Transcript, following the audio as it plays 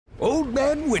Old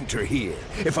Man Winter here.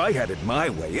 If I had it my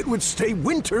way, it would stay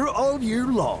winter all year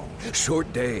long.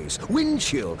 Short days, wind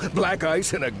chill, black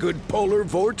ice, and a good polar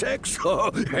vortex.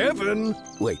 Oh, heaven.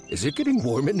 Wait, is it getting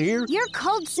warm in here? Your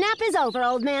cold snap is over,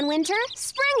 Old Man Winter.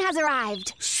 Spring has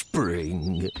arrived.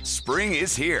 Spring. Spring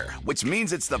is here, which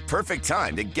means it's the perfect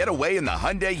time to get away in the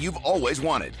Hyundai you've always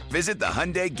wanted. Visit the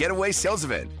Hyundai Getaway Sales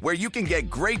Event, where you can get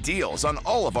great deals on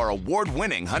all of our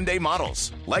award-winning Hyundai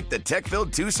models, like the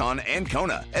tech-filled Tucson and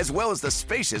Kona, as well as the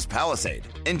spacious Palisade.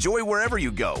 Enjoy wherever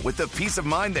you go with the peace of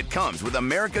mind that comes with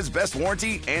America's best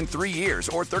warranty and 3 years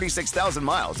or 36,000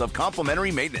 miles of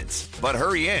complimentary maintenance. But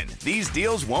hurry in, these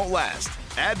deals won't last.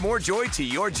 Add more joy to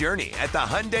your journey at the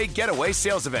Hyundai Getaway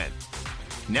Sales Event.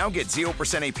 Now get 0%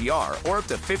 APR or up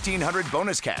to $1,500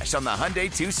 bonus cash on the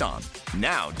Hyundai Tucson.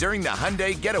 Now, during the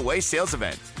Hyundai Getaway Sales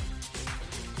Event.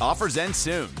 Offers end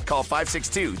soon. Call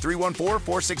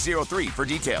 562-314-4603 for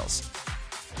details.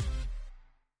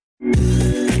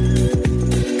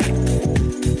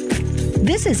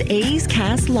 This is A's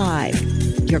Cast Live,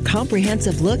 your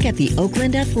comprehensive look at the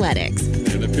Oakland Athletics.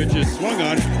 And the pitch is swung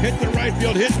on, hit the right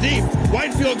field, hit deep.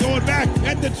 Whitefield going back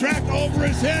at the track, over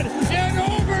his head, and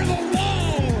over the wall.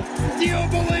 Do you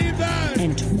believe that?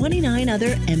 And 29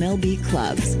 other MLB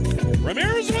clubs.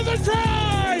 Ramirez with a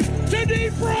drive to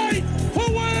deep right,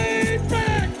 away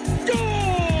back,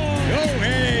 gone!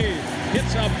 Yohei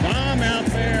hits a bomb out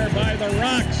there by the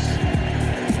Rocks.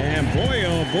 And boy,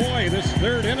 oh boy, this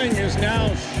third inning is now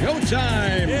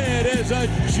showtime. It is a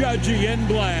Judgian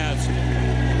blast.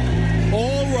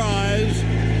 All rise.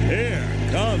 Here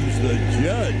comes the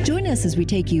judge. Join us as we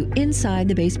take you inside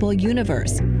the baseball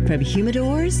universe, from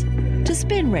humidors to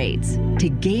spin rates to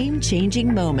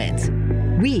game-changing moments.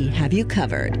 We have you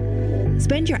covered.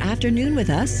 Spend your afternoon with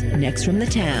us next from the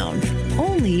town,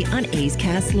 only on A's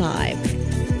Cast Live.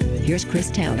 Here's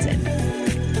Chris Townsend.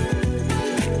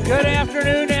 Good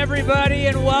afternoon, everybody,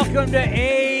 and welcome to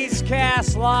A's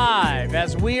Cast Live,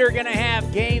 as we are going to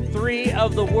have Game 3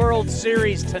 of the World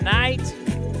Series tonight.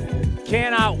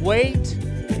 Cannot wait.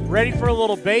 Ready for a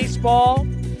little baseball.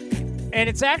 And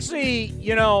it's actually,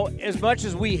 you know, as much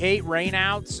as we hate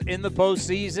rainouts in the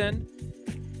postseason,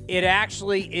 it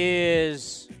actually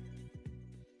is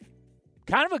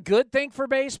kind of a good thing for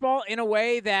baseball in a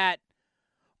way that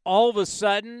all of a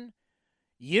sudden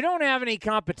you don't have any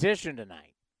competition tonight.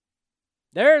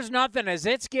 There's nothing. As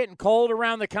it's getting cold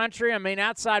around the country, I mean,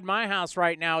 outside my house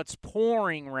right now, it's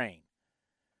pouring rain.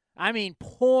 I mean,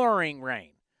 pouring rain.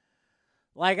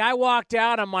 Like, I walked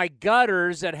out on my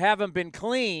gutters that haven't been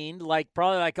cleaned, like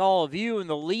probably like all of you, and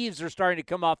the leaves are starting to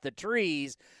come off the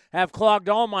trees, have clogged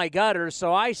all my gutters.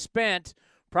 So I spent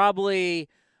probably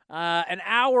an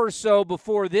hour or so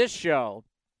before this show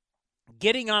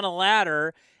getting on a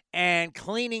ladder and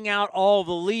cleaning out all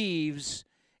the leaves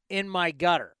in my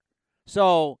gutter.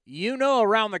 So, you know,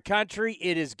 around the country,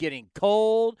 it is getting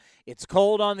cold. It's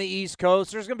cold on the East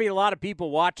Coast. There's going to be a lot of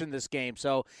people watching this game.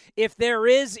 So, if there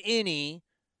is any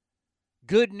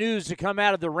good news to come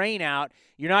out of the rain out,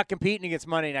 you're not competing against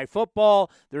Monday Night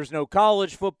Football. There's no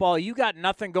college football. You got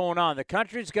nothing going on. The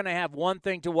country's going to have one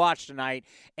thing to watch tonight,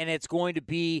 and it's going to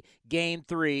be Game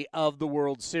 3 of the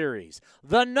World Series.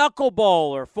 The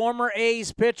knuckleballer, former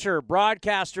A's pitcher,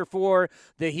 broadcaster for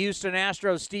the Houston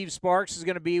Astros, Steve Sparks, is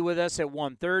going to be with us at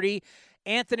 1:30.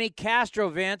 Anthony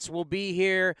Castrovance will be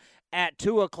here at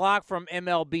 2 o'clock from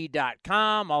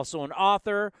MLB.com, also an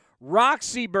author.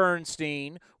 Roxy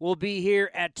Bernstein will be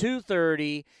here at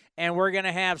 2:30, and we're going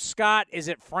to have Scott, is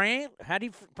it Frank? How do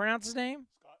you pronounce his name?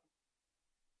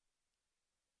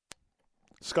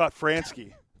 Scott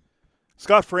Fransky.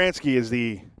 Scott Fransky is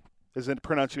the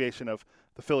pronunciation of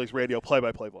the Phillies radio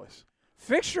play-by-play voice.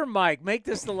 Fix your mic. Make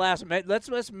this the last.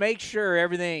 Let's make sure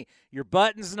everything, your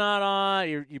button's not on,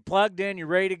 you're plugged in, you're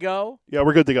ready to go. Yeah,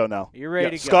 we're good to go now. You're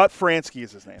ready to go. Scott Fransky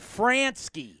is his name.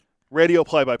 Fransky. Radio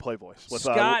play-by-play voice.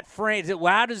 Scott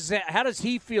Fransky. How does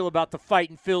he feel about the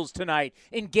Fightin' Phils tonight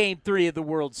in Game 3 of the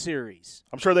World Series?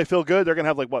 I'm sure they feel good. They're going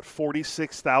to have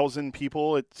 46,000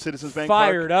 people at Citizens Bank Park.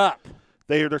 Fired up.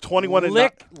 They're 21 and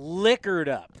liquored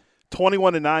up.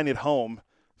 21-9 at home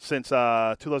since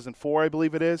 2004, I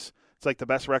believe it is. It's like the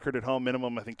best record at home,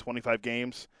 minimum, I think, 25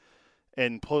 games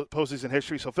in postseason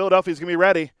history. So Philadelphia's going to be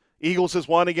ready. Eagles has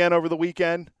won again over the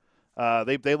weekend.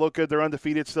 They look good. They're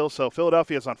undefeated still. So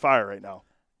Philadelphia's on fire right now,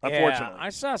 unfortunately. Yeah, I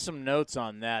saw some notes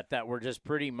on that were just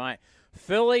pretty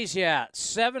Phillies,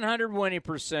 700 winning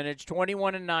percentage,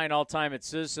 21-9 all-time at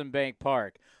Citizen Bank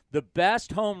Park. The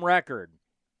best home record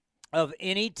of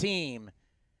any team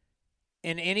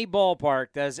in any ballpark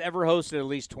that has ever hosted at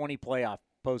least 20 playoff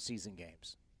postseason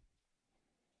games.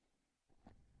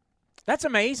 That's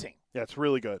amazing. Yeah, it's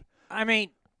really good. I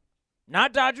mean,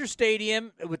 Not Dodger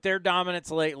Stadium with their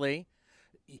dominance lately.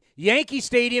 Yankee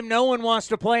Stadium, no one wants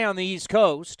to play on the East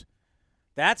Coast.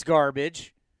 That's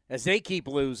garbage as they keep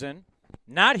losing.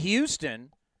 Not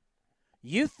Houston.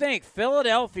 You think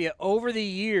Philadelphia over the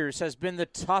years has been the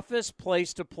toughest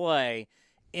place to play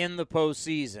in the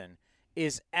postseason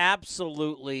is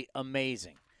absolutely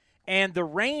amazing. And the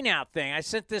rainout thing, I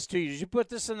sent this to you. Did you put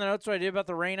this in the notes what I did about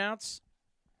the rainouts?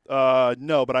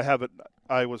 No, but I have it.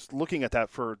 I was looking at that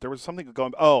there was something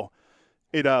going. Oh,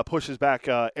 it pushes back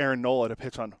Aaron Nola to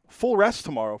pitch on full rest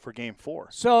tomorrow for Game 4.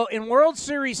 So in World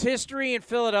Series history in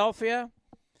Philadelphia,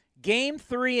 Game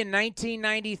 3 in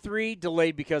 1993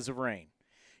 delayed because of rain.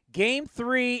 Game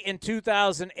 3 in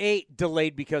 2008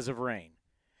 delayed because of rain.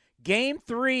 Game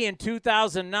 3 in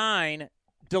 2009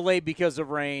 delayed because of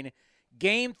rain.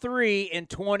 Game 3 in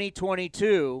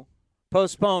 2022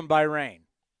 postponed by rain.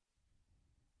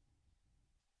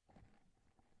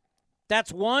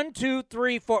 That's 4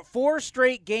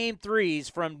 straight Game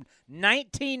 3s from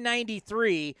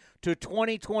 1993 to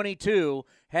 2022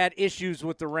 had issues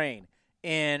with the rain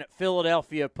in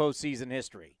Philadelphia postseason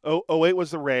history. 08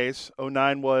 was the Rays.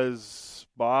 09 was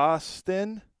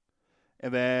Boston.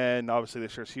 And then, obviously,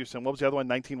 this year's Houston. What was the other one?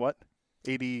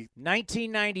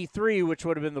 1993, which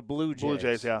would have been the Blue Jays. Blue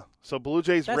Jays, yeah. So Blue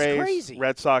Jays, That's Rays, crazy.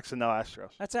 Red Sox, and now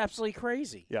Astros. That's absolutely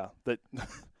crazy. Yeah.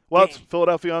 Well, it's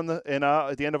Philadelphia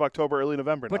at the end of October, early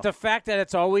November now. But the fact that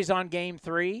it's always on Game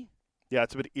 3. Yeah,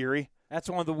 it's a bit eerie. That's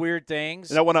one of the weird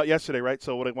things. And that went out yesterday, right?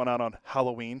 So it went out on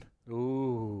Halloween.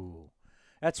 Ooh.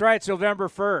 That's right, it's November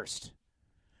 1st.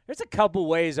 There's a couple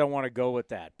ways I want to go with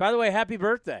that. By the way, happy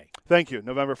birthday. Thank you.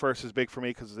 November 1st is big for me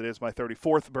because it is my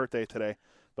 34th birthday today.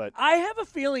 But I have a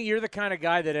feeling you're the kind of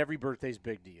guy that every birthday's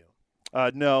big to you.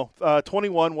 No.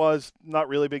 21 was not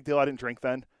really a big deal. I didn't drink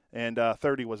then. And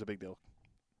 30 was a big deal.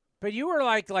 But you were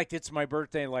like it's my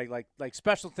birthday, like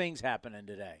special things happening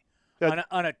today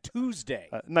on a Tuesday.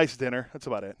 Nice dinner. That's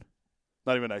about it.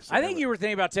 Not even nice. I think you were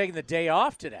thinking about taking the day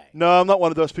off today. No, I'm not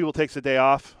one of those people who takes the day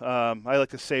off. I like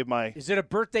to save my. Is it a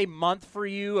birthday month for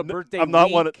you? Birthday I'm not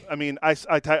week? one. I mean, I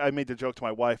made the joke to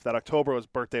my wife that October was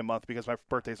birthday month because my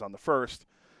birthday's on the 1st.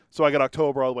 So I got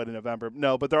October all the way to November.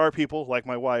 No, but there are people like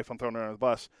my wife, I'm throwing her under the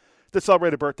bus, that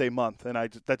celebrate a birthday month, and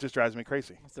that just drives me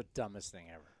crazy. That's the dumbest thing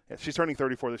ever. Yeah, she's turning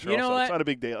 34 this year. You know also. what? It's not a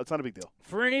big deal. It's not a big deal.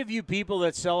 For any of you people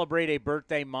that celebrate a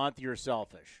birthday month, you're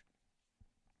selfish.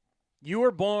 You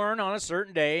were born on a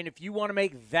certain day, and if you want to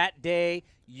make that day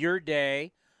your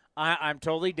day, I'm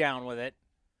totally down with it.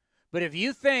 But if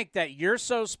you think that you're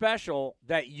so special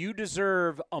that you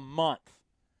deserve a month,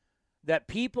 that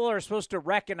people are supposed to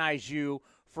recognize you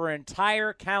for an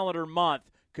entire calendar month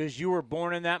because you were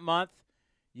born in that month,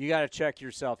 you got to check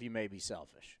yourself. You may be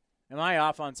selfish. Am I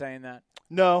off on saying that?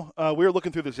 No. We were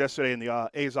looking through this yesterday in the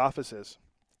A's offices,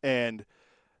 and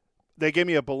they gave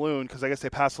me a balloon because I guess they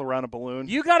pass around a balloon.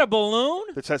 You got a balloon?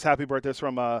 That says happy birthday. It's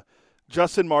from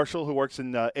Justin Marshall, who works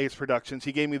in A's Productions.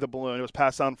 He gave me the balloon. It was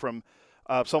passed on from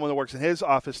someone that works in his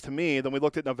office to me. Then we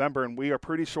looked at November, and we are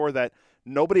pretty sure that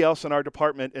nobody else in our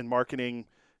department in marketing,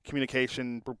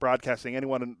 communication, broadcasting,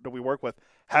 anyone that we work with,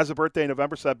 has a birthday in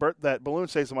November. So that balloon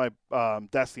stays on my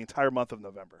desk the entire month of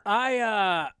November.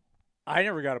 I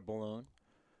never got a balloon.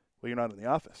 Well, you're not in the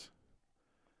office.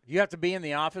 You have to be in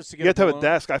the office to get You have to balloon? have a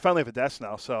desk. I finally have a desk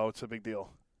now, so it's a big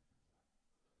deal.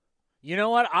 You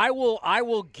know what? I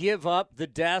will give up the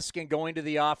desk and going to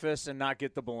the office and not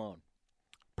get the balloon.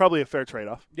 Probably a fair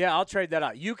trade-off. Yeah, I'll trade that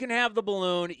out. You can have the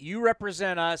balloon. You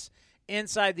represent us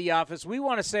inside the office. We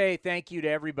want to say thank you to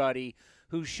everybody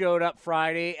who showed up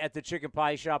Friday at the Chicken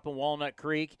Pie Shop in Walnut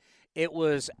Creek. It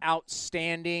was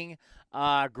outstanding.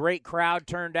 Great crowd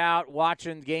turned out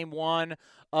watching Game 1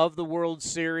 of the World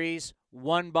Series,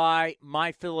 won by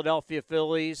my Philadelphia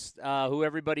Phillies, who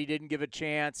everybody didn't give a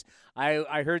chance.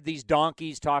 I heard these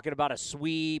donkeys talking about a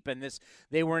sweep, and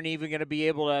they weren't even going to be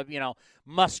able to,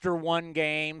 muster one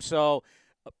game. So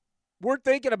we're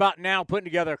thinking about now putting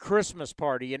together a Christmas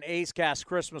party, an A's Cast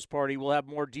Christmas party. We'll have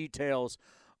more details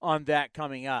on that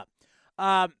coming up.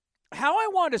 How I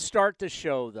want to start the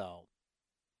show, though,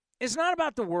 it's not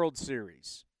about the World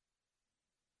Series.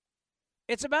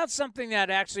 It's about something that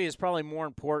actually is probably more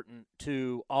important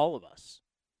to all of us.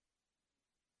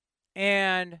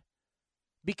 And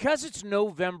because it's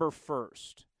November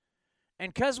 1st,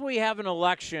 and because we have an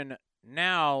election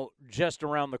now just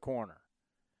around the corner,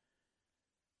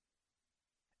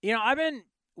 I've been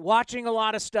watching a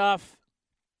lot of stuff,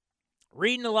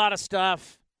 reading a lot of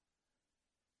stuff,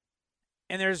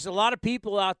 and there's a lot of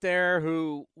people out there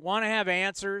who want to have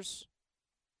answers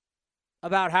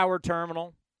about Howard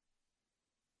Terminal.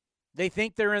 They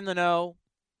think they're in the know.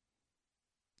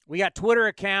 We got Twitter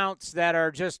accounts that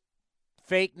are just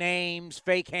fake names,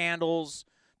 fake handles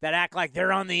that act like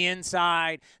they're on the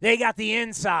inside. They got the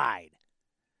inside.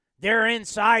 They're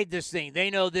inside this thing. They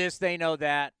know this, they know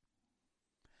that.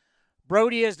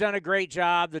 Brody has done a great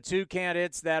job. The two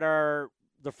candidates that are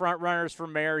the front runners for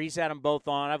mayor, he's had them both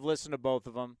on. I've listened to both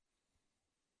of them.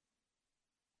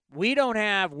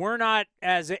 We're not,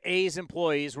 as A's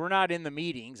employees, we're not in the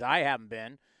meetings. I haven't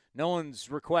been. No one's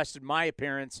requested my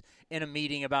appearance in a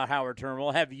meeting about Howard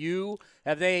Terminal. Have you?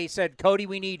 Have they said, Cody,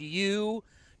 we need you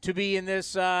to be in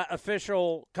this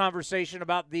official conversation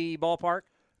about the ballpark?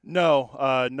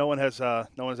 No, no one has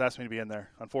asked me to be in there.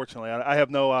 Unfortunately, I have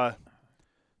no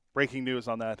breaking news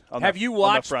on that. Have you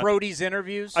watched Brody's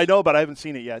interviews? I know, but I haven't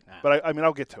seen it yet. But I mean,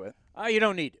 I'll get to it. You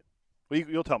don't need to. Well,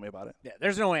 you'll tell me about it. Yeah,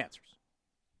 there's no answers.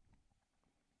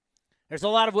 There's a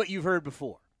lot of what you've heard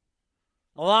before.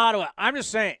 I'm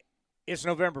just saying, it's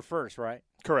November 1st, right?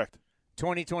 Correct.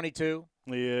 2022?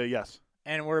 Yes.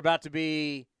 And we're about to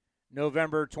be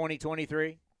November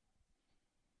 2023?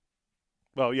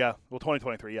 Well, yeah. Well,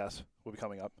 2023, yes, will be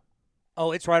coming up.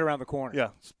 Oh, it's right around the corner. Yeah,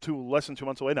 it's less than 2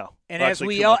 months away now. And as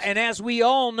we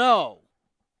all know,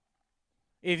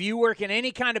 if you work in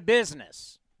any kind of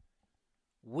business,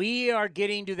 we are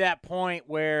getting to that point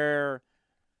where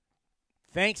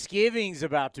Thanksgiving's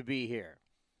about to be here.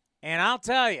 And I'll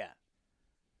tell you,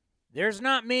 there's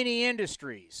not many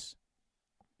industries,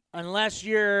 unless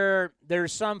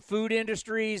there's some food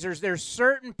industries, there's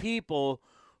certain people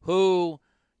who,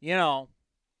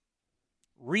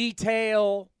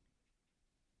 retail.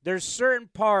 There's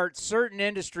certain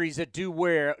industries that do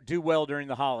well during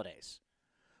the holidays.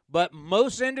 But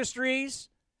most industries,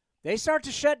 they start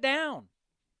to shut down.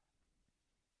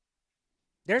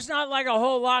 There's not like a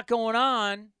whole lot going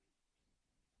on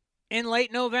in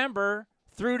late November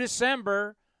through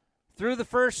December, through the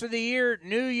first of the year,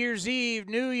 New Year's Eve,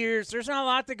 New Year's. There's not a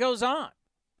lot that goes on.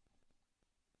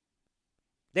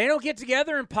 They don't get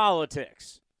together in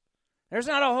politics. There's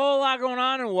not a whole lot going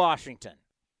on in Washington.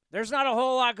 There's not a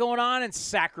whole lot going on in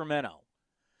Sacramento.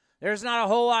 There's not a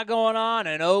whole lot going on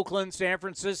in Oakland, San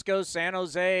Francisco, San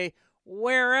Jose,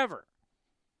 wherever.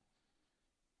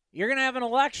 You're going to have an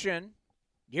election.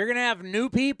 You're going to have new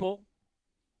people.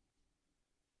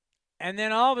 And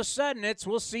then all of a sudden,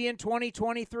 we'll see in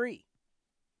 2023.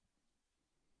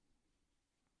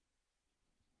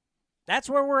 That's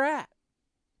where we're at.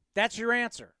 That's your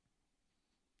answer.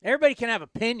 Everybody can have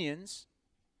opinions.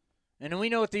 And we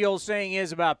know what the old saying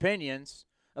is about opinions.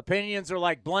 Opinions are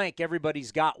like blank.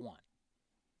 Everybody's got one.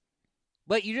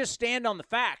 But you just stand on the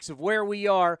facts of where we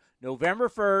are November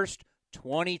 1st,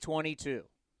 2022.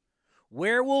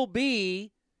 Where we'll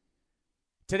be,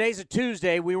 today's a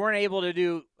Tuesday. We weren't able to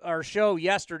do our show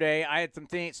yesterday. I had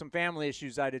some family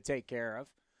issues I had to take care of.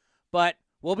 But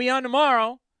we'll be on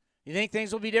tomorrow. You think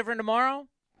things will be different tomorrow?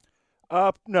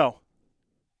 No.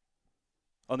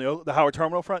 On the Howard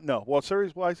Terminal front, no. World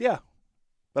Series-wise, yeah.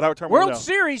 But Howard Terminal, World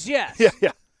Series, yes.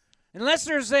 Yeah. Unless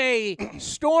there's a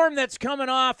storm that's coming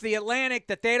off the Atlantic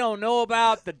that they don't know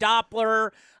about, the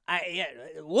Doppler,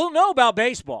 we'll know about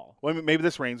baseball. Well, maybe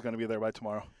this rain's going to be there by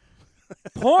tomorrow.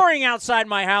 Pouring outside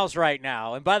my house right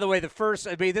now. And by the way,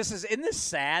 isn't this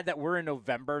sad that we're in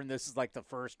November and this is like the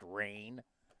first rain?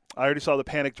 I already saw the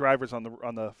panicked drivers on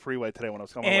the freeway today when I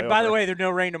was coming. And by the way, there's no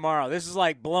rain tomorrow. This is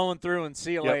like blowing through and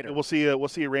see you later. We'll see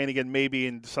you rain again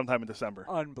maybe sometime in December.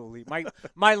 Unbelievable.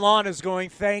 My lawn is going,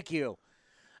 thank you.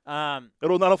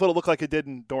 It'll look like it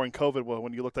did during COVID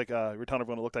when you looked like your town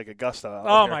everyone looked like Augusta.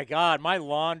 Oh my God, my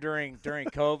lawn during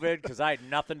COVID because I had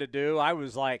nothing to do. I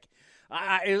was like,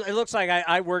 it looks like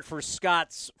I worked for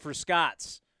Scott's.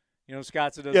 You know,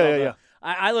 Scott's. Yeah.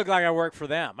 I look like I work for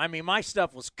them. I mean, my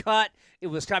stuff was cut.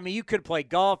 You could play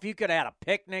golf. You could have had a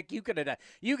picnic. You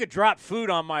could drop food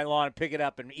on my lawn and pick it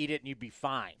up and eat it, and you'd be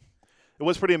fine. It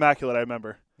was pretty immaculate. I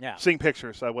remember. Yeah. Seeing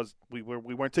pictures. We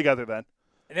weren't together then.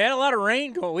 They had a lot of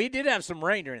rain going. We did have some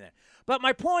rain during that. But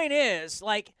my point is,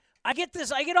 like, I get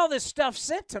all this stuff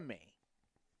sent to me.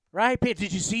 Right?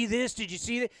 Did you see this? Did you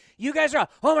see that? You guys are,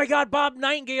 oh my God, Bob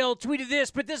Nightingale tweeted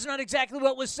this, but this is not exactly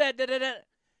what was said. Da, da, da.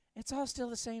 It's all still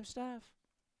the same stuff.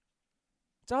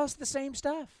 It's all the same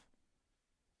stuff.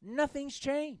 Nothing's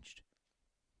changed.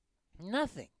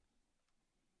 Nothing.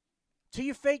 To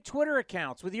your fake Twitter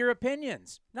accounts with your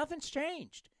opinions, nothing's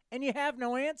changed. And you have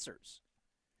no answers.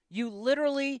 You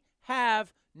literally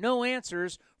have no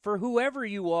answers for whoever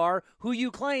you are, who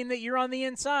you claim that you're on the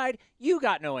inside. You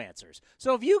got no answers.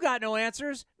 So if you got no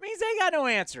answers, it means they got no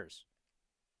answers.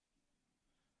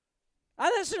 I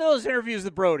listened to those interviews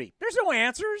with Brody. There's no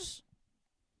answers.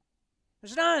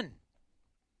 There's none.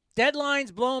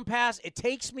 Deadlines blown past. It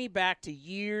takes me back to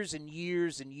years and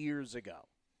years and years ago.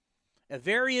 a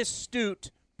very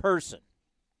astute person.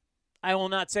 I will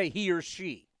not say he or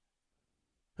she,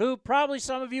 who probably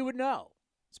some of you would know.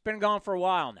 It's been gone for a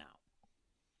while now.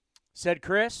 Said,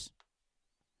 Chris,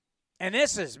 and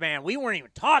this is, man, we weren't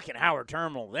even talking Howard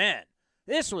Terminal then.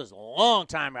 This was a long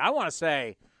time ago. I want to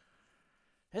say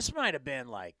this might have been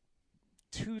like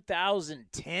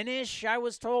 2010-ish, I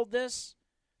was told this.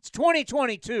 It's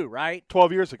 2022, right?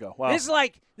 12 years ago. Wow. This is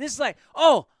like,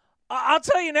 oh, I'll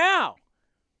tell you now.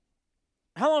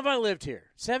 How long have I lived here?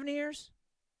 7 years?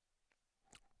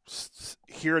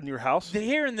 Here in your house?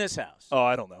 Here in this house. Oh,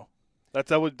 I don't know.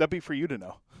 That'd be for you to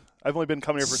know. I've only been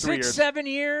coming here for 3 years. 7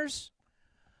 years?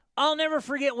 I'll never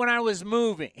forget when I was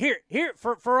moving. Here,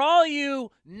 for all you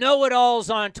know-it-alls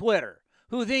on Twitter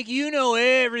who think you know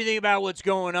everything about what's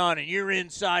going on and you're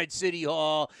inside City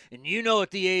Hall and you know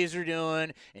what the A's are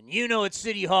doing and you know what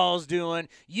City Hall's doing,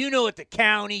 you know what the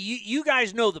county, you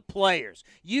guys know the players.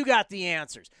 You got the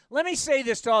answers. Let me say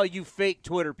this to all you fake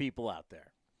Twitter people out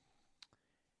there.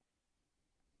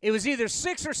 It was either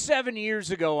 6 or 7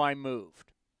 years ago I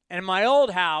moved. And my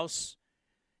old house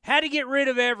had to get rid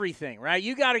of everything, right?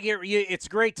 You got to it's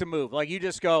great to move. Like you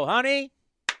just go, honey,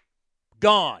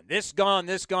 gone. This gone,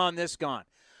 this gone, this gone.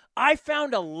 I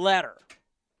found a letter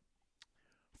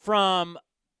from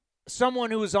someone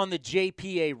who was on the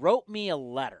JPA, wrote me a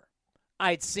letter.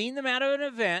 I'd seen them at an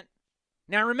event.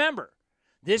 Now remember,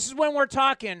 this is when we're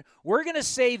talking, we're going to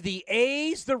save the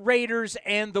A's, the Raiders,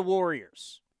 and the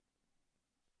Warriors.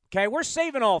 Okay, we're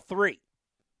saving all three.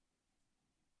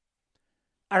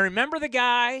 I remember the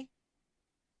guy.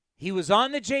 He was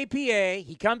on the JPA.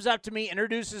 He comes up to me,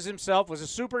 introduces himself, was a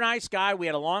super nice guy. We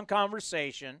had a long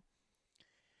conversation.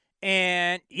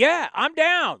 And, yeah, I'm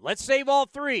down. Let's save all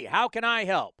three. How can I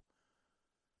help?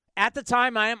 At the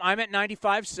time, I'm at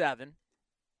 95.7.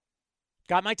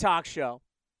 Got my talk show.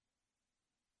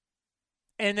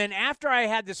 And then after I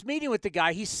had this meeting with the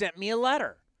guy, he sent me a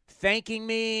letter thanking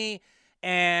me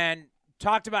and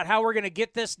talked about how we're going to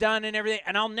get this done and everything.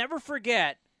 And I'll never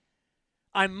forget,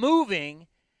 I'm moving,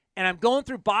 and I'm going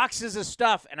through boxes of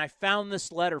stuff, and I found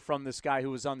this letter from this guy who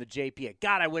was on the JPA.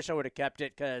 God, I wish I would have kept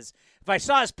it, because if I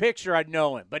saw his picture, I'd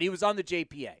know him. But he was on the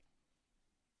JPA.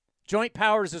 Joint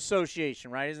Powers Association,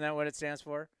 right? Isn't that what it stands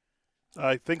for?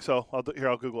 I think so. I'll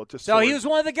Google it. So he was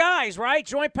one of the guys, right?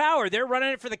 Joint Power. They're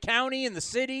running it for the county and the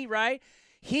city, right?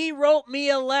 He wrote me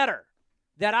a letter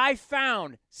that I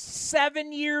found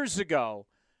 7 years ago.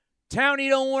 Townie,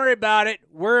 don't worry about it.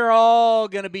 We're all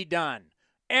going to be done.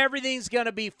 Everything's going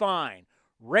to be fine.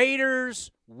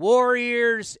 Raiders,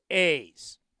 Warriors,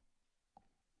 A's.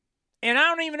 And I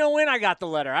don't even know when I got the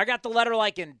letter. I got the letter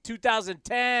like in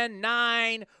 2010,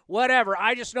 9, whatever.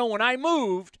 I just know when I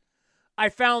moved, I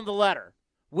found the letter.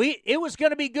 It was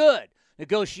going to be good.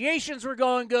 Negotiations were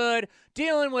going good.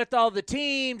 Dealing with all the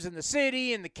teams and the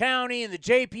city and the county and the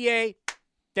JPA,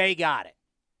 they got it.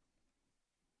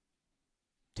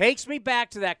 Takes me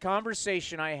back to that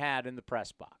conversation I had in the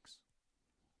press box.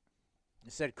 I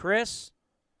said, Chris,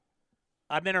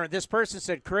 this person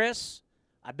said, Chris,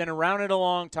 I've been around it a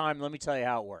long time. Let me tell you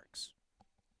how it works.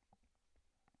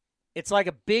 It's like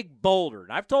a big boulder.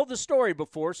 And I've told the story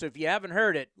before, so if you haven't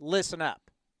heard it, listen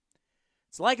up.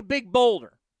 It's like a big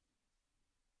boulder.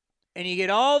 And you get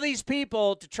all these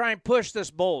people to try and push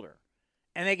this boulder,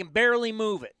 and they can barely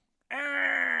move it.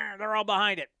 They're all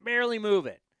behind it, barely move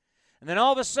it. And then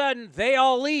all of a sudden, they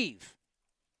all leave.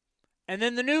 And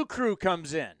then the new crew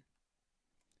comes in.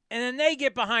 And then they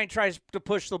get behind, tries to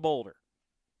push the boulder.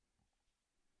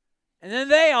 And then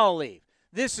they all leave.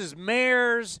 This is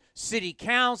mayors, city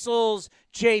councils,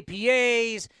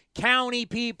 JPAs, county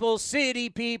people, city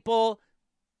people.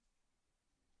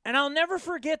 And I'll never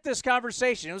forget this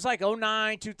conversation. It was like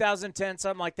 2009, 2010,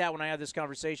 something like that when I had this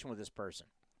conversation with this person.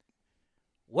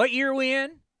 What year are we in?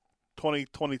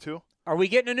 2022. Are we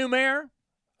getting a new mayor?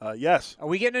 Yes. Are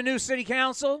we getting a new city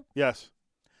council? Yes.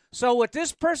 So what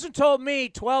this person told me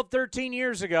 12, 13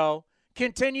 years ago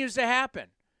continues to happen.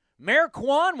 Mayor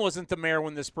Kwan wasn't the mayor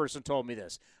when this person told me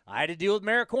this. I had to deal with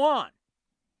Mayor Kwan.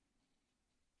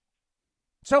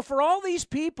 So for all these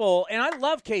people, and I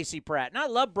love Casey Pratt, and I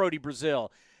love Brody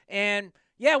Brazil, and,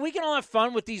 yeah, we can all have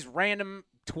fun with these random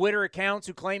Twitter accounts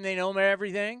who claim they know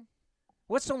everything.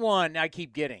 What's the one I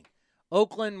keep getting?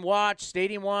 Oakland Watch,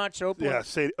 Stadium Watch, Oakland?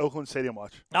 Yeah, Oakland Stadium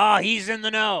Watch. He's in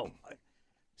the know.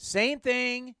 Same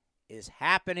thing is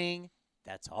happening.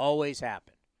 That's always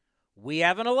happened. We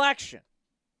have an election.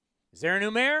 Is there a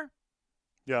new mayor?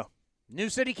 Yeah. New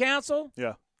city council?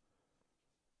 Yeah.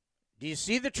 Do you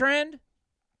see the trend?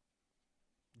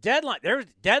 There's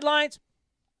deadlines.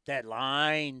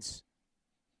 Deadlines.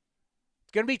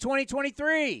 It's going to be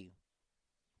 2023.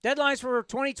 Deadlines for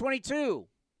 2022.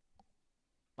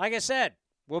 Like I said,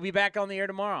 we'll be back on the air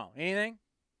tomorrow. Anything?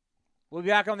 We'll be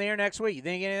back on the air next week. You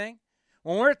think anything?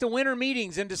 When we're at the winter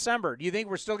meetings in December, do you think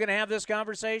we're still going to have this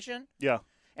conversation? Yeah.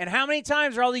 And how many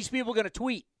times are all these people going to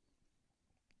tweet?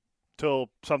 Till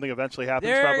something eventually happens,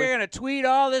 They're probably. going to tweet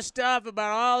all this stuff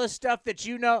about all this stuff that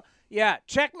you know. Yeah,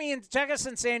 check us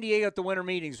in San Diego at the winter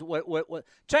meetings.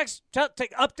 Update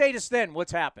us then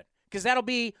what's happened, because that'll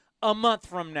be a month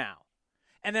from now.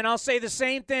 And then I'll say the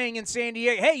same thing in San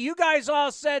Diego. Hey, you guys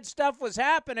all said stuff was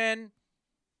happening,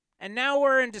 and now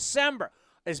we're in December.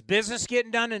 Is business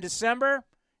getting done in December?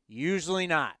 Usually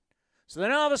not. So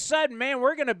then all of a sudden, man,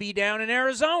 we're going to be down in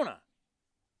Arizona.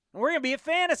 And we're going to be at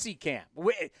fantasy camp.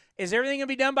 Is everything going to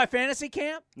be done by fantasy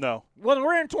camp? No. Well,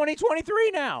 we're in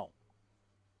 2023 now.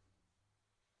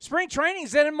 Spring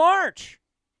training's in March.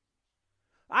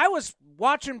 I was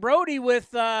watching Brody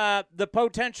with the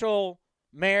potential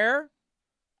mayor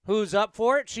who's up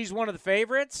for it. She's one of the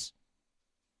favorites.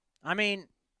 I mean,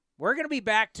 we're going to be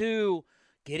back to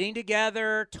getting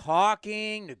together,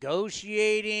 talking,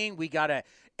 negotiating. We got to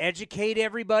educate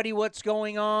everybody what's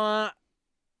going on.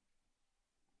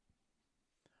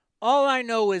 All I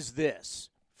know is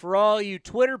this, for all you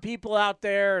Twitter people out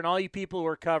there and all you people who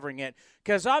are covering it,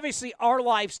 because obviously our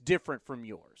life's different from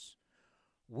yours.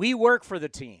 We work for the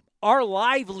team. Our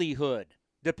livelihood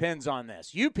depends on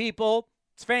this. You people,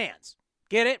 it's fans.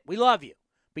 Get it? We love you,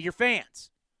 but you're fans.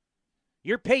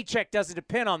 Your paycheck doesn't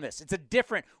depend on this. It's a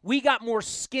different, we got more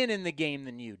skin in the game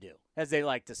than you do, as they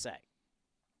like to say.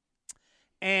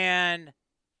 And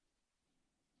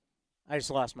I just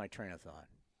lost my train of thought.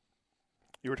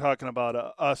 You were talking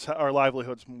about us, our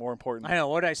livelihood's more important. I know.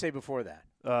 What did I say before that?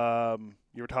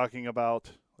 You were talking about,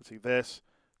 this,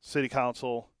 city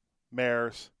council,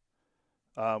 mayors,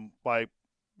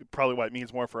 probably why it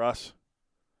means more for us.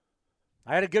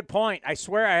 I had a good point. I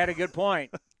swear I had a good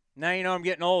point. Now you know I'm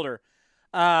getting older.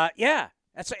 Yeah,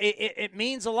 it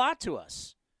means a lot to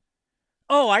us.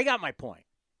 Oh, I got my point.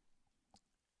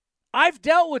 I've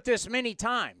dealt with this many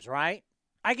times, right?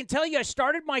 I can tell you I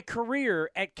started my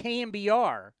career at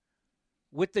KMBR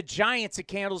with the Giants at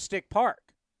Candlestick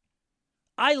Park.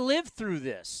 I lived through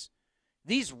this.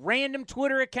 These random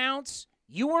Twitter accounts,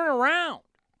 you weren't around.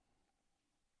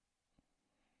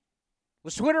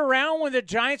 Was Twitter around when the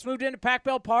Giants moved into Pac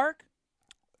Bell Park?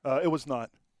 It was not.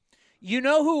 You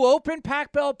know who opened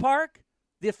Pac Bell Park?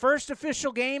 The first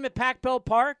official game at Pac Bell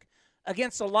Park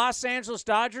against the Los Angeles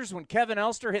Dodgers when Kevin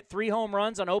Elster hit 3 home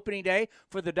runs on opening day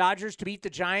for the Dodgers to beat the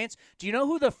Giants. Do you know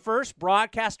who the first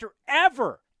broadcaster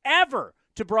ever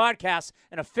to broadcast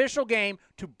an official game,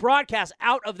 to broadcast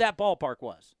out of that ballpark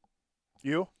was?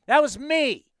 You? That was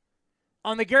me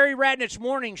on the Gary Radnich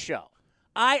morning show.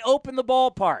 I opened the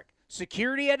ballpark.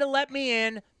 Security had to let me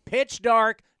in, pitch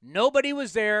dark, nobody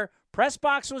was there, press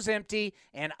box was empty,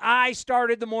 and I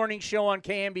started the morning show on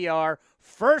KMBR,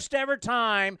 first ever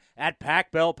time at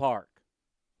Pac Bell Park.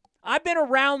 I've been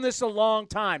around this a long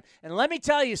time, and let me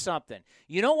tell you something.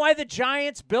 You know why the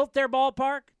Giants built their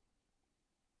ballpark?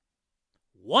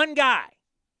 One guy.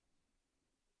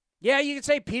 Yeah, you could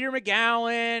say Peter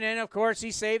McGowan, and of course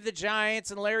he saved the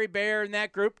Giants and Larry Baer and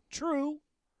that group. True.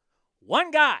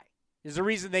 One guy is the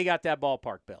reason they got that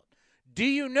ballpark built. Do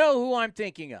you know who I'm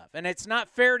thinking of? And it's not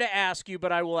fair to ask you,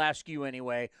 but I will ask you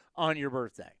anyway on your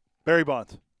birthday. Barry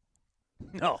Bonds.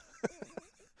 No.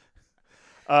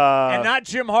 And not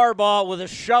Jim Harbaugh with a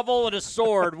shovel and a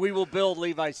sword. We will build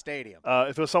Levi Stadium.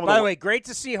 If it was someone By the way, great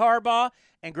to see Harbaugh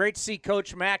and great to see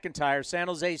Coach McIntyre. San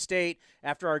Jose State,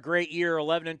 after our great year,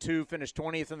 11-2, finished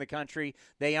 20th in the country.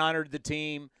 They honored the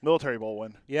team. Military Bowl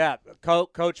win. Yeah,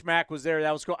 Coach Mac was there.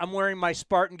 That was cool. I'm wearing my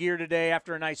Spartan gear today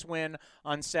after a nice win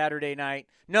on Saturday night.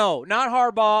 No, not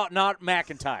Harbaugh, not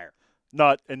McIntyre.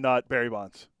 Not Barry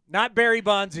Bonds. Not Barry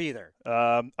Bonds either.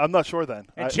 I'm not sure then.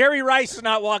 And Jerry Rice is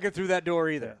not walking through that door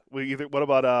either. Yeah. What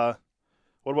about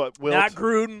Wilt? Not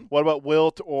Gruden. What about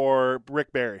Wilt or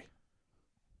Rick Barry?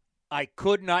 I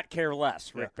could not care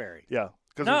less, Rick Barry. Yeah.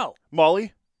 No.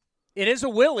 Molly? It is a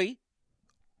Willie.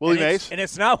 Willie Mays? And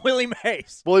it's not Willie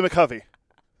Mays. Willie McCovey.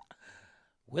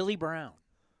 Willie Brown.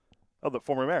 Oh, the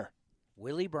former mayor.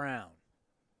 Willie Brown.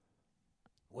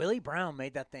 Willie Brown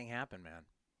made that thing happen, man.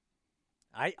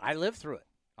 I lived through it.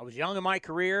 I was young in my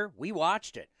career. We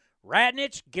watched it.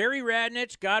 Radnich, Gary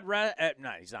Radnich, no,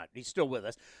 he's not. He's still with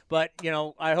us. But,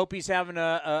 I hope he's having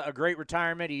a great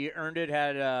retirement. He earned it,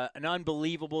 had an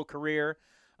unbelievable career.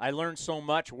 I learned so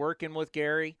much working with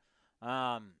Gary.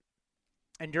 And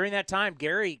during that time,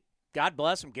 Gary, God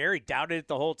bless him, Gary doubted it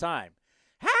the whole time.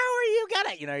 How are you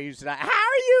going to, how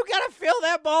are you going to fill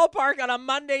that ballpark on a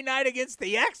Monday night against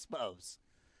the Expos?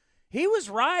 He was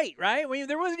right? I mean,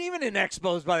 there wasn't even an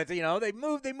Expos by the time, they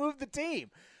moved the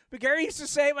team. But Gary used to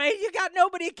say, man, you got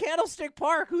nobody at Candlestick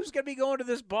Park. Who's going to be going to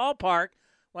this ballpark?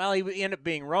 Well, he ended up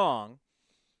being wrong.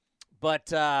 But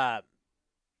he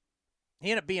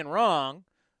ended up being wrong.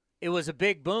 It was a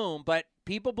big boom, but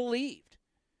people believed.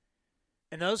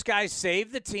 And those guys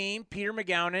saved the team, Peter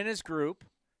McGowan and his group.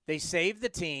 They saved the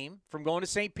team from going to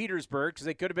St. Petersburg because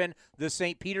they could have been the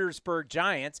St. Petersburg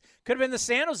Giants. Could have been the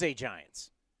San Jose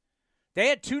Giants. They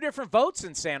had 2 different votes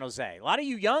in San Jose. A lot of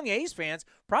you young A's fans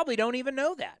probably don't even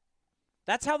know that.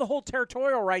 That's how the whole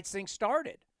territorial rights thing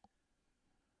started.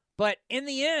 But in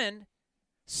the end,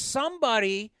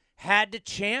 somebody had to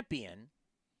champion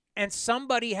and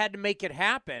somebody had to make it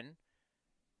happen,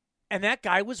 and that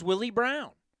guy was Willie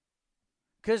Brown.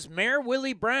 Because Mayor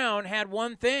Willie Brown had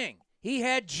one thing. He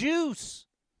had juice.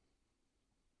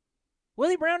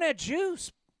 Willie Brown had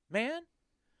juice, man.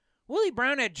 Willie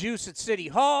Brown had juice at City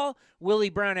Hall. Willie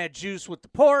Brown had juice with the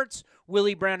ports.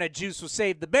 Willie Brown had juice with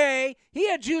Save the Bay. He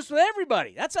had juice with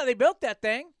everybody. That's how they built that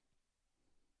thing.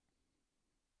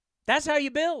 That's how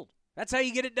you build. That's how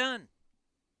you get it done.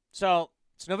 So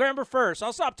it's November 1st.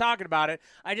 I'll stop talking about it.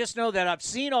 I just know that I've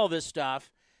seen all this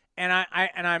stuff, and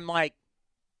I'm like,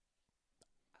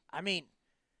 I mean,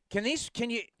 can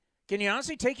you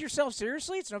honestly take yourself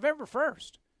seriously? It's November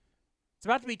 1st. It's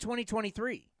about to be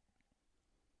 2023.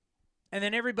 And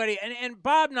then everybody, and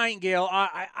Bob Nightingale,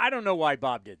 I don't know why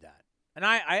Bob did that. And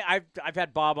I've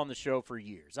had Bob on the show for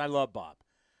years. I love Bob.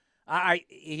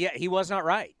 He was not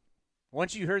right.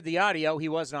 Once you heard the audio, he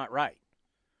was not right.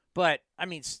 But, I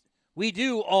mean, we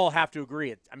do all have to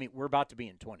agree. I mean, we're about to be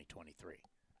in 2023.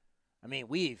 I mean,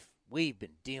 we've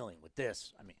been dealing with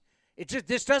this. I mean,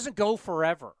 this doesn't go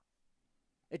forever.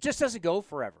 It just doesn't go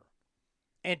forever.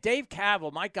 And Dave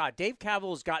Kaval, my God, Dave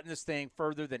Kaval has gotten this thing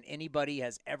further than anybody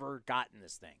has ever gotten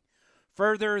this thing.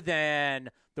 Further than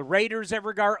the Raiders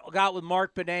ever got with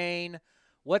Mark Bedane.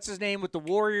 What's his name with the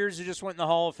Warriors who just went in the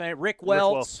Hall of Fame? Rick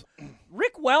Welts.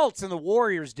 Rick Welts and the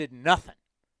Warriors did nothing.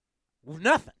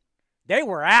 Nothing. They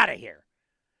were out of here.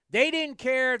 They didn't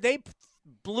care. They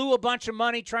blew a bunch of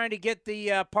money trying to get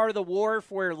the part of the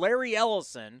wharf where Larry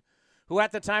Ellison, who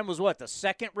at the time was the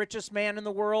second richest man in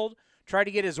the world, tried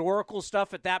to get his Oracle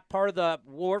stuff at that part of the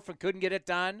wharf and couldn't get it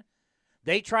done.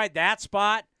 They tried that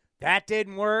spot. That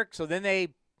didn't work. So then they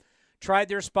tried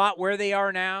their spot where they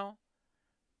are now.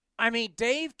 I mean,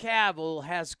 Dave Kaval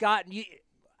has gotten you.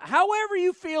 However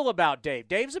you feel about Dave.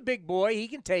 Dave's a big boy. He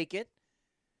can take it.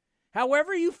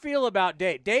 However you feel about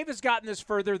Dave. Dave has gotten this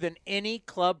further than any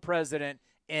club president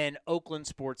in Oakland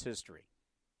sports history.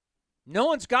 No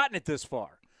one's gotten it this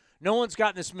far. No one's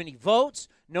gotten this many votes.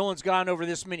 No one's gone over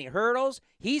this many hurdles.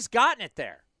 He's gotten it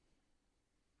there.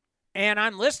 And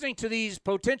I'm listening to these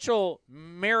potential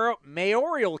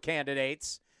mayoral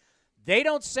candidates. They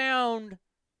sound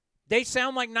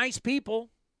like nice people.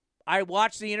 I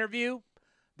watched the interview.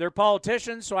 They're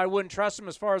politicians, so I wouldn't trust them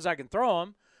as far as I can throw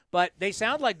them. But they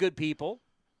sound like good people.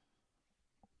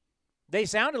 They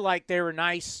sounded like they were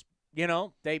nice,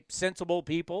 they sensible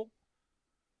people.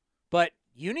 But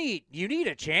you need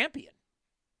a champion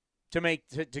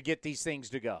to get these things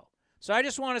to go. So I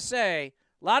just want to say,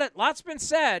 lots been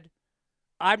said.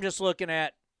 I'm just looking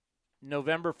at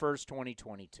November 1st,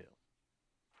 2022.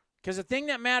 Because the thing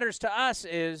that matters to us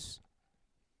is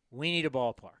we need a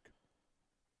ballpark.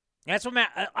 That's what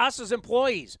us as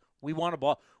employees, we want a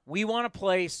ball. We want a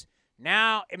place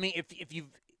now. I mean,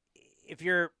 if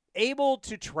you're able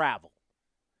to travel,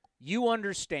 you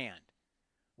understand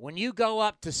when you go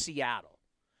up to Seattle,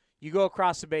 you go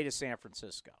across the bay to San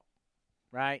Francisco,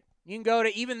 right? You can go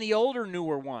to even the older,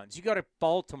 newer ones. You go to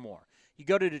Baltimore. You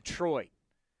go to Detroit.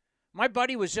 My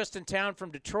buddy was just in town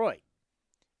from Detroit,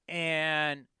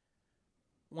 and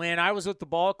when I was with the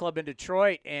ball club in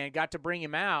Detroit and got to bring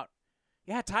him out,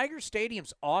 yeah, Tiger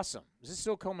Stadium's awesome. Is this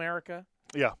still Comerica?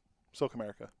 Yeah, still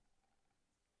Comerica.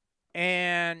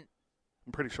 And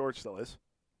I'm pretty sure it still is.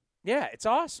 Yeah, it's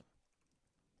awesome.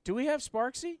 Do we have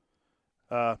Sparksy?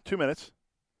 2 minutes.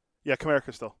 Yeah,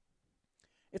 Comerica still.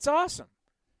 It's awesome.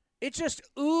 It just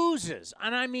oozes,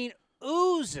 and I mean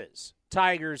oozes,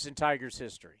 Tigers and Tigers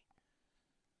history.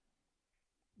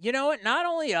 You know what? Not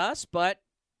only us, but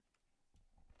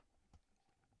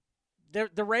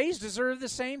the Rays deserve the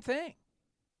same thing.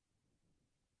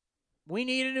 We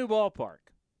need a new ballpark.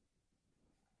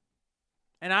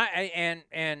 And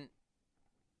and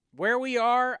where we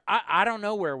are, I don't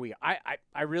know where we are.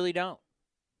 I really don't.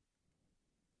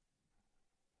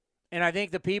 And I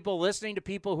think the people listening to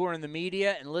people who are in the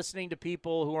media and listening to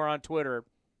people who are on Twitter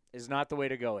is not the way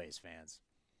to go, A's fans.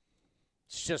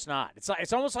 It's just not.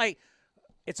 It's almost like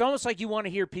you want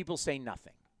to hear people say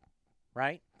nothing.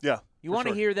 right? Yeah. You want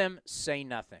to hear them say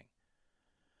nothing.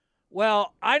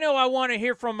 Well, I know I want to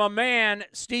hear from my man,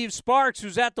 Steve Sparks,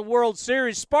 who's at the World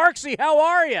Series. Sparksy, how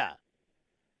are you?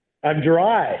 I'm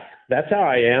dry. That's how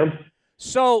I am.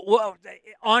 So, well,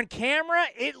 on camera,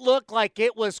 it looked like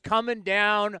it was coming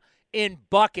down in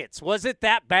buckets. Was it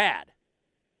that bad?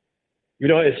 You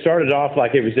know, it started off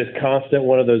like it was just constant,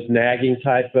 one of those nagging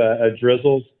type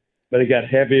drizzles, but it got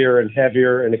heavier and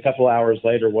heavier. And a couple hours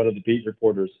later, one of the beat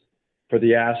reporters for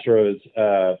the Astros,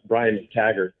 Brian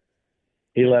McTaggart,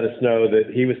 he let us know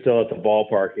that he was still at the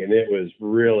ballpark, and it was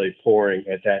really pouring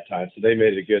at that time. So they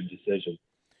made a good decision.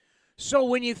 So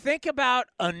when you think about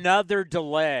another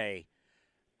delay,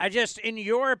 in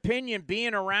your opinion,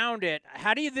 being around it,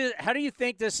 how do you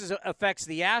think this affects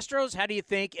the Astros? How do you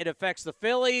think it affects the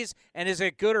Phillies? And is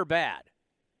it good or bad?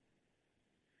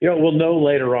 You know, we'll know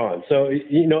later on. So,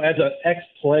 you know, as an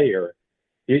ex-player,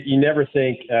 you never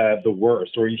think the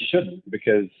worst, or you shouldn't,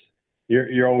 because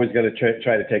you're always going to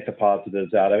try to take the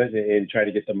positives out of it and try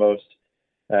to get the most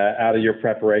out of your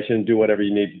preparation, do whatever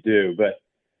you need to do. But,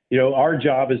 you know, our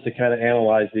job is to kind of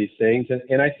analyze these things,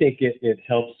 and I think it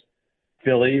helps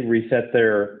Philly reset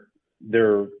their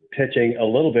pitching a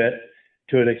little bit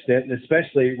to an extent,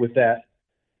 especially with that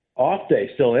off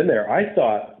day still in there. I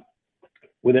thought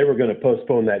when they were going to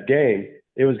postpone that game,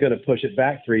 it was going to push it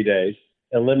back 3 days,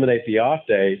 eliminate the off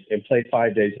day, and play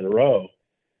 5 days in a row.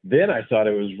 Then I thought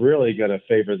it was really going to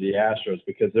favor the Astros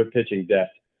because their pitching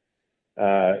depth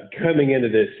coming into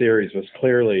this series was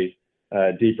clearly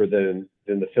deeper than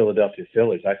the Philadelphia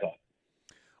Phillies, I thought.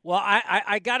 Well,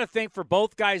 I got to think for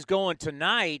both guys going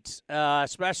tonight,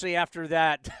 especially after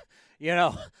that, you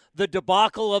know, the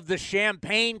debacle of the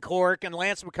champagne cork and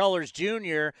Lance McCullers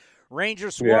Jr.,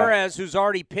 Ranger Suarez, who's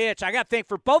already pitched. I got to think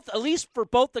for both, at least for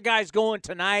both the guys going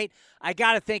tonight, I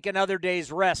got to think another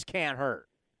day's rest can't hurt.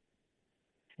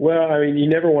 Well, I mean, you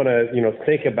never want to, you know,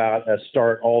 think about a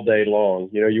start all day long.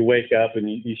 You know, you wake up and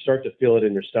you start to feel it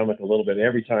in your stomach a little bit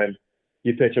every time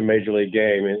you pitch a major league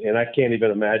game. And I can't even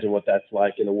imagine what that's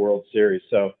like in a World Series.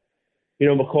 So, you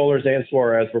know, McCullers and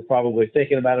Suarez were probably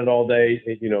thinking about it all day,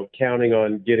 you know, counting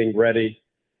on getting ready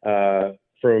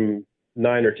from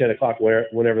 9 or 10 o'clock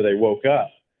whenever they woke up.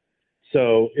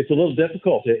 So it's a little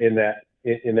difficult in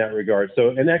that regard. So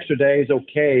an extra day is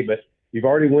okay, but you've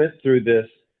already went through this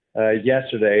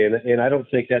yesterday, and I don't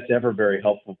think that's ever very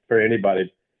helpful for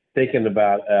anybody thinking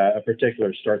about a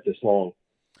particular start this long.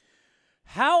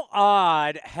 How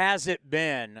odd has it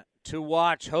been to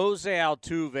watch Jose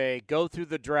Altuve go through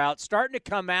the drought, starting to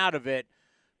come out of it,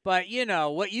 but, you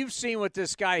know, what you've seen with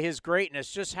this guy, his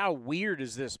greatness, just how weird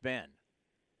has this been?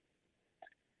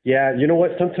 Yeah, you know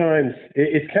what? Sometimes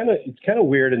it's kind of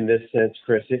weird in this sense,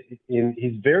 Chris.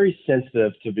 He's very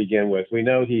sensitive to begin with. We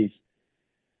know he's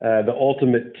the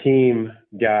ultimate team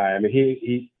guy. I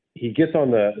mean, he gets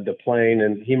on the plane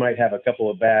and he might have a couple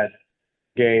of bad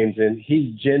games, and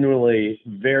he's genuinely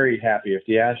very happy if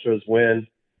the Astros win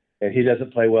and he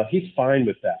doesn't play well. He's fine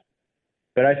with that.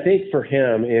 But I think for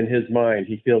him, in his mind,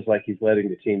 he feels like he's letting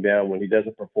the team down when he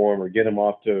doesn't perform or get him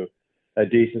off to a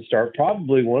decent start.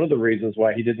 Probably one of the reasons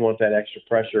why he didn't want that extra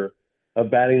pressure of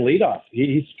batting leadoff.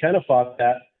 He's kind of fought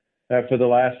that for the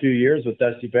last few years with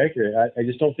Dusty Baker. I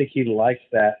just don't think he likes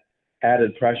that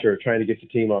added pressure of trying to get the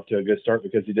team off to a good start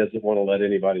because he doesn't want to let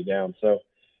anybody down. So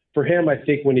for him, I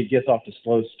think when he gets off to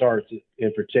slow starts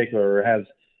in particular or has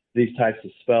these types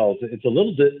of spells, it's a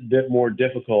little bit more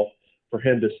difficult for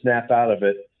him to snap out of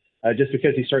it just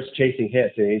because he starts chasing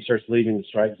hits and he starts leaving the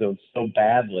strike zone so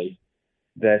badly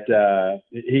that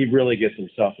he really gets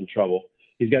himself in trouble.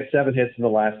 He's got 7 hits in the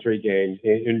last 3 games,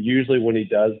 and usually when he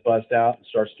does bust out and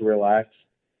starts to relax,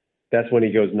 that's when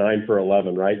he goes 9 for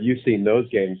 11, right? You've seen those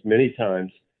games many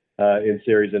times in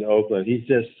series in Oakland.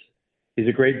 He's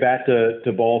a great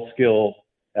bat-to-ball skill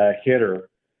hitter.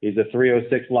 He's a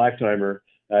 306 lifetimer.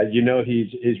 You know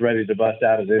he's ready to bust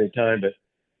out at any time, but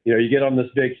you know you get on this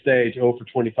big stage, 0 for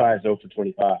 25 is 0 for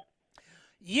 25.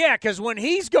 Yeah, because when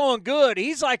he's going good,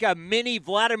 he's like a mini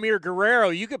Vladimir Guerrero.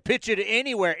 You could pitch it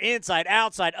anywhere, inside,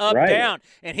 outside, up, down,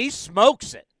 and he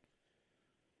smokes it.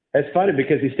 It's funny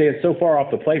because he stands so far off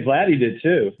the plate. Vladdy did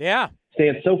too. Yeah.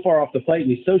 Stands so far off the plate,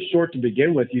 and he's so short to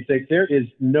begin with. You think there is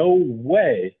no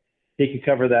way he can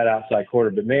cover that outside corner.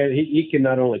 But, man, he can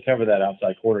not only cover that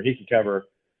outside corner, he can cover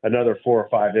another 4 or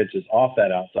 5 inches off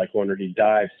that outside corner. He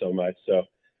dives so much. So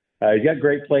he's got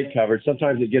great plate coverage.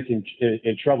 Sometimes it gets him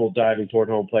in trouble diving toward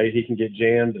home plate. He can get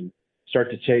jammed and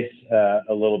start to chase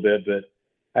a little bit. But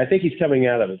I think he's coming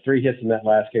out of it. 3 hits in that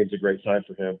last game is a great sign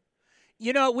for him.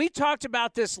 You know, we talked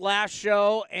about this last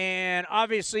show, and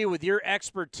obviously with your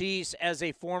expertise as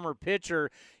a former pitcher,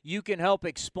 you can help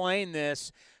explain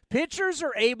this. pitchers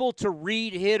are able to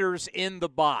read hitters in the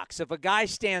box. If a guy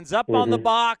stands up on the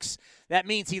box, that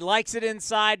means he likes it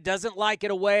inside, doesn't like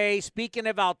it away. Speaking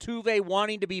of Altuve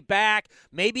wanting to be back,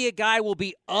 maybe a guy will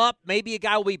be up, maybe a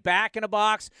guy will be back in a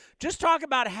box. Just talk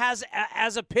about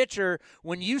as a pitcher,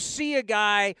 when you see a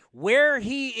guy where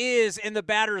he is in the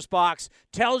batter's box,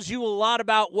 tells you a lot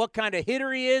about what kind of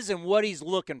hitter he is and what he's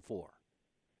looking for.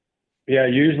 Yeah,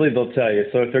 usually they'll tell you.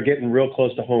 So if they're getting real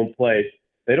close to home plate,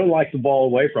 they don't like the ball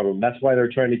away from them. That's why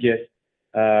they're trying to get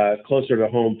closer to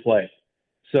home plate.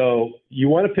 So you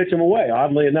want to pitch them away.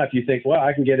 Oddly enough, you think, well,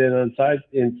 I can get in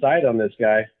inside on this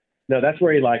guy. No, that's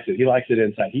where he likes it. He likes it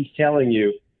inside. He's telling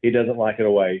you he doesn't like it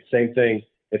away. Same thing.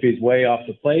 If he's way off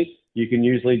the plate, you can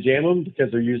usually jam him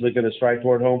because they're usually going to strike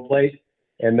toward home plate.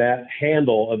 And that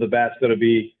handle of the bat's going to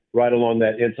be right along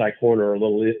that inside corner or a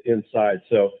little inside.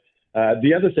 So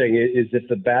the other thing is if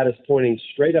the bat is pointing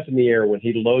straight up in the air when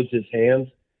he loads his hands,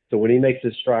 so when he makes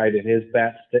his stride and his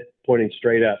bat's pointing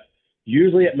straight up,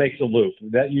 usually it makes a loop.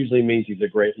 That usually means he's a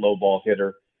great low ball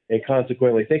hitter. And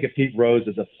consequently, think of Pete Rose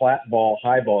as a flat ball,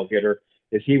 high ball hitter.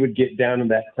 As he would get down in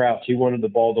that crouch, he wanted the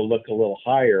ball to look a little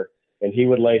higher, and he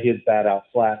would lay his bat out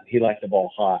flat. He liked the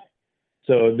ball high.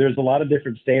 So there's a lot of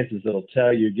different stances that'll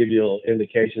tell you, give you an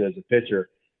indication as a pitcher.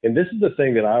 And this is the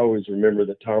thing that I always remember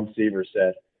that Tom Seaver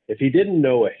said. If he didn't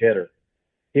know a hitter,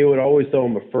 he would always throw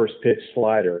him a first pitch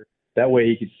slider. That way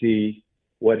he could see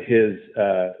what his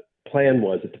plan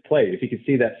was at the plate. If he could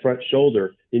see that front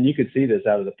shoulder, and you could see this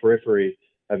out of the periphery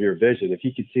of your vision, if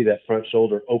he could see that front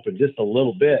shoulder open just a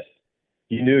little bit,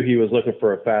 you knew he was looking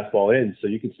for a fastball in, so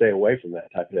you could stay away from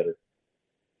that type of hitter.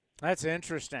 That's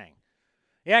interesting.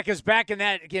 Yeah, because back in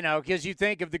that, because you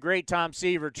think of the great Tom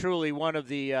Seaver, truly one of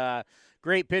the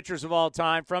great pitchers of all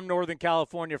time from Northern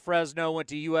California, Fresno, went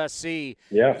to USC.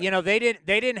 Yeah. They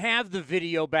didn't have the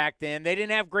video back then. They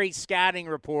didn't have great scouting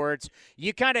reports.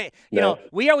 You kind of,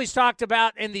 we always talked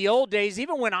about in the old days,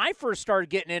 even when I first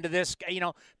started getting into this,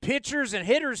 pitchers and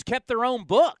hitters kept their own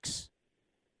books.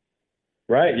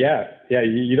 Right. Yeah. Yeah.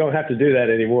 You don't have to do that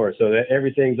anymore. So that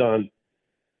everything's on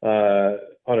a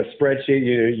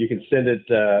spreadsheet. You can send it,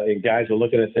 and guys are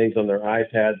looking at things on their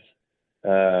iPads,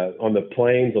 on the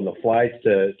planes, on the flights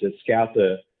to scout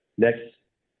the next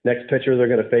pitcher they're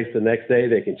going to face the next day.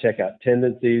 They can check out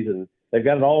tendencies, and they've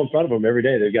got it all in front of them every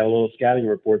day. They've got a little scouting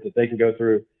report that they can go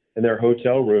through in their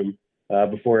hotel room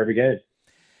before every game.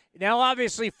 Now,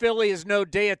 obviously, Philly is no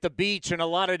day at the beach in a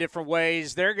lot of different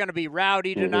ways. They're going to be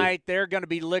rowdy tonight. They're going to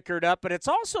be liquored up, but it's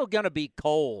also going to be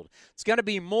cold. It's going to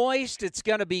be moist. It's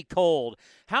going to be cold.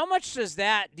 How much does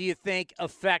that, do you think,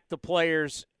 affect the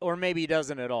players, or maybe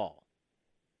doesn't at all?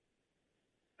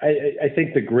 I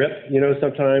think the grip,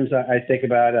 sometimes I think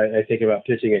about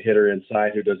pitching a hitter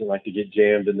inside who doesn't like to get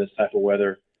jammed in this type of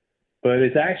weather. But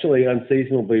it's actually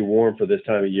unseasonably warm for this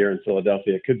time of year in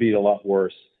Philadelphia. It could be a lot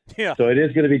worse. Yeah. So it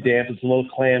is going to be damp. It's a little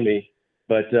clammy,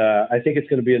 but I think it's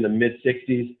going to be in the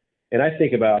mid-60s. And I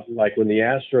think about like when the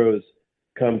Astros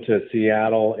come to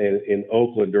Seattle and in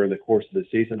Oakland during the course of the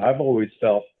season, I've always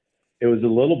felt it was a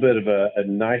little bit of a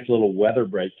nice little weather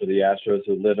break for the Astros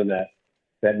who live in that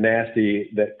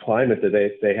climate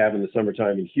that they have in the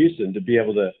summertime in Houston, to be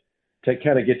able to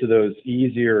kind of get to those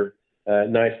easier,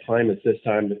 nice climates this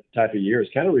type of year is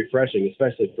kind of refreshing,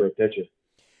 especially for a pitcher.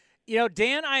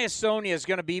 Dan Iasonia is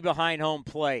going to be behind home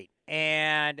plate,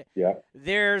 and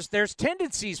there's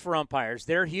tendencies for umpires.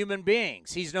 They're human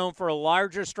beings. He's known for a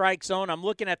larger strike zone. I'm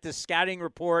looking at the scouting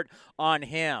report on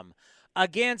him.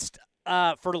 Against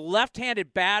for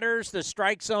left-handed batters, the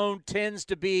strike zone tends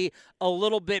to be a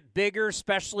little bit bigger,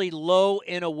 especially low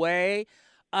and away.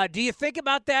 Do you think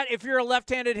about that if you're a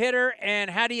left-handed hitter, and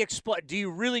how do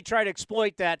you really try to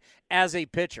exploit that as a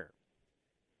pitcher?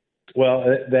 Well,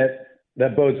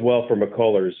 that bodes well for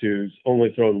McCullers, who's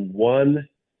only thrown one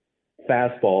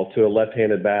fastball to a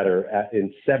left-handed batter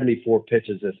in 74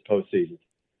 pitches this postseason.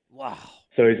 Wow.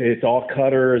 So it's all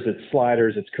cutters, it's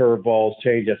sliders, it's curveballs,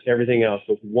 changeups, everything else,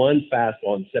 but one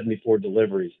fastball in 74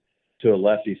 deliveries to a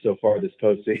lefty so far this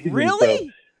postseason. Really?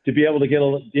 So to be able to get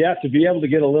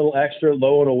a little extra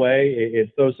low and away and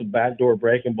throw some backdoor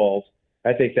breaking balls,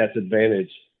 I think that's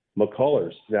advantage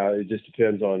McCullers. Now it just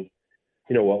depends on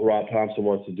what Rob Thompson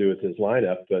wants to do with his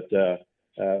lineup, but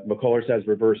McCullers has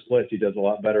reverse splits. He does a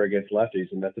lot better against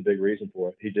lefties, and that's a big reason for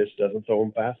it. He just doesn't throw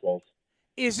them fastballs.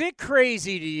 Is it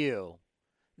crazy to you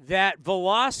that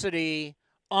velocity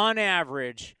on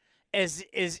average is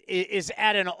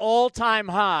at an all-time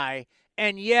high,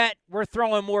 and yet we're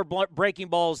throwing more breaking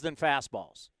balls than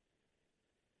fastballs?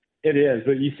 It is,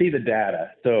 but you see the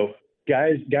data. So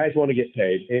guys want to get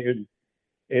paid, and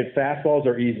fastballs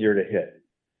are easier to hit.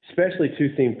 especially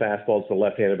two-seam fastballs to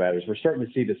left-handed batters. We're starting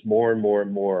to see this more and more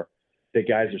and more, that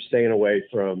guys are staying away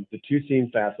from the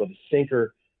two-seam fastball, the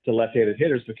sinker to left-handed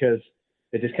hitters, because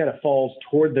it just kind of falls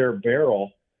toward their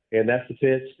barrel, and that's the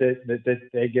pitch that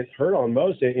they get hurt on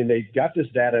most. And they got this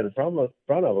data in front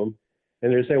of them,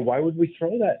 and they're saying, why would we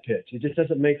throw that pitch? It just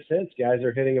doesn't make sense. Guys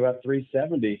are hitting about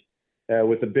 370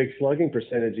 with a big slugging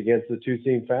percentage against the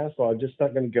two-seam fastball. I'm just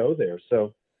not going to go there.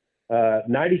 So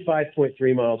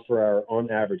 95.3 miles per hour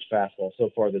on average fastball so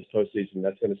far this postseason.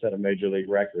 That's going to set a major league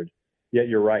record. Yet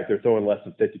you're right, they're throwing less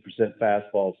than 50%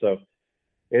 fastball. So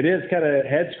it is kind of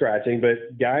head-scratching,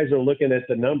 but guys are looking at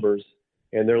the numbers,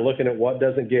 and they're looking at what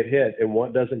doesn't get hit, and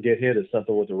what doesn't get hit is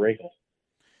something with a wrinkle.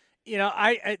 You know,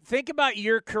 I think about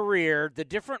your career, the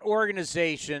different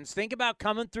organizations, think about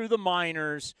coming through the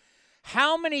minors.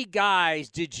 How many guys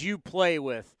did you play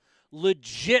with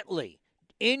legitly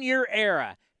in your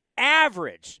era,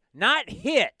 average, not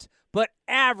hit, but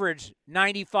average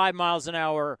 95 miles an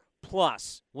hour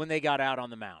plus when they got out on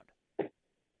the mound?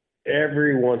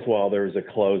 Every once in a while there was a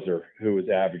closer who was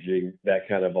averaging that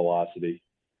kind of velocity.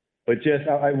 But just,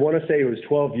 I want to say it was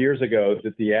 12 years ago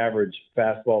that the average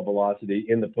fastball velocity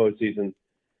in the postseason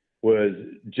was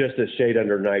just a shade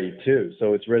under 92.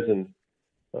 So it's risen,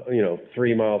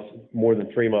 more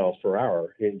than 3 miles per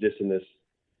hour in this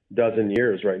dozen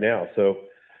years right now. So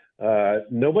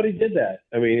nobody did that.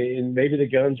 I mean, and maybe the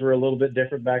guns were a little bit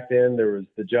different back then. There was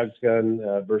the Jugs gun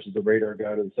versus the radar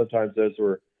gun, and sometimes those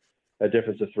were a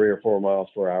difference of 3 or 4 miles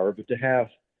per hour. But to have,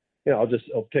 I'll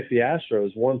pick the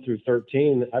Astros 1 through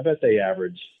 13. I bet they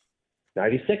average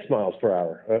 96 miles per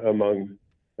hour among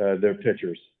their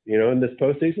pitchers. In this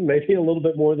postseason, maybe a little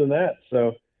bit more than that.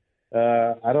 So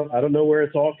I don't know where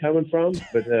it's all coming from,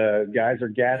 but guys are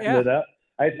gassing it up.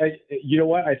 You know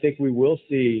what? I think we will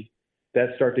see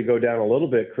that start to go down a little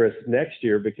bit, Chris, next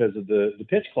year because of the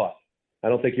pitch clock. I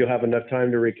don't think you'll have enough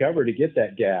time to recover to get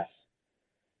that gas.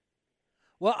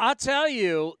 Well, I'll tell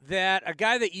you that a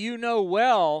guy that you know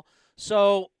well,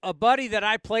 so a buddy that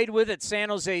I played with at San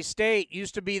Jose State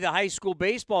used to be the high school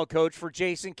baseball coach for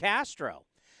Jason Castro.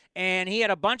 And he had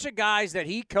a bunch of guys that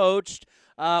he coached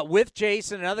with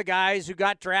Jason and other guys who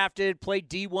got drafted, played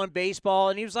D1 baseball.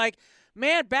 And he was like,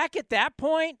 man, back at that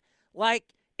point,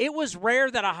 it was rare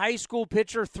that a high school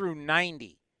pitcher threw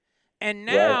 90. And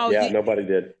now, right. Nobody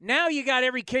did. Now you got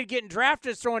every kid getting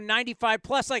drafted throwing 95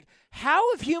 plus.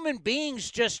 How have human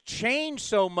beings just changed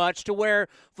so much to where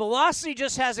velocity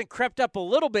just hasn't crept up a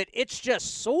little bit? It's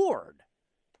just soared.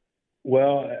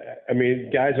 Well, I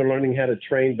mean, guys are learning how to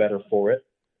train better for it.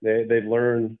 They've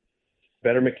learned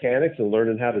better mechanics and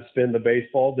learning how to spin the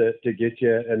baseball to get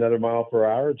you another mile per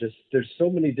hour. Just there's so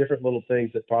many different little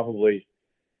things that probably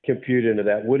compute into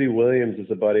that. Woody Williams is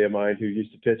a buddy of mine who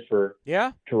used to pitch for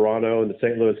Toronto and the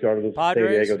St. Louis Cardinals,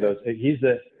 Padres. San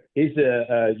Diego. He's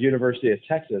the University of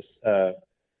Texas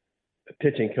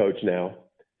pitching coach now,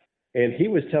 and he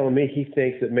was telling me he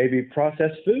thinks that maybe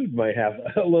processed food might have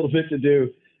a little bit to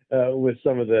do with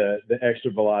some of the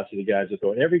extra velocity guys are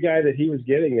throwing. Every guy that he was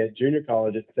getting at junior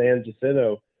college at San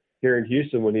Jacinto here in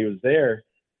Houston when he was there,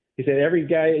 he said every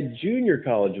guy at junior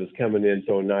college was coming in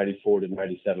throwing 94 to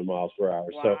 97 miles per hour.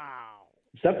 Wow. So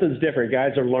something's different.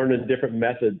 Guys are learning different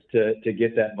methods to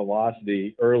get that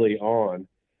velocity early on.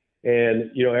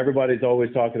 And, everybody's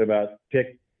always talking about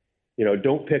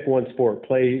don't pick one sport,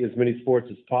 play as many sports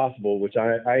as possible, which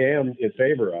I am in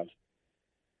favor of.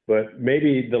 But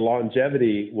maybe the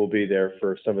longevity will be there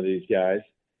for some of these guys.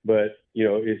 But,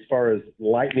 as far as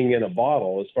lightning in a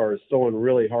bottle, as far as throwing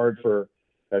really hard for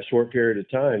a short period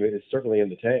of time, it's certainly in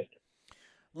the tank.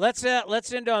 Let's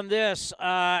end on this.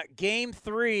 Game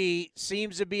 3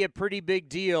 seems to be a pretty big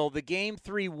deal. The Game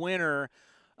 3 winner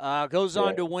goes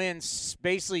on to win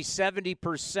basically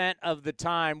 70% of the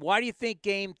time. Why do you think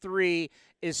Game 3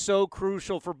 is so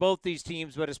crucial for both these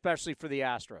teams, but especially for the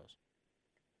Astros?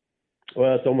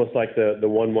 Well, it's almost like the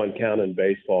 1-1 count in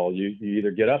baseball. You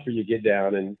either get up or you get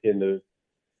down, and in the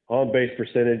on-base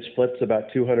percentage flips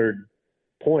about 200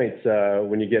 points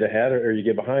when you get ahead or you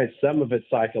get behind. Some of it's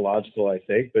psychological, I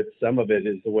think, but some of it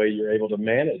is the way you're able to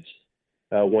manage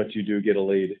once you do get a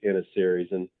lead in a series.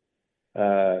 And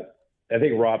I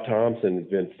think Rob Thompson has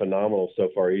been phenomenal so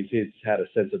far. He's had a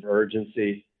sense of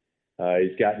urgency.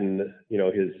 He's gotten,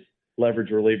 his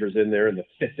leverage relievers in there in the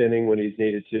 5th inning when he's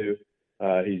needed to.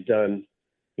 He's done,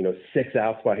 6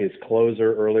 outs by his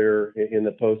closer earlier in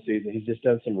the postseason. He's just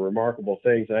done some remarkable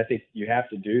things, and I think you have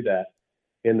to do that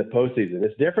in the postseason.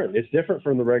 It's different. It's different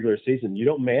from the regular season. You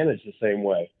don't manage the same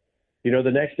way. The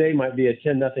next day might be a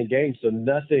 10-0 game, so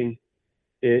nothing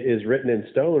is written in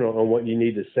stone on what you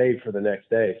need to save for the next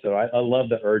day. So I love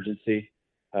the urgency.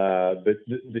 But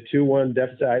the 2-1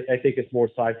 deficit, I think it's more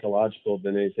psychological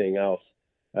than anything else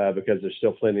because there's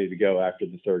still plenty to go after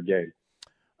the third game.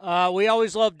 We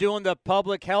always love doing the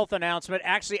public health announcement.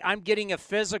 Actually, I'm getting a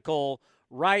physical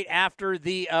right after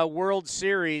the World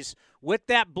Series with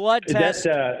that blood test.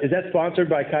 Is that sponsored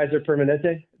by Kaiser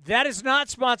Permanente? That is not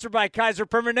sponsored by Kaiser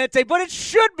Permanente, but it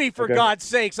should be, for God's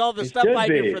sakes, all the stuff I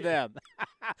do for them.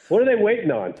 What are they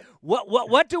waiting on?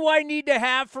 What do I need to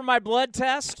have for my blood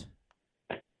test?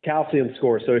 Calcium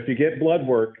score. So if you get blood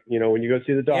work, when you go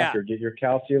see the doctor, get your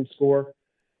calcium score.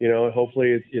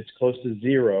 Hopefully it's close to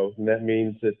 0, and that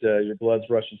means that your blood's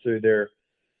rushing through there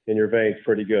in your veins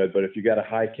pretty good. But if you got a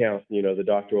high count, the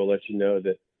doctor will let you know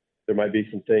that there might be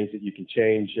some things that you can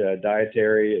change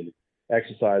dietary and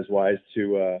exercise-wise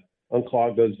to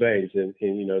unclog those veins. And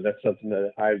that's something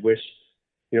that I wish,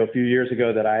 a few years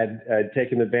ago that I had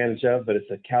taken advantage of, but it's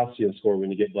a calcium score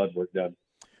when you get blood work done.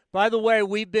 By the way,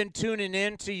 we've been tuning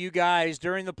in to you guys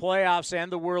during the playoffs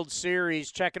and the World Series,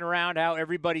 checking around how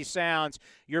everybody sounds.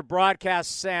 Your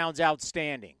broadcast sounds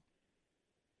outstanding.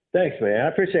 Thanks, man. I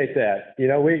appreciate that.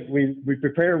 We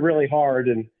prepare really hard,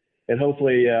 and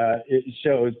hopefully it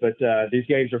shows. But these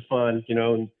games are fun,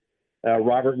 and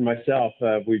Robert and myself,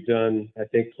 we've done, I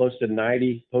think, close to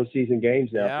 90 postseason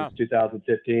games now since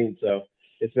 2015. So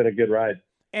it's been a good ride.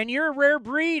 And you're a rare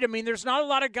breed. I mean, there's not a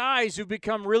lot of guys who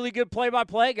become really good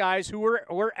play-by-play guys who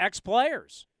were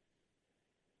ex-players.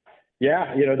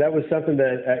 Yeah, that was something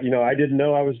that, I didn't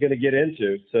know I was going to get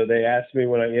into. So they asked me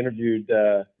when I interviewed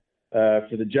for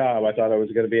the job, I thought I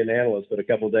was going to be an analyst. But a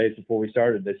couple of days before we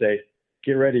started, they say,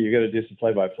 get ready, you're going to do some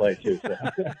play-by-play too. So,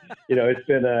 it's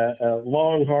been a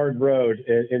long, hard road,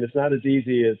 and it's not as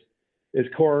easy as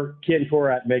Ken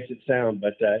Korat makes it sound,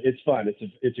 but it's fun.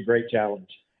 It's a great challenge.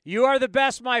 You are the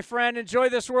best, my friend. Enjoy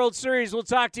this World Series. We'll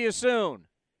talk to you soon.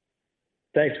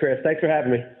 Thanks, Chris. Thanks for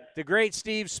having me. The great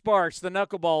Steve Sparks, the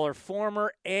knuckleballer,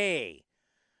 former A.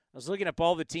 I was looking up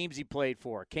all the teams he played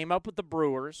for. Came up with the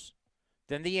Brewers,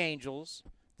 then the Angels,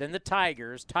 then the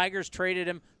Tigers. Tigers traded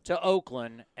him to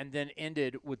Oakland, and then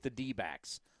ended with the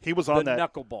D-backs. He was on the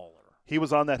that knuckleballer. He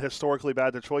was on that historically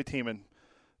bad Detroit team, and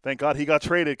thank God he got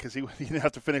traded because he didn't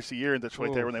have to finish the year in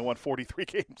Detroit there when they won 43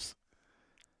 games.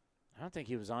 I don't think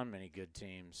he was on many good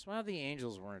teams. Well, the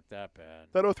Angels weren't that bad.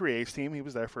 That 03 A's team, he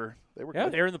was there for – they were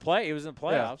good. They were in the play. He was in the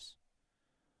playoffs.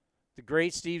 Yeah. The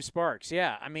great Steve Sparks.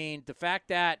 Yeah, I mean, the fact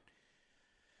that,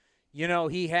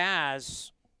 he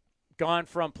has gone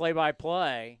from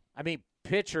play-by-play,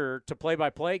 pitcher to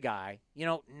play-by-play guy,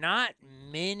 not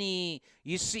many –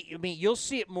 you'll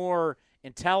see it more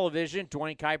in television.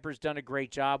 Dwayne Kuiper's done a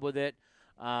great job with it.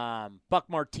 Buck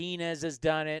Martinez has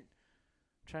done it.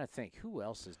 I'm trying to think who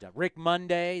else has done. Rick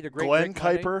Monday, the great Glenn Rick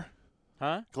Kuiper.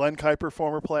 Huh? Glenn Kuiper,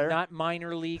 former player. Not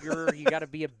minor leaguer. You got to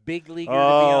be a big leaguer to be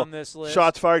on this list.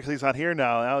 Shots fired because he's not here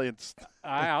now.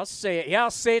 I'll say it. Yeah,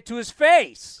 I'll say it to his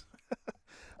face.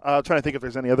 I'm trying to think if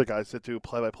there's any other guys that do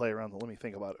play-by-play around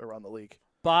the league.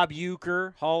 Bob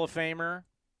Uecker, Hall of Famer.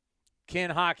 Ken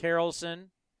Hawk Harrelson.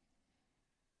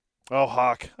 Oh,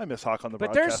 Hawk. I miss Hawk on the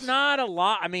broadcast. But there's not a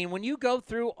lot. When you go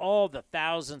through all the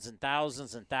thousands and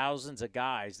thousands and thousands of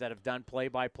guys that have done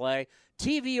play-by-play,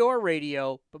 TV or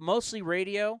radio, but mostly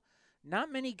radio, not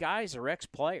many guys are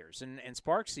ex-players, and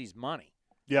Sparks sees money.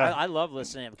 Yeah. I love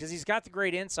listening to him because he's got the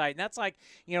great insight, and that's like,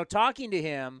 talking to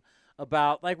him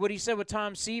about, like what he said with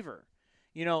Tom Seaver.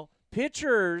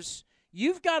 Pitchers,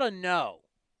 you've got to know.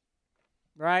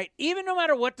 Right? Even no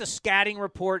matter what the scouting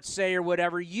reports say or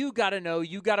whatever, you got to know,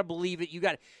 you got to believe it.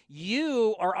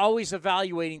 You are always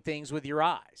evaluating things with your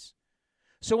eyes.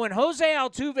 So when Jose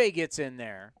Altuve gets in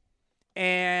there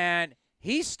and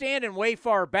he's standing way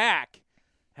far back,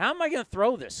 how am I going to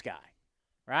throw this guy?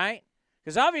 Right?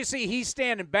 Because obviously he's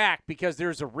standing back because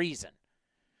there's a reason.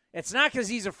 It's not because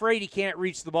he's afraid he can't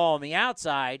reach the ball on the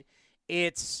outside.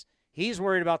 It's he's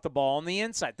worried about the ball on the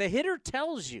inside. The hitter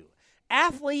tells you.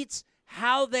 Athletes,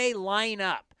 how they line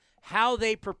up, how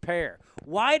they prepare.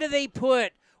 Why do they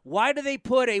put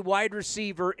a wide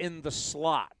receiver in the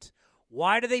slot?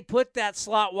 Why do they put that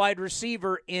slot wide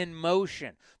receiver in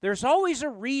motion? There's always a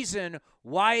reason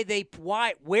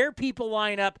where people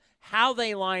line up, how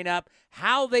they line up,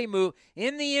 how they move.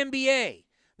 In the NBA,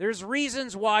 there's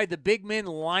reasons why the big men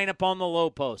line up on the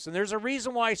low post. And there's a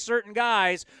reason why certain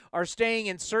guys are staying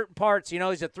in certain parts.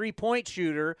 He's a three-point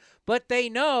shooter, but they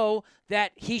know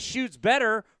that he shoots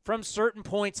better from certain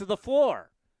points of the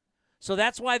floor. So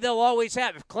that's why they'll always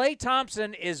have. If Klay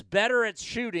Thompson is better at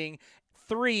shooting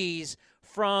threes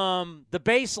from the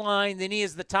baseline than he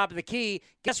is the top of the key,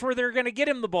 guess where they're going to get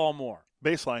him the ball more?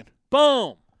 Baseline.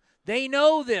 Boom. They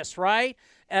know this, right?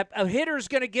 A hitter's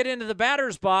going to get into the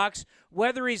batter's box,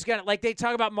 whether he's going to, like they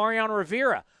talk about Mariano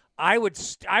Rivera. I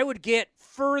would get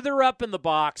further up in the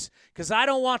box because I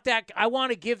don't want that. I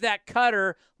want to give that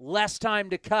cutter less time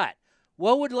to cut.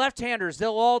 What would left-handers?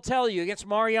 They'll all tell you against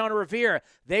Mariano Rivera,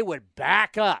 they would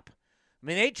back up. I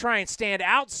mean, they try and stand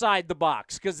outside the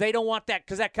box because they don't want that,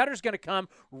 because that cutter's going to come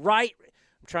right.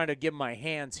 I'm trying to give my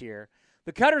hands here.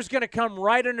 The cutter's going to come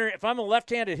right under. If I'm a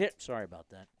left-handed hit, sorry about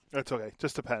that. That's okay.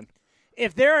 Just a pen.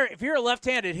 If you're a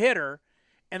left-handed hitter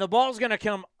and the ball's going to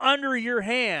come under your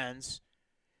hands,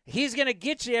 he's going to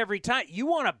get you every time. You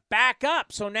want to back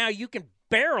up so now you can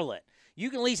barrel it. You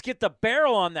can at least get the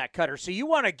barrel on that cutter. So you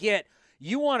want to get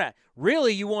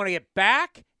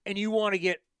back and you want to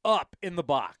get up in the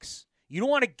box. You don't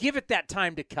want to give it that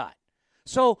time to cut.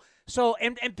 So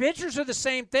pitchers are the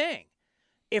same thing.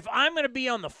 If I'm going to be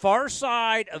on the far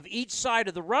side of each side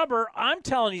of the rubber, I'm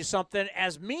telling you something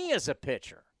as a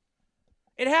pitcher.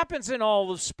 It happens in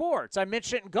all of sports. I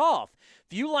mentioned it in golf.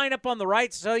 If you line up on the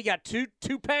right, so you got two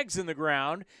pegs in the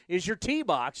ground is your tee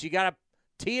box. You got to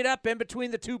tee it up in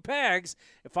between the two pegs.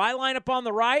 If I line up on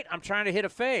the right, I'm trying to hit a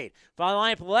fade. If I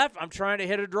line up left, I'm trying to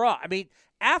hit a draw. I mean,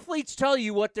 athletes tell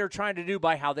you what they're trying to do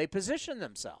by how they position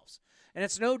themselves. And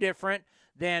it's no different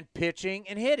than pitching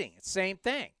and hitting. It's the same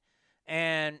thing.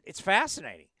 And it's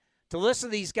fascinating to listen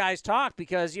to these guys talk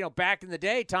because, back in the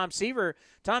day, Tom Seaver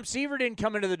didn't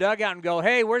come into the dugout and go,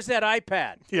 hey, where's that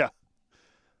iPad? Yeah.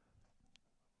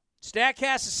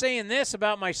 StatCast is saying this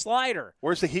about my slider.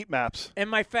 Where's the heat maps? And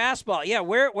my fastball. Yeah,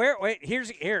 wait,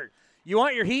 here. You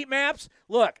want your heat maps?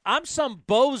 Look, I'm some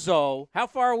bozo. How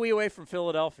far are we away from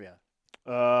Philadelphia?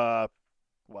 At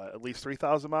least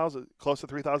 3,000 miles? Close to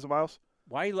 3,000 miles?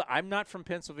 Why? I'm not from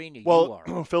Pennsylvania. Well,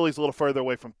 you are. Philly's a little further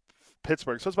away from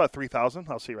Pittsburgh, so it's about 3,000.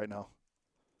 I'll see right now.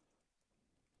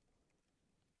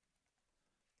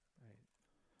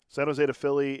 San Jose to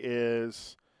Philly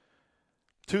is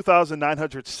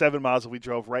 2,907 miles that we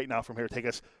drove right now from here. Take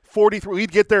us 43.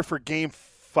 We'd get there for Game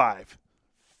 5.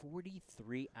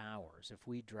 43 hours if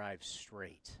we drive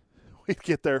straight. We'd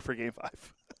get there for Game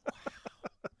 5. Wow.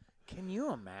 Can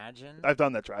you imagine? I've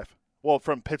done that drive. Well,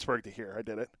 from Pittsburgh to here, I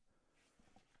did it.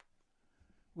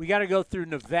 We got to go through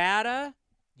Nevada,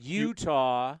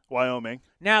 Utah, Wyoming.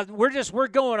 Now we're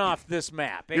going off this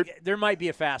map. There might be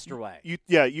a faster way. You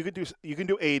can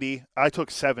do 80. I took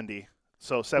 70.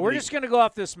 So 70. We're just going to go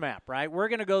off this map, right? We're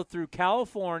going to go through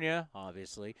California,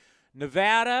 obviously,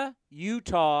 Nevada,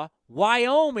 Utah,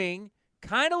 Wyoming.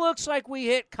 Kind of looks like we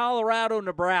hit Colorado,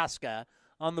 Nebraska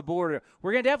on the border.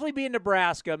 We're going to definitely be in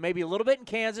Nebraska, maybe a little bit in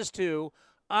Kansas too.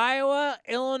 Iowa,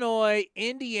 Illinois,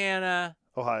 Indiana,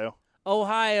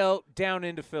 Ohio, down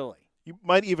into Philly. You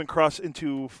might even cross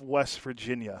into West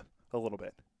Virginia a little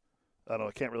bit. I don't know.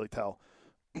 I can't really tell.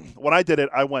 When I did it,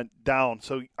 I went down.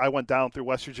 So I went down through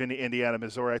West Virginia, Indiana,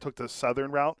 Missouri. I took the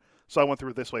southern route. So I went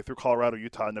through this way, through Colorado,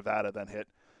 Utah, Nevada, then hit.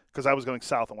 Because I was going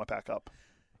south and went back up.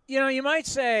 You might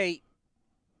say,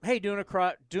 hey, doing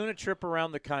a trip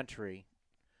around the country.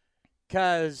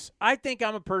 Because I think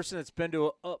I'm a person that's been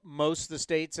to most of the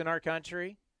states in our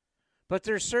country. But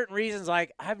there's certain reasons,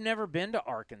 like I've never been to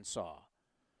Arkansas.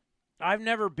 I've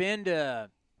never been to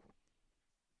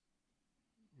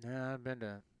 – no, I've been to –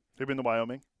 Have you been to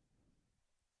Wyoming?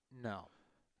 No.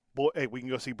 Hey, we can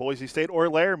go see Boise State or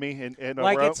Laramie in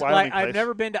like Wyoming it's like place. I've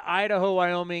never been to Idaho,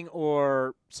 Wyoming,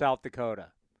 or South Dakota.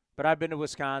 But I've been to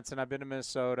Wisconsin. I've been to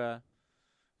Minnesota,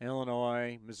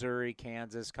 Illinois, Missouri,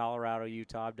 Kansas, Colorado,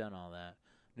 Utah. I've done all that.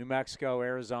 New Mexico,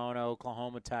 Arizona,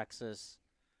 Oklahoma, Texas.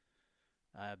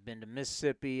 I've been to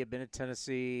Mississippi. I've been to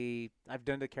Tennessee. I've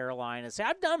done the Carolinas.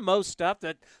 I've done most stuff.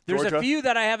 There's Georgia? a few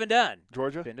that I haven't done.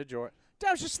 Georgia? Been to Georgia.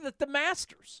 That was just the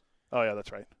Masters. Oh, yeah,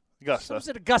 that's right. Augusta. I was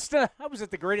at Augusta. I was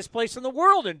at the greatest place in the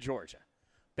world in Georgia.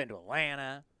 Been to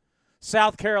Atlanta.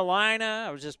 South Carolina.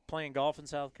 I was just playing golf in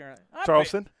South Carolina.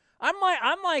 Charleston? I'm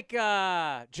like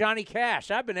Johnny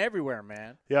Cash. I've been everywhere,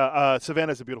 man. Yeah,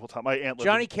 Savannah's a beautiful town. My aunt lived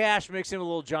Johnny Cash mixed in with a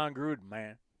little John Gruden,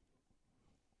 man.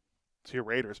 It's your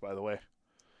Raiders, by the way.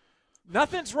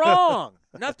 Nothing's wrong.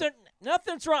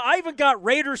 Nothing's wrong. I even got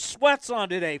Raiders sweats on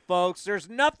today, folks. There's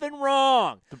nothing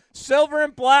wrong. Silver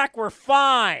and black, we're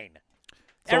fine.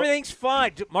 Everything's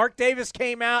fine. Mark Davis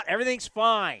came out. Everything's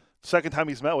fine. Second time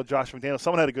he's met with Josh McDaniels.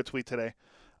 Someone had a good tweet today.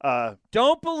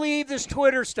 Don't believe this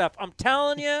Twitter stuff. I'm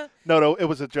telling you. No, it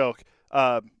was a joke.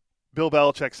 Bill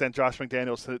Belichick sent Josh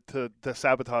McDaniels to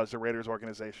sabotage the Raiders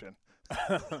organization.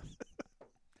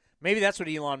 Maybe that's what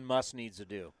Elon Musk needs to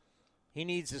do. He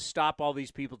needs to stop all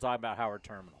these people talking about Howard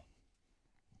Terminal.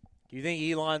 Do you think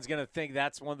Elon's going to think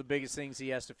that's one of the biggest things he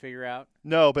has to figure out?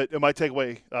 No, but it might take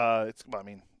away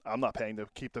I'm not paying to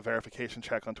keep the verification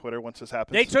check on Twitter once this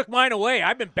happens. They took mine away.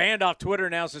 I've been banned off Twitter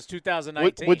now since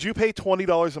 2019. Would you pay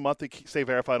 $20 a month to stay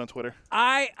verified on Twitter?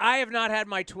 I have not had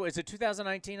my Is it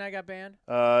 2019 I got banned?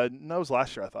 No, it was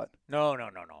last year, I thought. No.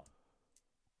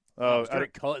 Oh,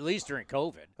 at least during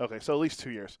COVID. Okay, so at least 2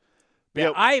 years.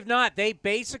 Yeah, I have not. They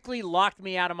basically locked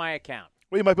me out of my account.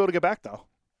 Well, you might be able to get back now.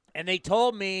 And they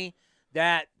told me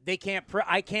that they can't.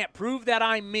 I can't prove that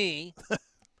I'm me.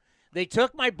 They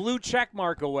took my blue check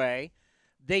mark away.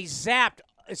 They zapped.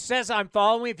 It says I'm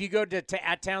following. If you go to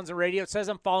at Townsend Radio, it says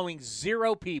I'm following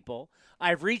 0 people.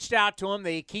 I've reached out to them.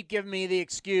 They keep giving me the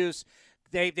excuse.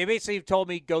 They basically told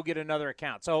me go get another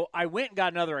account. So I went and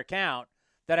got another account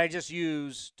that I just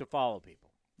use to follow people.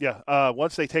 Yeah.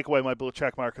 Once they take away my blue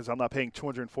check mark, because I'm not paying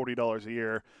 $240 a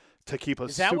year to keep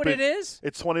Is that what it is?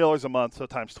 It's $20 a month, so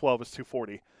times 12 is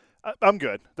 $240. I'm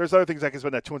good. There's other things I can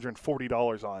spend that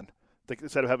 $240 on.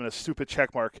 Instead of having a stupid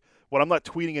check mark, when I'm not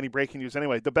tweeting any breaking news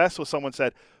anyway. The best was someone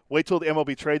said, wait till the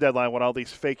MLB trade deadline when all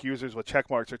these fake users with check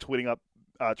marks are tweeting up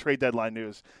trade deadline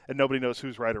news and nobody knows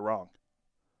who's right or wrong.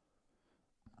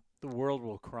 The world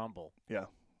will crumble. Yeah.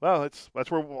 Well,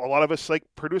 that's where a lot of us, like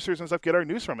producers and stuff, get our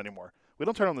news from anymore. We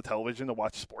don't turn on the television to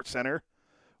watch SportsCenter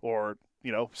or,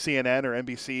 CNN or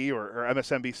NBC or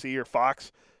MSNBC or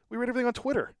Fox. We read everything on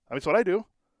Twitter. I mean, it's what I do.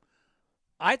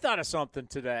 I thought of something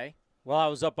today. While I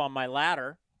was up on my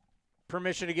ladder,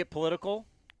 permission to get political?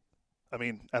 I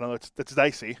mean, I don't know. It's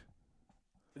dicey.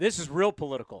 This is real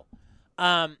political.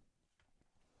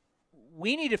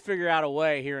 We need to figure out a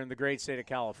way here in the great state of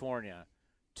California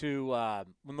to,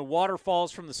 when the water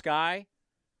falls from the sky,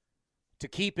 to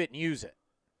keep it and use it.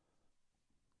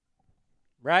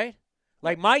 Right?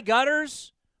 Like my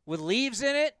gutters with leaves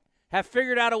in it have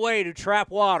figured out a way to trap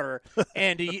water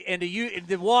and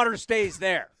the water stays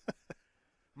there.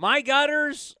 My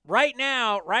gutters right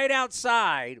now, right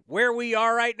outside where we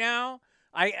are right now,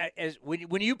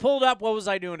 when you pulled up, what was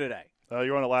I doing today?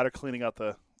 You're on a ladder cleaning out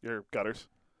your gutters.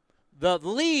 The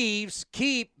leaves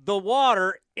keep the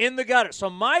water in the gutter. So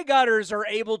my gutters are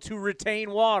able to retain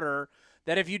water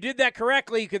that if you did that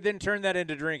correctly, you could then turn that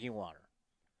into drinking water.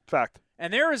 Fact.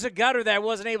 And there is a gutter that I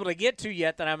wasn't able to get to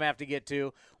yet that I'm going to have to get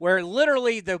to where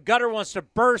literally the gutter wants to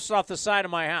burst off the side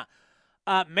of my house.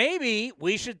 Maybe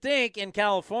we should think in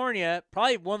California,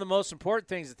 probably one of the most important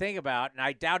things to think about, and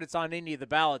I doubt it's on any of the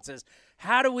ballots, is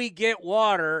how do we get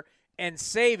water and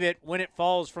save it when it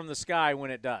falls from the sky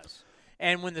when it does?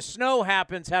 And when the snow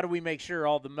happens, how do we make sure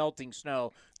all the melting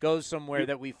snow goes somewhere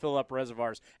that we fill up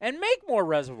reservoirs and make more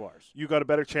reservoirs? You got a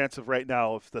better chance of right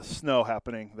now of the snow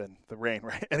happening than the rain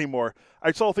anymore.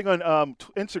 I saw a thing on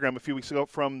Instagram a few weeks ago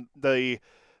from the,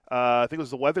 I think it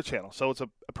was the Weather Channel. So it's a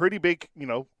pretty big,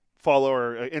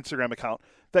 follower Instagram account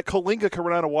that Coalinga could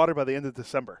run out of water by the end of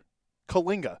December.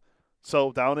 Coalinga.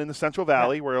 So down in the Central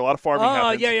Valley where a lot of farming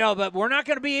happens. Yeah, but we're not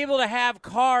going to be able to have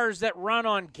cars that run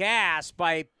on gas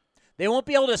they won't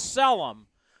be able to sell them.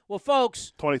 Well,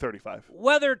 folks, 2035.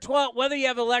 Whether you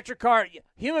have an electric car,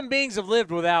 human beings have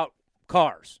lived without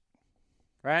cars,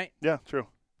 right? Yeah, true.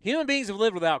 Human beings have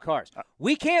lived without cars.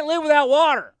 We can't live without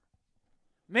water.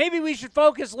 Maybe we should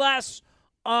focus less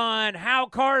on how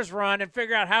cars run and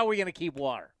figure out how we're going to keep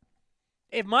water.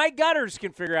 If my gutters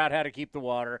can figure out how to keep the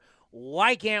water,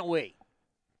 why can't we?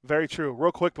 Very true.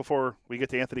 Real quick before we get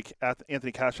to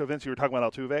Anthony Castro, Vince, you were talking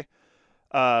about Altuve.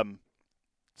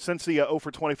 Since the 0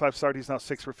 for 25 start, he's now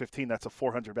 6 for 15. That's a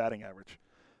 400 batting average.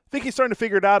 I think he's starting to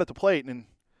figure it out at the plate, and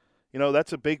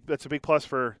that's a big plus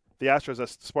for the Astros.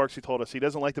 As Sparksy told us, he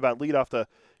doesn't like to bat leadoff.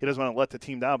 He doesn't want to let the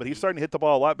team down, but he's starting to hit the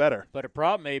ball a lot better. But a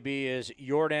problem maybe is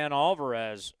Yordan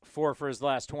Alvarez 4 for his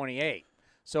last 28.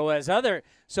 So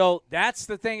that's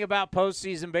the thing about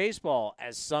postseason baseball.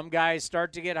 As some guys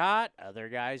start to get hot, other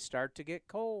guys start to get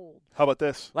cold. How about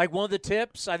this? Like one of the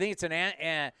tips, I think it's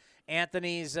an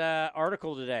Anthony's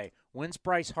article today. When's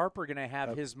Bryce Harper going to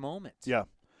have his moment? Yeah.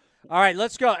 All right,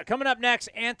 let's go. Coming up next,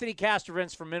 Anthony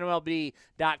Castrovins from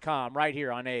MLB.com right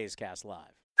here on A's Cast Live.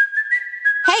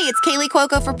 Hey, it's Kaylee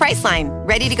Cuoco for Priceline.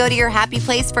 Ready to go to your happy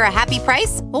place for a happy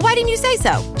price? Well, why didn't you say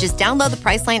so? Just download the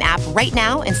Priceline app right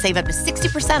now and save up to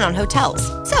 60% on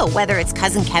hotels. So whether it's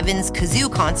Cousin Kevin's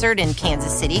Kazoo Concert in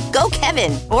Kansas City, go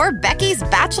Kevin, or Becky's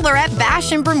Bachelorette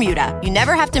Bash in Bermuda, you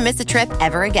never have to miss a trip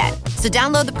ever again. So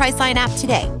download the Priceline app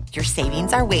today. Your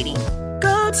savings are waiting.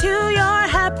 Go to your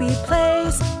happy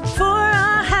place for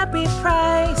a happy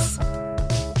price.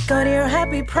 Go to your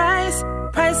happy price,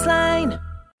 Priceline.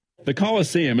 The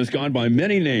Coliseum has gone by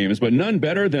many names, but none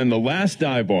better than the Last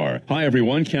Dive Bar. Hi,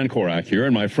 everyone. Ken Korak here,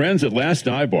 and my friends at Last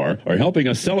Dive Bar are helping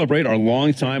us celebrate our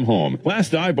longtime home.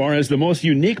 Last Dive Bar has the most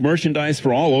unique merchandise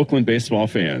for all Oakland baseball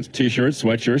fans. T-shirts,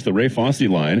 sweatshirts, the Ray Fosse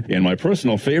line, and my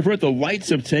personal favorite, the lights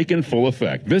have taken full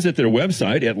effect. Visit their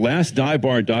website at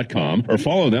lastdivebar.com or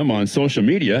follow them on social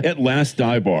media at Last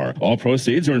Dive Bar. All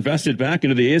proceeds are invested back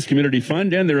into the A's Community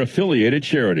Fund and their affiliated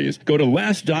charities. Go to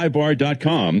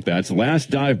lastdivebar.com. That's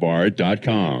lastdivebar.com.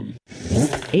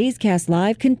 A's Cast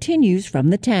Live continues from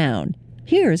the town.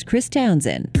 Here's Chris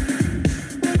Townsend.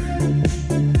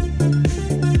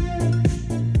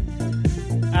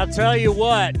 I'll tell you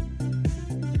what.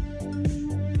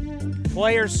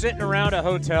 Players sitting around a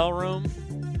hotel room,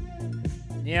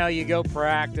 you go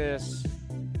practice.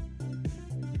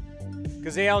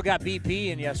 Because they all got BP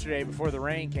in yesterday before the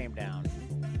rain came down.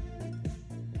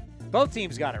 Both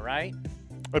teams got it, right?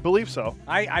 I believe so.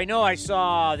 I know I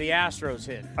saw the Astros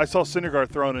hit. I saw Syndergaard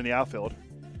thrown in the outfield.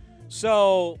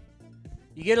 So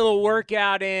you get a little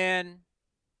workout in.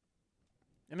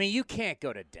 I mean, you can't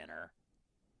go to dinner.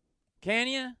 Can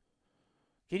you?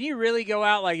 Can you really go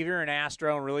out, like if you're an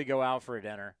Astro, and really go out for a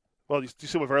dinner? Well, do you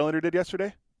see what Verlander did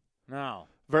yesterday? No.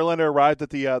 Verlander arrived at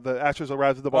the Astros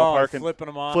arrived at the ballpark and flipping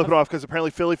them off. Flipping off because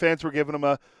apparently Philly fans were giving him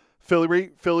a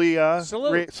Philly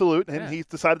salute, and he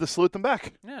decided to salute them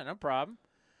back. Yeah, no problem.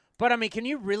 But, I mean, can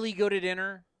you really go to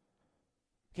dinner?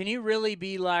 Can you really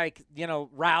be like,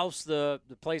 Ralph's, the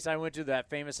place I went to, that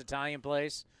famous Italian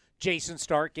place? Jason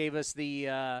Stark gave us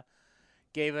the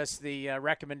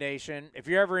recommendation. If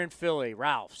you're ever in Philly,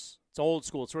 Ralph's. It's old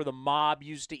school. It's where the mob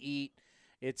used to eat.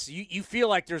 It's you feel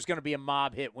like there's going to be a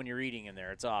mob hit when you're eating in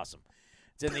there. It's awesome.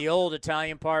 It's in the old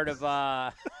Italian part of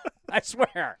I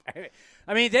swear.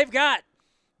 I mean, they've got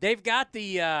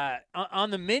the on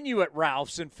the menu at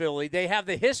Ralph's in Philly, they have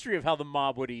the history of how the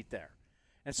mob would eat there.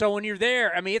 And so when you're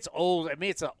there, I mean, it's old. I mean,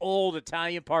 it's an old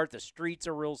Italian part. The streets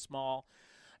are real small.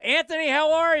 Anthony,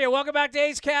 how are you? Welcome back to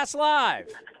A's Cast Live.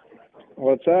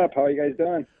 What's up? How are you guys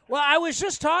doing? Well, I was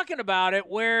just talking about it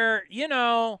where,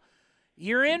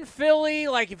 you're in Philly.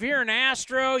 Like, if you're an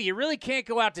Astro, you really can't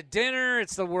go out to dinner.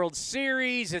 It's the World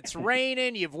Series. It's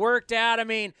raining. You've worked out. I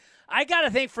mean, I got to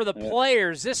think for the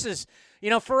players, this is –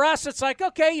 for us, it's like,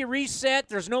 okay, you reset.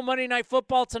 There's no Monday Night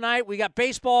Football tonight. We got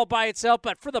baseball by itself.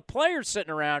 But for the players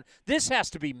sitting around, this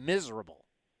has to be miserable.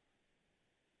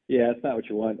 Yeah, it's not what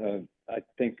you want. I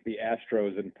think the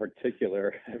Astros in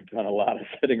particular have done a lot of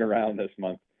sitting around this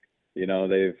month.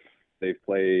 They've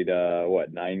played,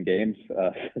 9 games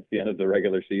since the end of the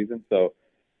regular season. So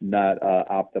not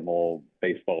optimal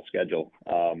baseball schedule.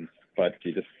 But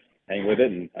you just hang with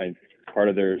it. And part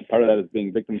of that is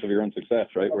being victims of your own success,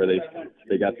 right? Where they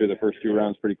got through the first 2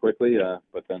 rounds pretty quickly,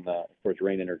 but then of course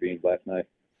rain intervened last night.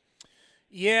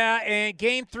 Yeah, and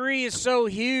Game 3 is so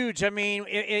huge. I mean,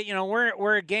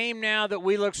 we're a game now that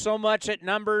we look so much at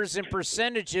numbers and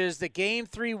percentages. The Game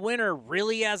 3 winner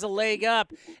really has a leg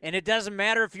up, and it doesn't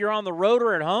matter if you're on the road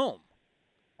or at home.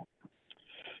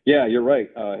 Yeah, you're right.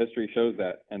 History shows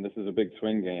that, and this is a big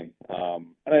swing game.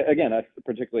 And again, that's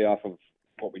particularly off of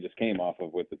what we just came off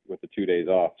of with the 2 days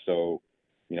off. So,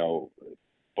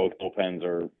 both bullpens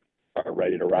are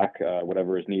ready to rock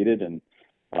whatever is needed. And,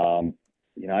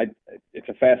 it's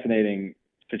a fascinating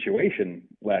situation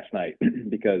last night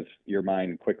because your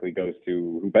mind quickly goes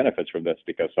to who benefits from this,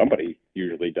 because somebody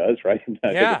usually does, right?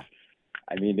 Yeah.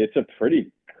 It's a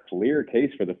pretty clear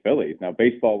case for the Phillies. Now,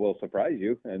 baseball will surprise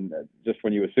you, and just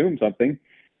when you assume something,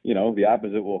 the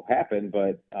opposite will happen.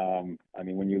 But,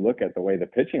 when you look at the way the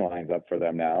pitching lines up for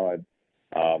them now,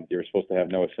 you're supposed to have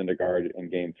Noah Syndergaard in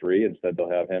Game 3. Instead, they'll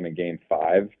have him in Game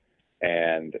 5.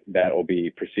 And that will be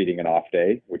preceding an off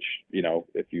day, which,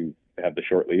 if you have the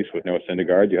short lease with Noah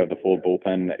Syndergaard, you have the full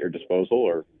bullpen at your disposal,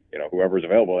 or, whoever's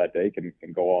available that day can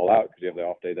go all out because you have the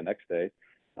off day the next day.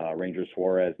 Ranger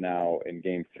Suarez now in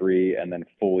Game 3 and then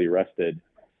fully rested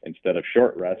instead of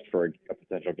short rest for a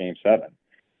potential Game 7.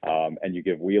 And you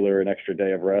give Wheeler an extra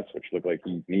day of rest, which looked like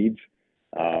he needs.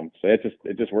 So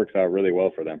it just works out really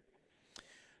well for them.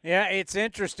 Yeah, it's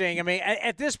interesting. I mean,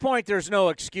 at this point, there's no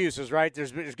excuses, right?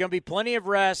 There's going to be plenty of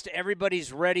rest.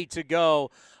 Everybody's ready to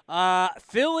go.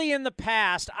 Philly in the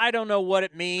past, I don't know what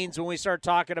it means when we start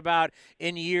talking about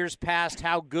in years past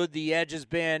how good the edge has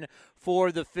been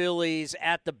for the Phillies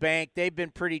at the bank. They've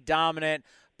been pretty dominant.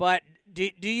 But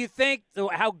do you think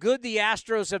how good the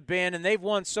Astros have been, and they've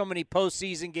won so many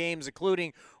postseason games,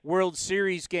 including World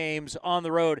Series games on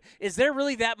the road, is there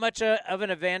really that much of an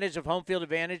advantage, of home field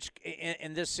advantage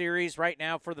in this series right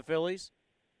now for the Phillies?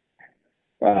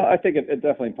 Well, I think it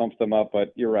definitely pumps them up,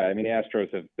 but you're right. I mean, the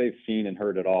Astros they've seen and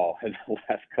heard it all in the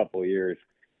last couple of years.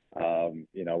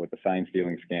 with the sign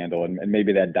stealing scandal, and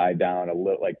maybe that died down a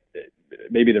little. Like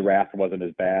maybe the wrath wasn't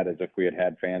as bad as if we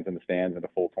had fans in the stands in the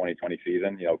full 2020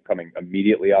 season, coming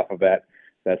immediately off of that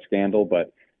scandal.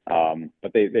 But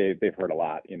they've heard a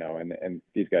lot, and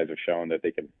these guys have shown that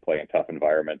they can play in tough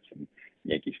environments and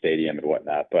Yankee Stadium and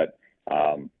whatnot. But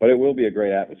it will be a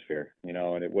great atmosphere,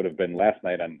 and it would have been last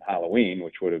night on Halloween,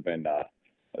 which would have been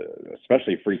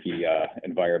especially freaky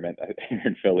environment here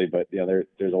in Philly. But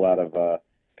there's a lot of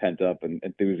pent up and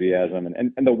enthusiasm,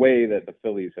 and the way that the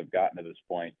Phillies have gotten to this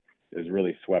point has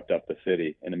really swept up the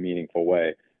city in a meaningful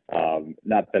way.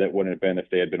 Not that it wouldn't have been if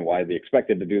they had been widely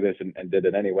expected to do this and did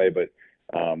it anyway, but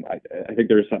I think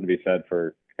there's something to be said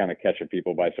for kind of catching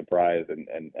people by surprise,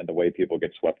 and the way people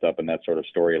get swept up in that sort of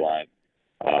storyline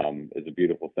is a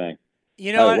beautiful thing.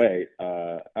 By the way,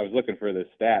 I was looking for this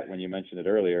stat when you mentioned it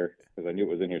earlier because I knew it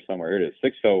was in here somewhere. Here it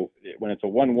is. So when it's a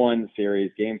 1-1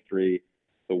 series, Game 3,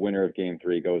 the winner of Game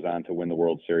 3 goes on to win the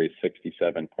World Series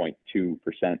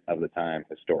 67.2% of the time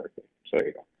historically. So there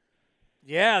you go.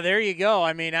 Yeah, there you go.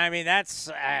 I mean,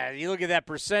 that's you look at that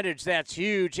percentage, that's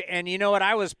huge. And you know what?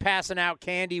 I was passing out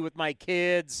candy with my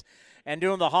kids and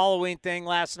doing the Halloween thing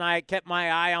last night, kept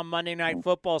my eye on Monday Night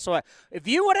Football. So if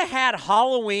you would have had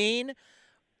Halloween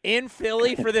in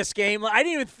Philly for this game, I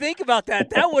didn't even think about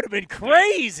that. That would have been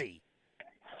crazy.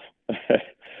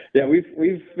 Yeah,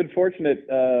 we've been fortunate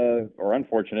or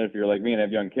unfortunate if you're like me and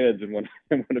have young kids and want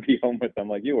to be home with them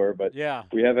like you were. But yeah,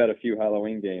 we have had a few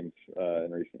Halloween games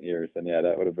in recent years, and yeah,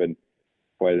 that would have been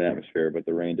quite an atmosphere. But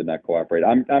the rain did not cooperate.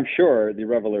 I'm sure the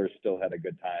revelers still had a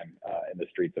good time in the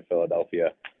streets of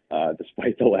Philadelphia,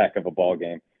 despite the lack of a ball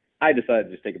game. I decided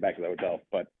to just take it back to the hotel,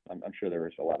 but I'm sure there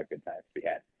was a lot of good times to be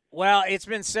had. Well, it's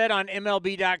been said on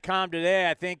MLB.com today.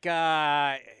 I think.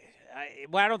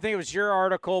 I don't think it was your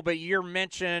article, but you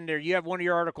mentioned, or you have one of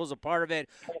your articles a part of it,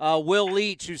 Will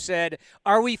Leach, who said,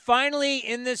 are we finally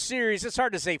in this series? It's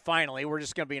hard to say finally. We're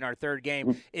just going to be in our third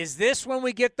game. Is this when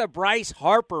we get the Bryce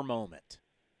Harper moment?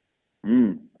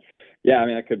 Yeah, I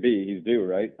mean, that could be. He's due,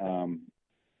 right?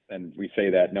 And we say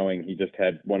that knowing he just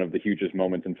had one of the hugest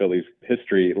moments in Philly's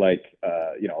history, like,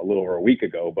 a little over a week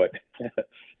ago, but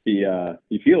he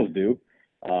feels due.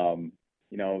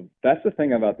 That's the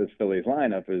thing about this Phillies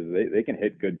lineup is they can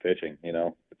hit good pitching.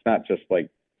 It's not just like,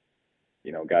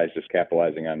 guys just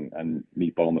capitalizing on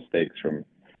meatball mistakes from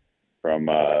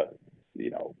the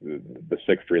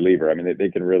sixth reliever. I mean, they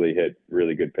can really hit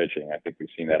really good pitching. I think we've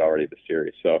seen that already this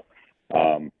series. So,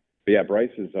 but yeah,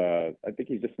 Bryce is, I think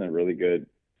he's just in a really good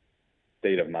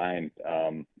state of mind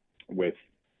with,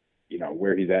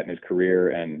 where he's at in his career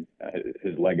and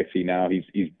his legacy now.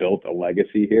 He's built a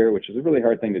legacy here, which is a really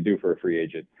hard thing to do for a free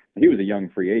agent. He was a young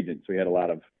free agent, so he had a lot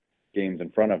of games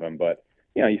in front of him. But,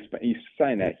 he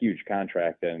signed that huge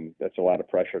contract, and that's a lot of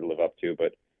pressure to live up to.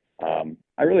 But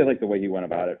I really like the way he went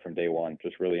about it from day one,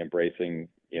 just really embracing,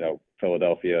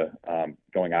 Philadelphia,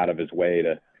 going out of his way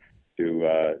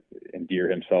to endear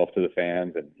himself to the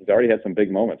fans. And he's already had some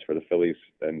big moments for the Phillies,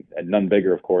 and none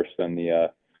bigger, of course, than the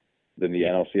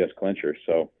NLCS clincher.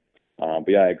 So, but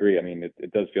yeah, I agree. I mean,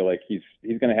 it does feel like he's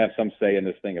going to have some say in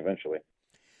this thing eventually.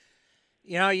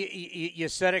 You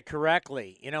said it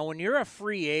correctly. When you're a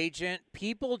free agent,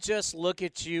 people just look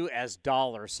at you as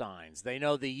dollar signs. They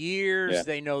know the years,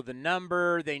 They know the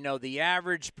number, they know the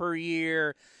average per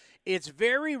year. It's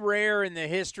very rare in the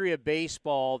history of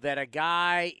baseball that a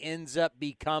guy ends up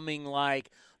becoming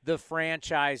like the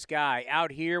franchise guy.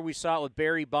 Out here, we saw it with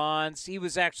Barry Bonds. He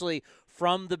was actually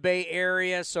from the Bay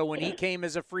Area, so when he came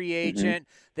as a free agent,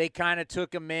 they kind of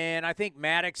took him in. I think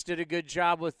Maddox did a good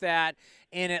job with that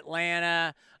in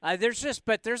Atlanta.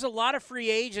 There's a lot of free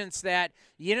agents that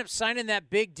you end up signing that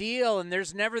big deal, and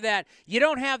there's never that. You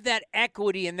don't have that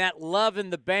equity and that love in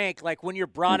the bank like when you're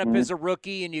brought up as a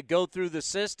rookie and you go through the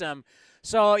system.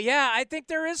 So, yeah, I think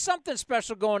there is something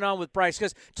special going on with Bryce,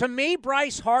 because to me,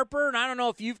 Bryce Harper, and I don't know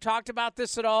if you've talked about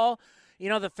this at all,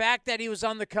 the fact that he was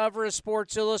on the cover of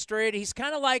Sports Illustrated, he's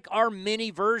kind of like our mini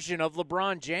version of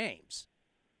LeBron James.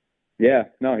 Yeah,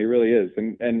 no, he really is.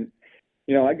 And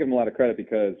I give him a lot of credit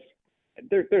because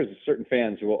there's certain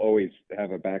fans who will always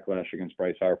have a backlash against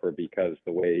Bryce Harper because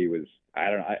the way he was,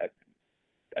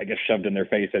 I guess shoved in their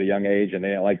face at a young age, and they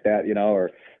didn't like that,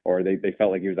 or they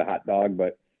felt like he was a hot dog.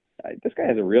 But this guy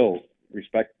has a real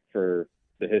respect for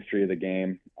the history of the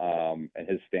game and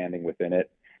his standing within it.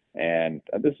 And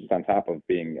this is on top of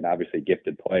being an obviously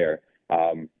gifted player.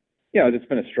 It's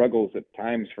been a struggle at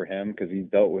times for him because he's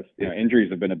dealt with,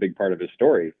 injuries have been a big part of his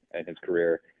story and his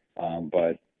career.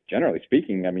 But generally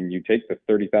speaking, I mean, you take the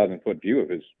 30,000-foot view of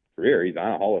his career, he's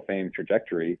on a Hall of Fame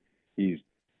trajectory. He's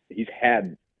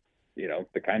had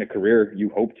the kind of career you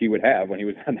hoped he would have when he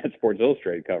was on that Sports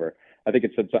Illustrated cover. I think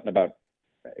it said something about,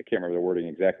 I can't remember the wording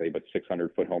exactly, but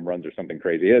 600-foot home runs or something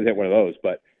crazy. He hasn't hit one of those,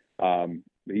 but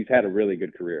he's had a really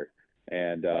good career.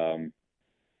 And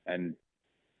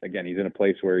again, he's in a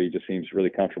place where he just seems really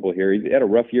comfortable here. He had a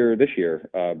rough year this year,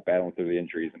 battling through the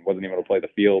injuries, and wasn't able to play the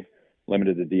field,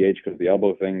 limited to DH because of the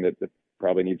elbow thing that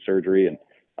probably needs surgery.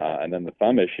 And then the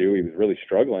thumb issue, he was really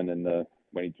struggling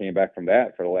when he came back from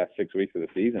that for the last 6 weeks of the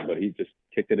season, but he just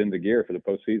kicked it into gear for the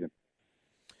postseason.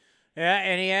 Yeah,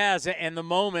 and he has. And the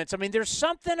moments, I mean, there's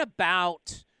something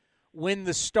about when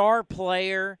the star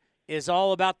player is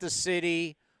all about the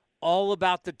city, all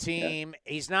about the team.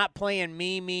 Yeah. He's not playing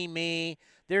me.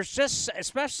 There's just,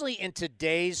 especially in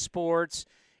today's sports,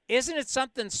 isn't it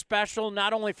something special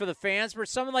not only for the fans, but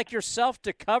someone like yourself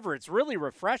to cover? It's really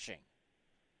refreshing.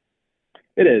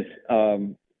 It is.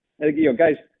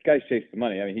 Guys chase the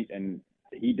money. I mean,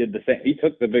 he did the same. He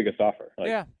took the biggest offer.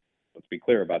 Yeah. Let's be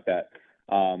clear about that.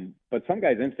 But some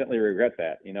guys instantly regret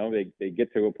that. They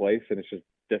get to a place and it's just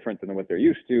different than what they're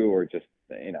used to, or just,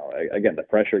 again, the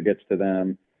pressure gets to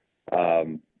them.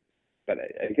 But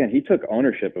again, he took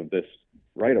ownership of this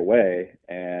right away,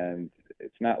 and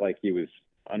it's not like he was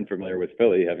unfamiliar with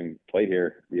Philly, having played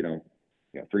here,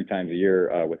 3 times a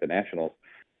year with the Nationals.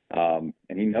 And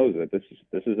he knows that this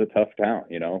is a tough town.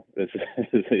 This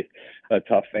is a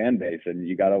tough fan base, and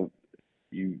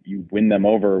you win them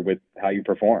over with how you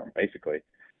perform, basically.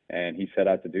 And he set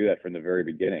out to do that from the very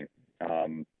beginning.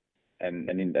 And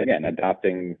again,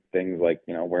 adopting things like,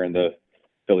 wearing the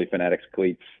Philly Fanatics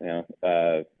cleats,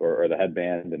 or the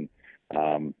headband,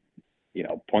 and,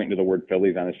 pointing to the word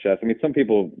Phillies on his chest. I mean, some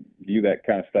people view that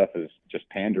kind of stuff as just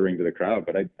pandering to the crowd,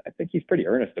 but I think he's pretty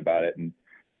earnest about it. And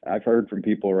I've heard from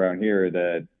people around here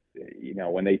that,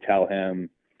 when they tell him,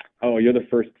 oh, you're the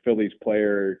first Phillies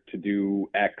player to do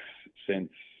X since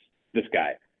this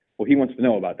guy. Well, he wants to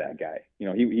know about that guy.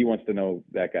 He wants to know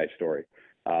that guy's story.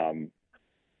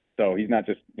 So he's not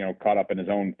just, caught up in his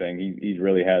own thing. He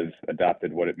really has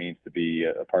adopted what it means to be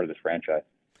a part of this franchise.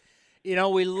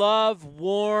 We love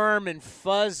warm and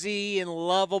fuzzy and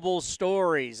lovable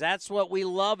stories. That's what we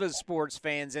love as sports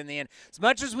fans in the end. As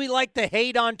much as we like to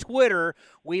hate on Twitter,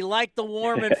 we like the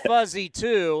warm and fuzzy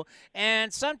too.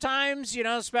 And sometimes,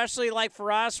 especially like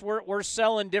for us, we're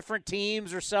selling different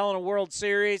teams or selling a World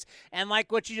Series. And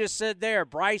like what you just said there,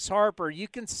 Bryce Harper, you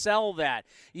can sell that.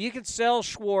 You can sell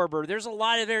Schwarber. There's a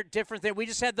lot of their different things. We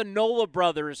just had the Nola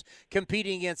brothers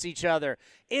competing against each other.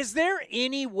 Is there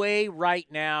any way right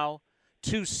now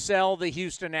to sell the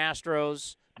Houston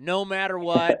Astros, no matter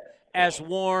what, as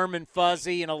warm and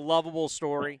fuzzy and a lovable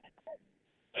story?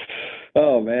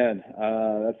 Oh man,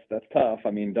 that's tough. I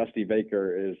mean, Dusty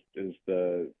Baker is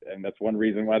and that's one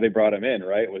reason why they brought him in,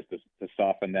 right? Was to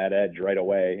soften that edge right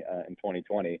away in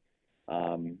 2020.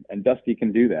 And Dusty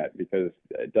can do that because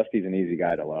Dusty's an easy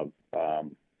guy to love,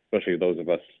 especially those of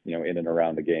us, in and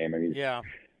around the game. I mean, yeah.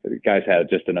 The guy's had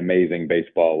just an amazing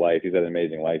baseball life. He's had an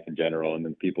amazing life in general, and the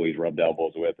people he's rubbed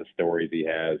elbows with, the stories he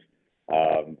has.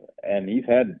 And he's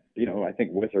had, I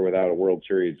think with or without a World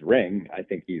Series ring, I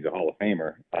think he's a Hall of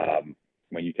Famer.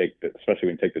 When you take especially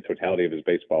when you take the totality of his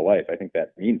baseball life, I think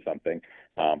that means something.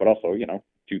 But also,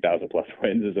 2,000 plus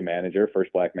wins as a manager,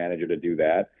 first black manager to do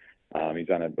that. He's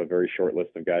on a very short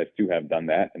list of guys to have done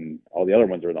that, and all the other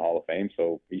ones are in the Hall of Fame,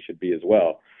 so he should be as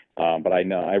well. But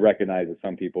I recognize that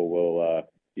some people will,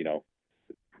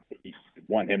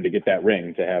 want him to get that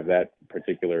ring to have that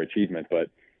particular achievement. But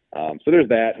so there's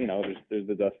that. There's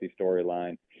the Dusty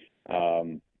storyline.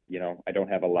 I don't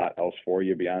have a lot else for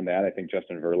you beyond that. I think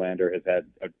Justin Verlander has had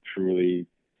a truly,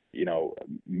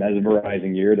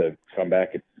 mesmerizing year to come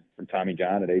back from Tommy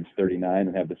John at age 39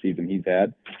 and have the season he's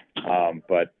had.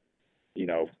 But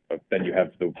then you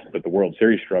have the World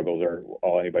Series struggles are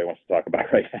all anybody wants to talk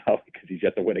about right now because he's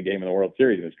yet to win a game in the World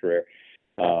Series in his career.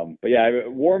 But yeah,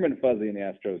 warm and fuzzy and the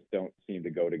Astros don't seem to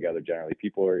go together generally.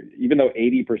 People are, even though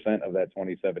 80% of that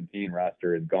 2017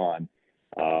 roster is gone,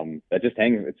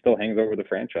 it still hangs over the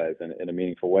franchise in a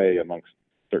meaningful way amongst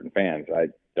certain fans. I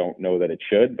don't know that it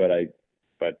should, but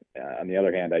on the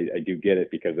other hand, I do get it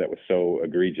because that was so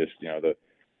egregious, the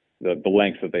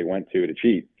lengths that they went to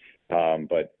cheat.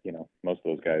 But most of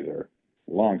those guys are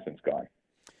long since gone.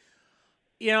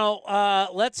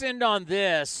 Let's end on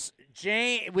this.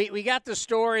 Jane, we got the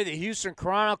story. The Houston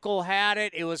Chronicle had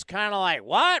it. It was kind of like,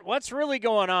 what? What's really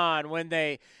going on when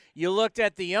they, you looked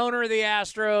at the owner of the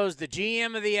Astros, the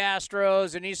GM of the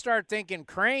Astros, and you start thinking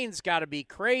Crane's got to be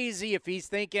crazy if he's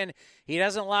thinking he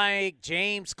doesn't like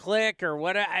James Click or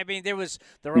what. I mean, the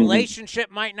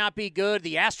relationship might not be good.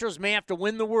 The Astros may have to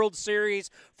win the World Series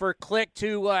for Click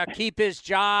to keep his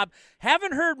job.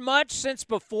 Haven't heard much since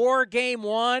before Game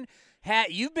 1.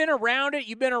 You've been around it.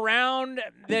 You've been around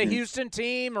the Houston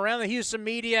team, around the Houston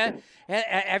media.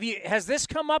 Has this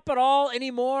come up at all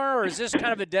anymore, or is this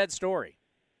kind of a dead story?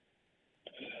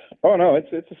 Oh, no,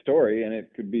 it's a story, and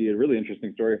it could be a really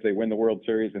interesting story if they win the World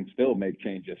Series and still make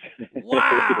changes.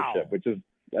 Wow.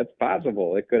 That's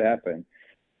possible. It could happen.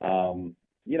 From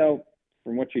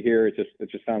what you hear, it just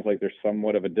sounds like there's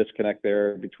somewhat of a disconnect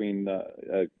there between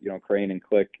Crane and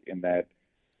Click, in that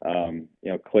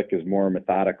Click is more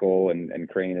methodical and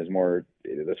Crane is more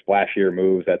the splashier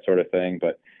moves, that sort of thing.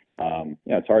 But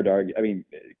it's hard to argue. I mean,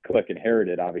 Click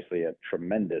inherited obviously a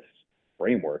tremendous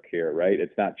framework here, right?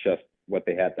 It's not just what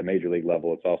they had at the major league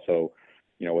level. It's also,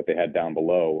 what they had down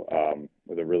below,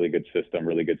 with a really good system,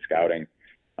 really good scouting.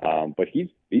 But he's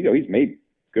made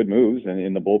good moves, and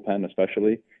in the bullpen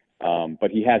especially. But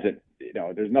he hasn't,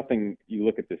 there's nothing you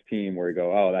look at this team where you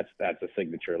go, oh, that's a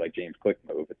signature like James Click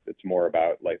move. It's more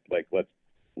about like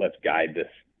let's guide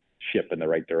this ship in the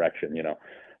right direction,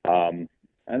 And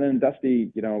then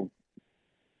Dusty,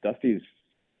 Dusty's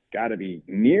got to be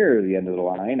near the end of the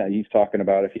line. He's talking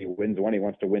about if he wins one, he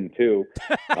wants to win two.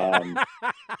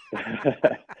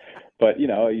 But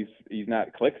he's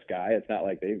not Click's guy. It's not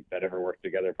like they've ever worked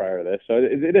together prior to this. So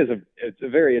it's a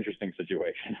very interesting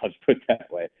situation. I'll just put it that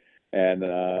way. And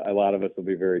a lot of us will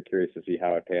be very curious to see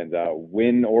how it pans out,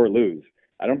 win or lose.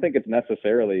 I don't think it's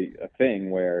necessarily a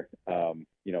thing where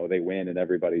they win and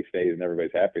everybody stays and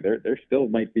everybody's happy. There still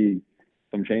might be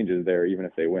some changes there even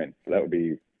if they win. So that would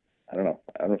be, I don't know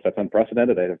if that's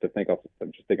unprecedented. I'd have to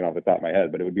I'm just thinking off the top of my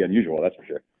head, but it would be unusual, that's for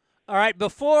sure. All right,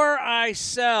 before I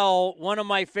sell one of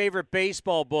my favorite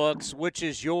baseball books, which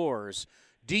is yours,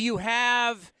 do you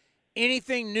have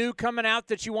anything new coming out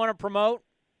that you want to promote?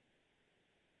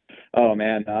 Oh,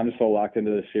 man, I'm just so locked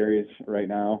into this series right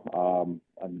now.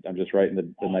 I'm just writing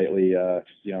the nightly,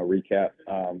 recap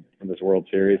from this World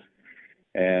Series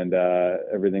and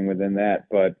everything within that.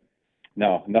 But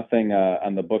no, nothing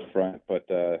on the book front, but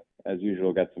as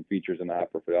usual, got some features in the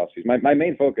hopper for the offseason. My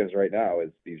main focus right now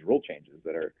is these rule changes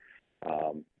that are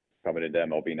coming into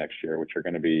MLB next year, which are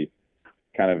going to be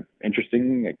kind of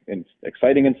interesting and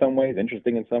exciting in some ways,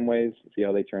 interesting in some ways, see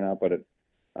how they turn out. But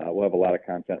we'll have a lot of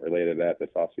content related to that this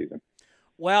offseason.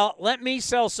 Well, let me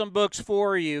sell some books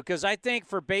for you, because I think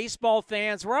for baseball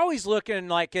fans, we're always looking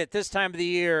like at this time of the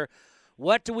year,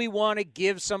 what do we want to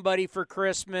give somebody for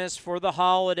Christmas, for the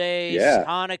holidays,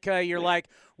 Hanukkah? You're like,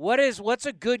 what's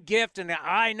a good gift? And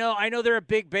I know they're a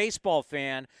big baseball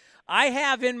fan. I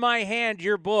have in my hand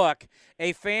your book,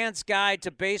 A Fan's Guide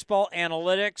to Baseball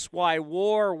Analytics, Why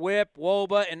WAR, WHIP,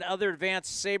 WOBA, and other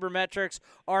advanced sabermetrics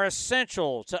are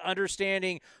essential to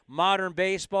understanding modern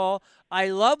baseball. I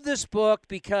love this book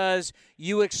because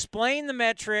you explain the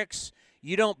metrics.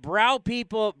 You don't browbeat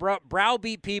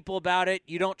people about it.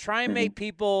 You don't try and make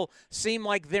people seem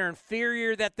like they're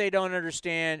inferior, that they don't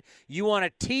understand. You want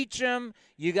to teach them.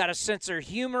 You got a sense of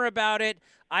humor about it.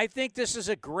 I think this is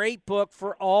a great book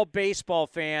for all baseball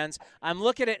fans. I'm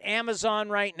looking at Amazon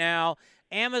right now.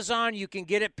 Amazon, you can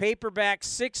get it paperback,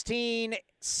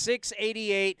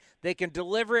 $16,688. They can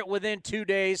deliver it within 2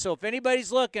 days. So if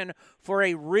anybody's looking for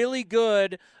a really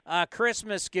good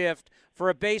Christmas gift for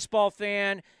a baseball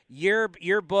fan,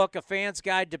 your book, A Fan's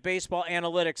Guide to Baseball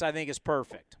Analytics, I think is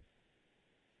perfect.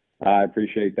 I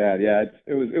appreciate that. Yeah,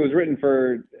 it was written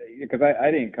because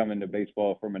I didn't come into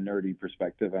baseball from a nerdy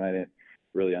perspective, and I didn't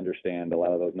really understand a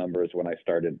lot of those numbers when I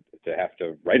started to have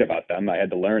to write about them. I had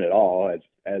to learn it all as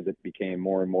it became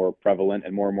more and more prevalent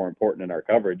and more important in our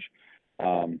coverage.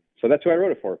 So that's who I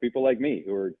wrote it for, people like me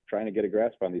who are trying to get a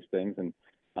grasp on these things, and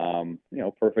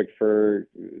perfect for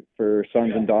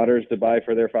sons and daughters to buy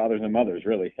for their fathers and mothers.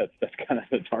 Really, that's kind of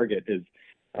the target, is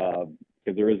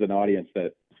because there is an audience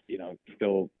that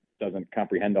still doesn't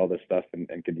comprehend all this stuff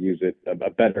and could use it a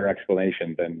better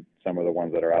explanation than some of the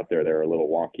ones that are out there. They're a little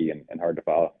wonky and hard to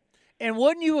follow. And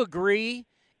wouldn't you agree?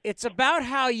 It's about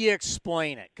how you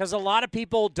explain it, because a lot of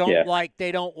people don't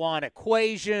they don't want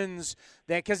equations,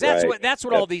 because that's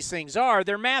what all these things are.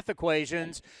 They're math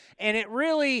equations, and it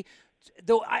really,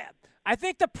 though I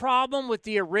think the problem with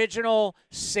the original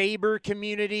Saber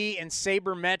community and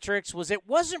sabermetrics was it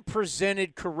wasn't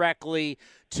presented correctly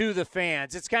to the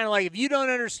fans. It's kind of like, if you don't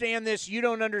understand this, you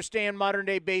don't understand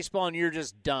modern-day baseball, and you're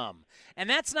just dumb. And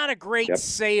that's not a great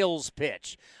sales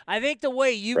pitch. I think the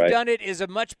way you've done it is a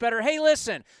much better, hey,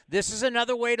 listen, this is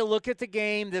another way to look at the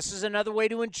game. This is another way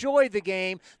to enjoy the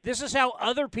game. This is how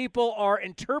other people are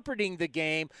interpreting the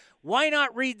game. Why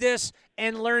not read this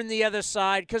and learn the other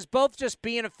side? Because both just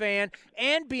being a fan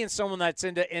and being someone that's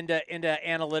into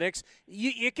analytics,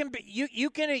 you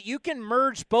can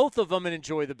merge both of them and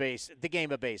enjoy the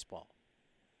game of baseball.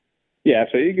 Yeah,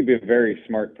 so you could be a very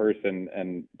smart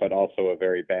person but also a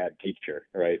very bad teacher,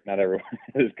 right? Not everyone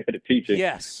is good at teaching.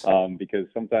 Yes. Because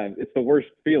sometimes it's the worst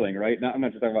feeling, right? I'm not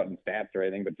just talking about in stats or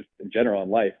anything, but just in general in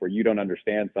life, where you don't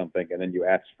understand something and then you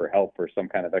ask for help or some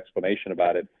kind of explanation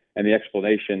about it, and the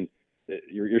explanation,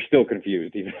 you're still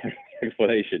confused, even the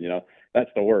explanation,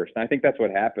 that's the worst. And I think that's what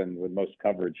happened with most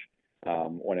coverage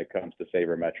when it comes to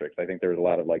sabermetrics. I think there was a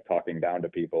lot of talking down to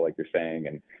people, like you're saying,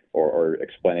 and or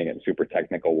explaining it in a super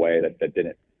technical way that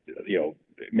didn't,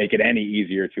 make it any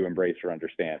easier to embrace or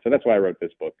understand. So that's why I wrote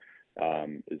this book,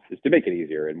 is to make it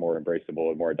easier and more embraceable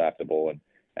and more adaptable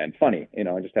and funny,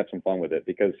 and just have some fun with it.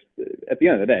 Because at the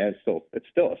end of the day, it's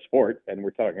still a sport, and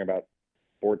we're talking about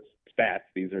sports stats.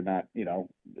 These are not,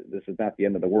 this is not the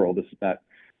end of the world. This is not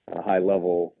high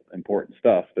level important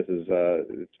stuff. This is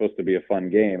it's supposed to be a fun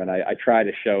game, and I try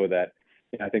to show that.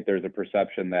 I think there's a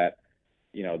perception that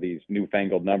these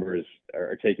newfangled numbers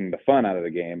are taking the fun out of the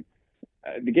game.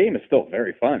 The game is still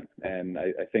very fun, and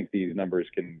I think these numbers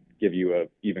can give you a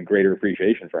even greater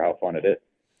appreciation for how fun it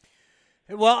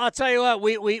is. Well, I'll tell you what,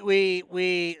 we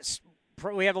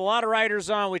have a lot of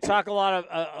writers on. We talk a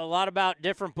lot about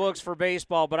different books for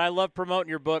baseball, but I love promoting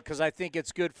your book because I think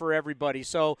it's good for everybody.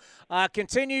 So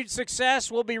continued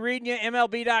success. We'll be reading you at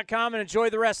MLB.com, and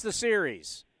enjoy the rest of the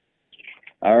series.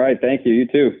 All right. Thank you. You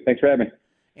too. Thanks for having me.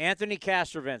 Anthony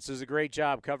Castrovents does a great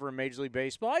job covering Major League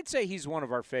Baseball. I'd say he's one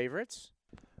of our favorites.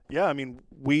 Yeah, I mean,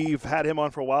 we've had him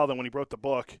on for a while. Then when he wrote the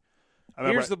book.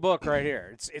 Here's the book right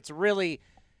here. It's really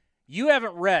 – you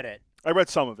haven't read it. I read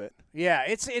some of it. Yeah,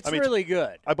 it's really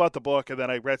good. I bought the book, and then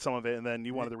I read some of it, and then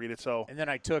you wanted to read it, so. And then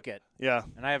I took it. Yeah.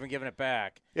 And I haven't given it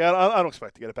back. Yeah, I don't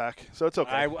expect to get it back, so it's okay.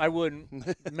 I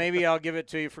wouldn't. Maybe I'll give it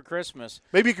to you for Christmas.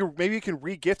 Maybe you can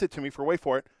re-gift it to me for, wait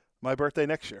for it, my birthday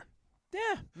next year.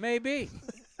 Yeah, maybe.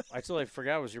 I totally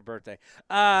forgot it was your birthday.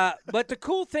 But the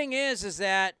cool thing is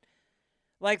that,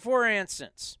 like, for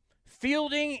instance,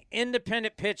 fielding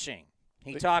independent pitching.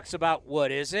 He talks about,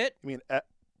 what is it?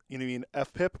 You mean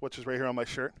FPIP, which is right here on my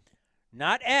shirt?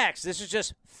 Not X. This is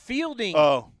just fielding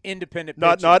independent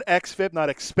pitching. Not XFIP, not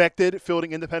expected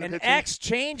fielding independent pitching. X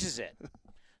changes it.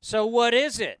 So what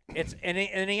is it? It's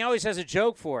and he always has a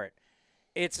joke for it.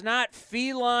 It's not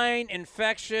feline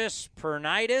infectious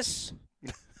peritonitis.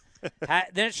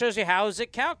 Then it shows you how is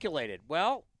it calculated.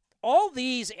 Well, all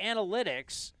these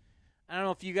analytics, I don't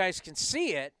know if you guys can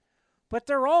see it, but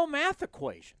they're all math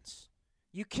equations.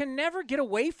 You can never get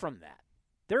away from that.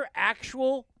 They're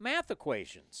actual math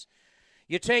equations.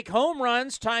 You take home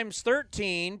runs times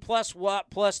 13 plus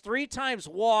 3 times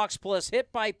walks plus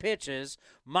hit by pitches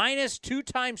minus 2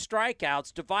 times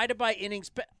strikeouts divided by innings.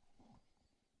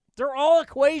 They're all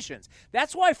equations.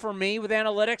 That's why for me with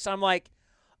analytics, I'm like,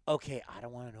 okay, I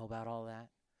don't want to know about all that.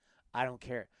 I don't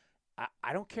care.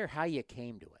 I don't care how you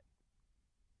came to it.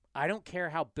 I don't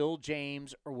care how Bill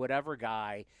James or whatever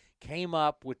guy came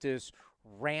up with this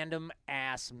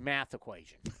random-ass math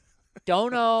equation.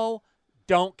 Don't know,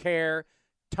 don't care.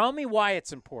 Tell me why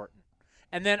it's important.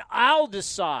 And then I'll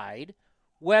decide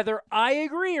whether I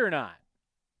agree or not.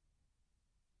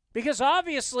 Because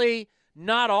obviously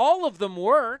not all of them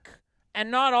work and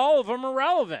not all of them are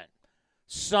relevant.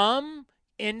 Some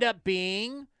end up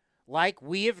being like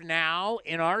we have now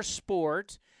in our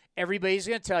sport. Everybody's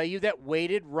going to tell you that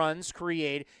weighted runs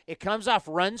created. It comes off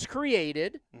runs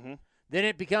created. Mm-hmm. Then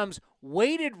it becomes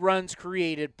weighted runs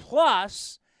created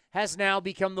plus has now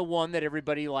become the one that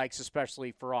everybody likes,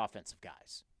 especially for offensive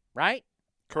guys, right?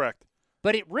 Correct.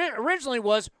 But it originally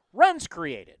was runs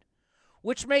created,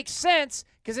 which makes sense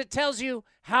because it tells you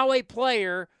how a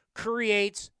player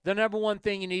creates the number one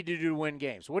thing you need to do to win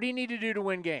games. What do you need to do to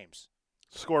win games?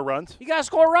 Score runs. You got to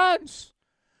score runs.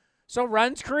 So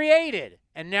runs created,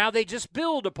 and now they just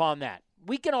build upon that.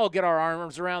 We can all get our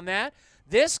arms around that.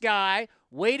 This guy,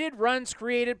 weighted runs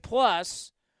created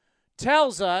plus,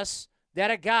 tells us that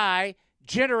a guy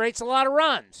generates a lot of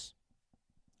runs.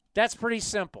 That's pretty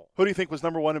simple. Who do you think was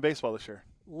number one in baseball this year?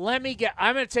 Let me get.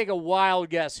 I'm going to take a wild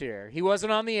guess here. He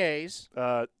wasn't on the A's.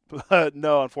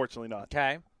 No, unfortunately not.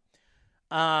 Okay.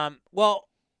 Well,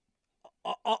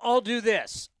 I'll do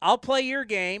this. I'll play your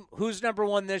game, who's number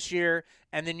one this year,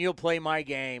 and then you'll play my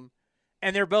game,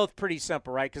 And they're both pretty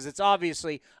simple, right? Because it's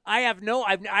obviously I haven't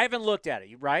looked at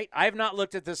it, right? I have not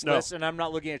looked at this list, and I'm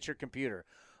not looking at your computer.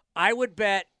 I would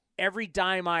bet every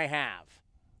dime I have,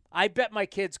 I bet my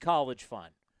kids' college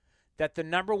fund, that the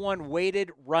number one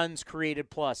weighted runs created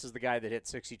plus is the guy that hit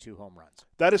 62 home runs.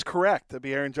 That is correct. That'd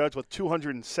be Aaron Judge with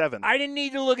 207. I didn't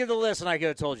need to look at the list, and I could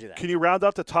have told you that. Can you round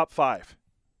up the top 5?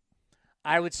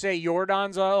 I would say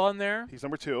Jordan's on there. He's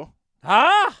number 2.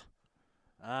 Huh?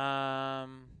 I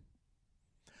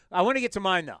want to get to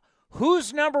mine, though.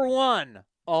 Who's number 1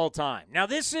 all time? Now,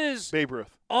 this is Babe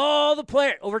Ruth. All the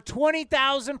players, over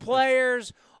 20,000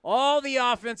 players, all the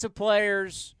offensive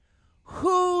players.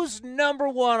 Who's number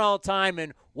 1 all time?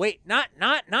 And wait, not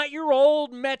your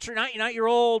old metric, not your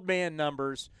old man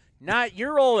numbers, not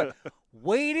your old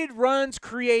weighted runs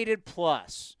created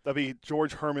plus. That'd be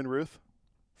George Herman Ruth.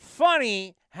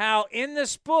 Funny how in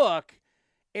this book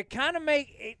it kind of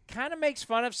makes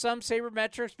fun of some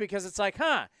sabermetrics because it's like,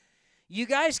 you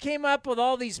guys came up with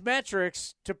all these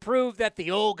metrics to prove that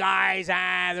the old guys,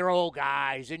 they're old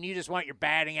guys, and you just want your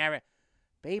batting average.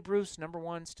 Babe Ruth's number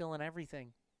 1 still in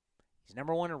everything. He's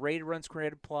number 1 in rated runs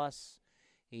created plus.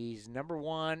 He's number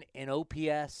 1 in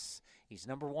OPS. He's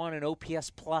number 1 in OPS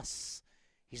plus.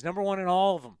 He's number 1 in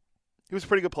all of them. He was a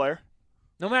pretty good player.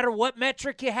 No matter what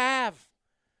metric you have,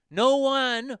 no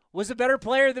one was a better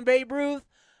player than Babe Ruth.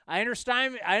 I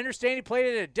understand he played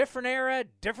it at a different era,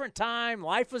 different time.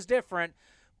 Life was different.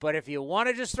 But if you want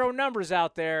to just throw numbers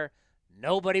out there,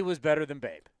 nobody was better than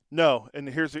Babe. No, and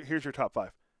here's your top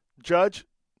 5. Judge,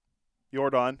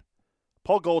 Jordan,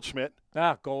 Paul Goldschmidt,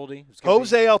 Goldie,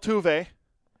 Jose Altuve,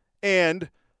 and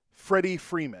Freddie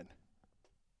Freeman.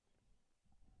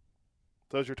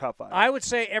 Those are your top 5. I would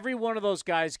say every one of those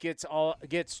guys gets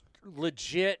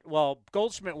legit. Well,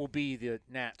 Goldschmidt will be the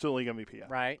still league MVP, yeah.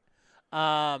 Right?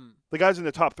 The guys in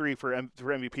the top 3 for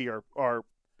MVP are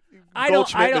I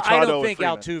Goldschmidt, Machado, I don't think and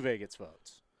Altuve gets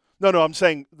votes. No, I'm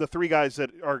saying the 3 guys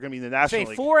that are going to be in the National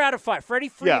League. 4 out of 5. Freddie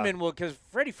Freeman will, because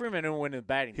Freddie Freeman will win the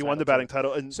batting title. He won the batting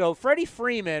title. And so Freddie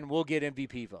Freeman will get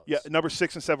MVP votes. Yeah, number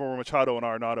 6 and 7 were Machado and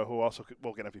Arenado, who also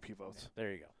will get MVP votes.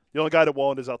 There you go. The only guy that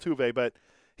won is Altuve, but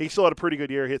he still had a pretty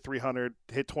good year. Hit 300,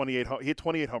 hit 28 home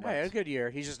runs. Yeah, a good year.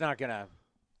 He's just not going to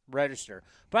register.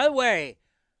 By the way,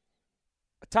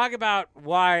 talk about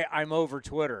why I'm over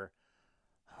Twitter.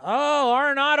 Oh,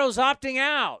 Arenado's opting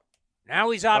out.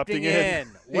 Now he's opting in.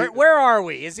 Where are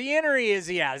we? Is he in or is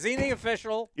he out? Is anything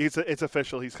official? It's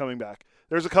official. He's coming back.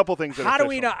 There's a couple things that How are do official.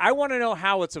 we know? I want to know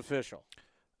how it's official.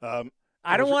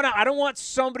 I don't want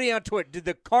somebody on Twitter. Did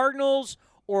the Cardinals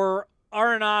or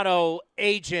Arenado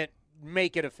agent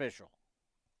make it official?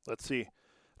 Let's see.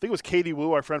 I think it was Katie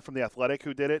Wu, our friend from The Athletic,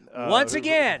 who did it. Once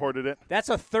again, reported it. That's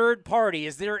a third party.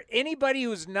 Is there anybody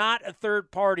who's not a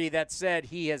third party that said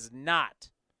he has not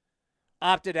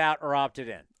opted out or opted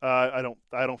in? I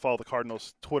don't follow the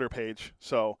Cardinals Twitter page,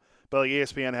 but like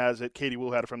ESPN has it. Katie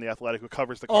Wu had it from The Athletic, who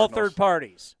covers the Cardinals. All third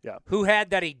parties. Yeah. Who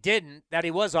had that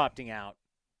he was opting out.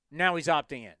 Now he's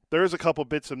opting in. There's a couple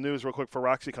bits of news real quick before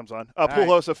Roxy comes on.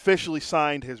 Pujols officially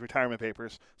signed his retirement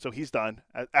papers, so he's done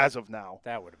as of now.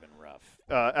 That would have been rough.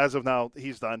 As of now,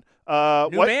 he's done.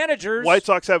 New managers. White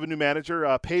Sox have a new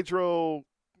manager. Pedro,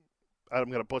 I'm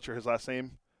going to butcher his last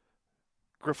name.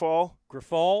 Grifol,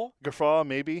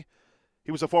 maybe.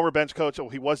 He was a former bench coach.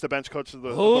 He was the bench coach of the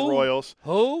Royals.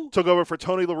 Who? Took over for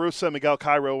Tony La Russa and Miguel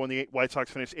Cairo when the White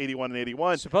Sox finished 81 and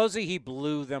 81. Supposedly he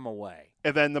blew them away.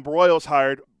 And then the Royals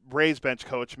hired Rays bench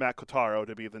coach Matt Cotaro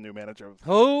to be the new manager.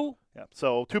 Who? Yeah.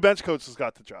 So 2 bench coaches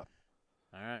got the job.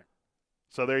 All right.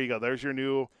 So there you go. There's your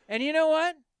new. And you know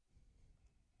what?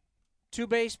 Two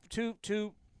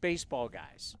baseball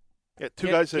guys. Yeah,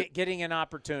 guys getting an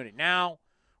opportunity. Now,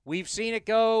 we've seen it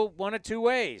go one of 2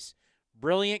 ways.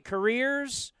 Brilliant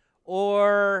careers,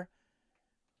 or,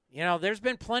 there's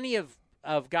been plenty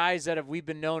of guys that we've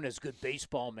been known as good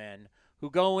baseball men who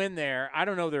go in there. I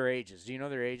don't know their ages. Do you know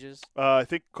their ages? I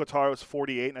think Cotaro is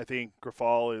 48, and I think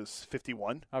Grifol is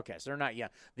 51. Okay, so they're not young.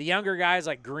 The younger guys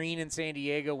like Green in San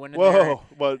Diego went in there. Whoa!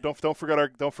 Well, don't forget our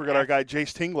guy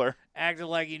Jace Tingler. Acted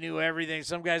like he knew everything.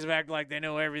 Some guys have acted like they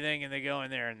know everything, and they go in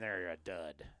there and they're a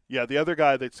dud. Yeah, the other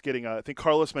guy that's getting, I think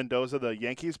Carlos Mendoza, the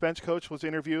Yankees bench coach, was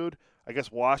interviewed. I guess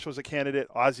Wash was a candidate.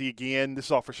 Ozzie again. This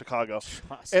is all for Chicago.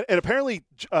 And apparently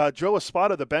Joe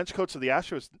Espada, the bench coach of the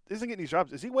Astros, isn't getting these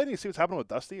jobs. Is he waiting to see what's happening with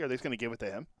Dusty? Or are they just going to give it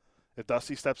to him if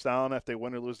Dusty steps down if they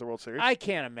win or lose the World Series? I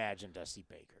can't imagine Dusty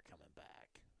Baker coming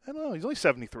back. I don't know. He's only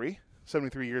 73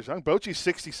 years young. Bochy's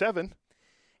 67.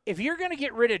 If you're going to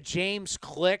get rid of James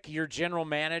Click, your general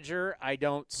manager, I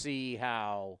don't see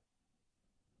how.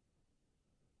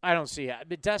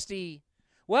 But Dusty,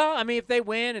 well, I mean, if they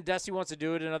win and Dusty wants to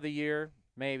do it another year,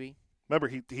 maybe. Remember,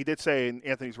 he did say, and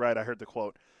Anthony's right, I heard the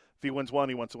quote, if he wins one,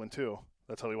 he wants to win two.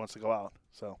 That's how he wants to go out.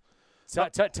 So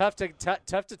tough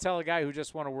to tell a guy who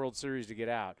just won a World Series to get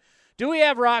out. Do we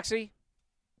have Roxy?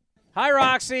 Hi,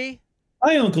 Roxy.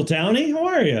 Hi, Uncle Townie. How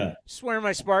are you? Just wearing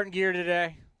my Spartan gear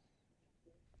today.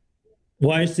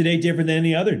 Why is today different than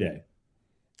any other day?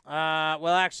 Well,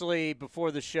 actually,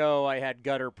 before the show, I had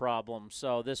gutter problems,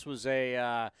 so this was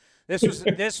this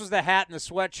was the hat and the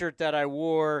sweatshirt that I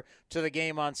wore to the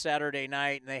game on Saturday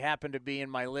night, and they happened to be in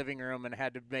my living room and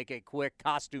had to make a quick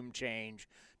costume change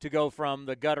to go from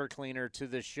the gutter cleaner to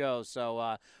this show.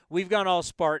 So we've gone all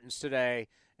Spartans today.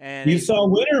 And you saw a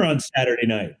winner on Saturday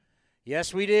night.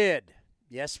 Yes, we did.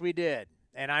 Yes, we did.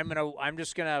 And I'm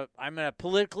gonna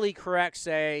politically correct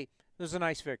say it was a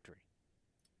nice victory.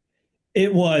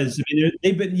 It was. I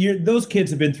mean, those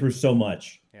kids have been through so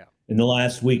much in the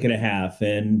last week and a half,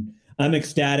 and I'm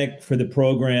ecstatic for the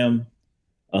program,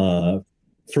 for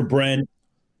Brent,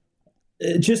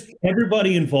 just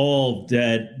everybody involved.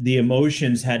 That the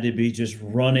emotions had to be just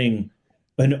running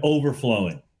and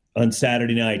overflowing on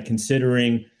Saturday night,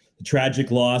 considering the tragic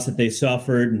loss that they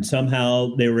suffered, and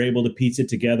somehow they were able to piece it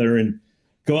together and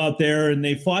go out there, and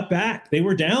they fought back. They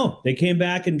were down. They came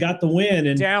back and got the win.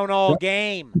 And down all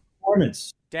game.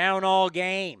 Down all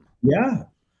game. Yeah.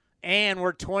 And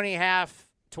we're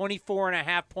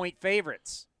 24.5 point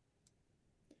favorites.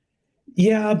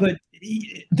 Yeah, but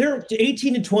they're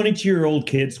 18 and 22-year-old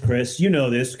kids, Chris. You know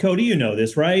this. Cody, you know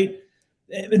this, right?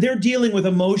 They're dealing with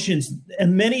emotions,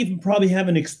 and many of them probably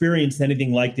haven't experienced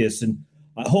anything like this, and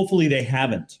hopefully they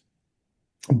haven't.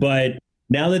 But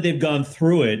now that they've gone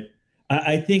through it,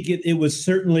 I think it was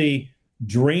certainly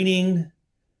draining.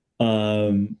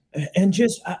 And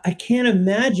just, I can't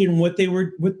imagine what they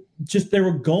were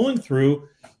going through,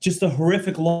 just the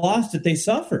horrific loss that they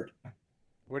suffered.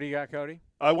 What do you got, Cody?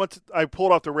 I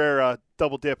pulled off the rare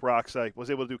double dip rocks. I was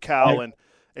able to do Cal and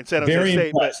San Jose very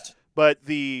State. Impressed. But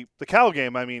the Cal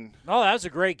game, I mean. Oh, that was a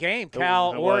great game.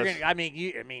 Cal, Oregon. I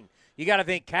mean, you got to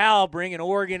think Cal bringing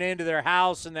Oregon into their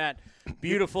house in that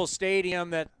beautiful stadium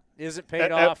that isn't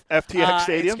paid off. FTX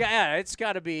Stadium. It's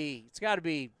got to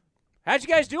be. How'd you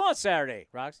guys do on Saturday,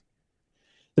 Rox?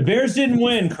 The Bears didn't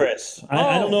win, Chris.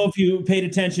 I don't know if you paid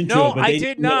attention to it. No, but I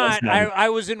did not. I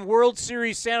was in World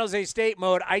Series San Jose State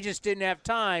mode. I just didn't have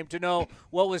time to know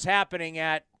what was happening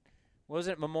at, was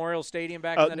it Memorial Stadium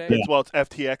back in the day? Well, it's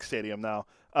FTX Stadium now.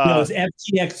 No, it's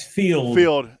FTX Field.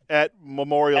 Field at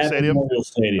Memorial Stadium. Memorial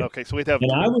Stadium. Okay, so we'd have.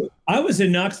 And I was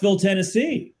in Knoxville,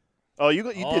 Tennessee. Oh, you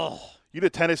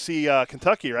did Tennessee,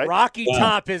 Kentucky, right? Rocky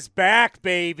Top is back,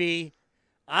 baby.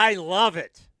 I love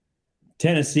it.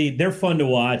 Tennessee, they're fun to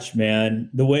watch, man.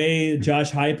 The way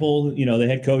Josh Heupel, the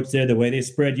head coach there, the way they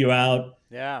spread you out.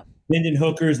 Yeah. Hendon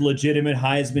Hooker's legitimate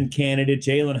Heisman candidate.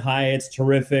 Jalen Hyatt's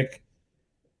terrific.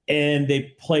 And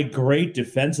they play great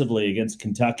defensively against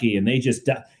Kentucky. And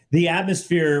the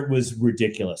atmosphere was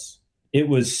ridiculous. It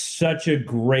was such a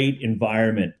great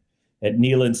environment at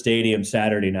Neyland Stadium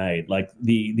Saturday night. Like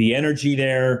the energy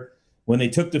there. When they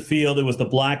took the field, it was the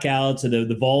blackouts, and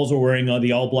the Vols were wearing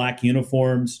the all-black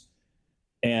uniforms.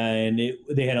 And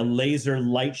they had a laser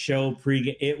light show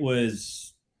pregame. It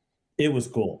was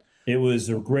cool. It was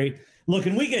a great look.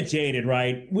 And we get jaded,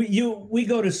 right? We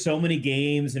go to so many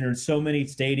games and are in so many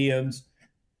stadiums.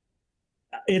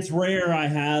 It's rare I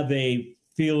have a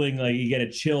feeling like you get a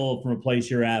chill from a place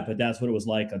you're at, but that's what it was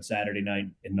like on Saturday night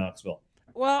in Knoxville.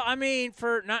 Well, I mean,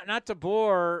 for not to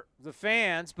bore the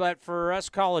fans, but for us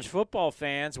college football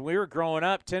fans, when we were growing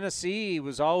up, Tennessee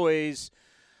was always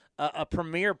a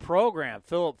premier program.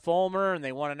 Philip Fulmer, and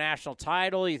they won a national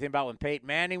title. You think about when Peyton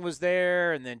Manning was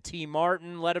there, and then T.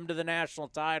 Martin led them to the national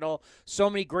title. So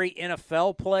many great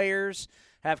NFL players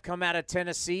have come out of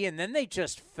Tennessee, and then they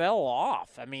just fell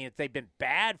off. I mean, they've been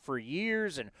bad for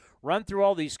years and run through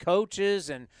all these coaches.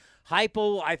 And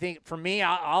Heupel, I think, for me,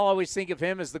 I'll always think of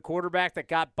him as the quarterback that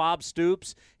got Bob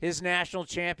Stoops his national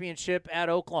championship at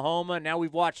Oklahoma. Now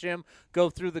we've watched him go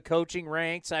through the coaching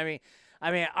ranks. I mean,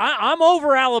 I'm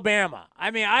over Alabama. I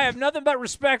mean, I have nothing but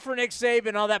respect for Nick Saban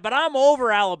and all that, but I'm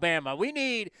over Alabama. We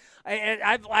need –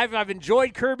 I've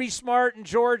enjoyed Kirby Smart in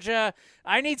Georgia.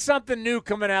 I need something new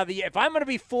coming out of the – if I'm going to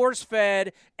be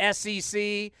force-fed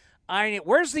SEC,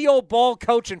 where's the old ball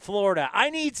coach in Florida?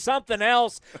 I need something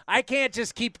else. I can't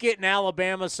just keep getting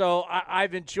Alabama, so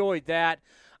I've enjoyed that,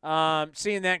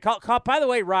 seeing that. By the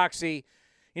way, Roxy,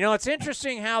 it's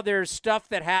interesting how there's stuff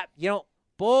that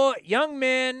young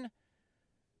men –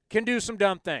 can do some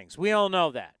dumb things. We all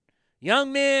know that.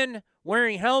 Young men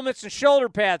wearing helmets and shoulder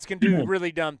pads can do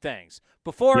really dumb things.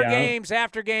 Before games,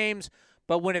 after games.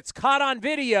 But when it's caught on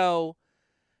video,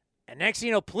 And next thing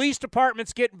you know, police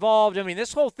departments get involved. I mean,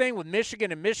 this whole thing with Michigan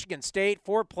and Michigan State,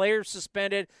 4 players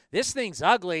suspended, this thing's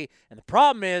ugly. And the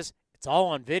problem is it's all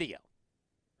on video.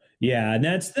 Yeah, and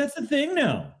that's the thing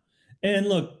now. And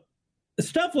look,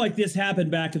 stuff like this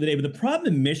happened back in the day. But the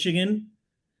problem in Michigan,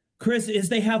 Chris, is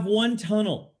they have one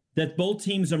tunnel that both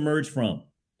teams emerge from.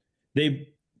 That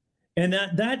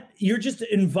you're just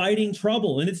inviting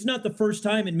trouble. And it's not the first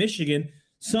time in Michigan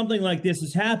something like this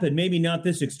has happened. Maybe not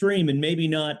this extreme, and maybe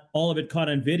not all of it caught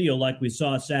on video like we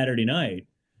saw Saturday night.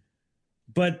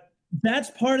 But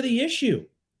that's part of the issue,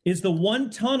 is the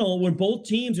one tunnel where both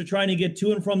teams are trying to get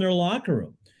to and from their locker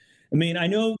room. I mean, I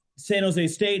know San Jose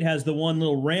State has the one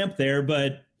little ramp there,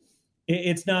 but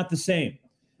it's not the same.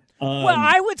 Well,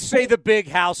 I would say the Big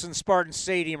House and Spartan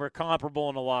Stadium are comparable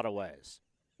in a lot of ways.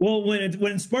 Well,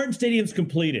 when Spartan Stadium's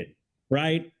completed,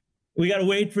 right? We got to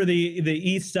wait for the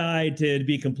east side to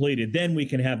be completed. Then we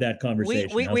can have that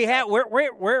conversation.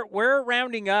 We're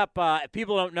rounding up. If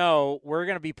people don't know, we're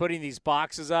going to be putting these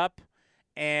boxes up,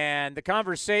 and the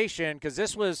conversation, because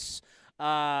this was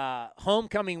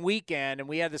homecoming weekend, and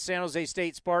we had the San Jose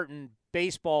State Spartan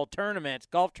baseball tournament,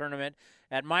 golf tournament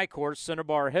at my course,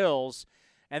 Cinnabar Hills,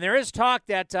 and there is talk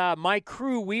that my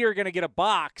crew, we are going to get a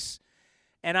box,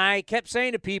 and I kept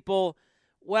saying to people,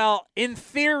 well, in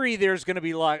theory, there's going to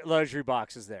be luxury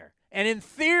boxes there. And in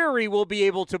theory, we'll be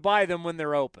able to buy them when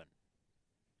they're open.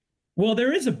 Well,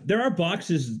 there are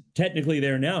boxes technically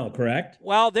there now, correct?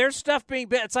 Well, there's stuff being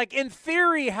built. It's like, in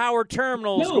theory, Howard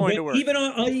Terminal is going to work.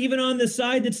 Even on the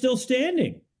side that's still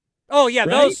standing. Oh, yeah,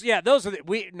 right? those are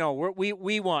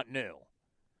we want new.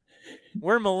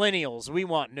 We're millennials. We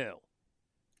want new.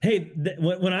 Hey,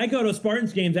 when I go to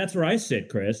Spartans games, that's where I sit,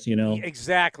 Chris, you know.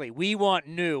 Exactly. We want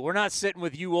new. We're not sitting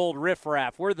with you old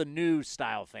riffraff. We're the new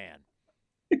style fan.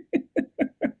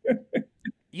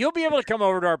 You'll be able to come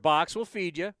over to our box. We'll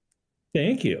feed you.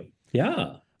 Thank you.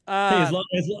 Yeah. Hey,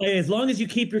 as long as you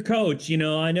keep your coach, you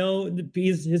know, I know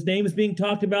his name is being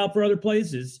talked about for other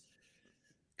places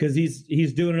because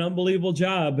he's doing an unbelievable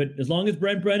job. But as long as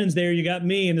Brent Brennan's there, you got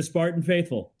me and the Spartan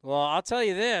faithful. Well, I'll tell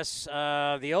you this.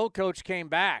 The old coach came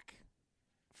back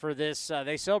for this.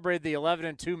 They celebrated the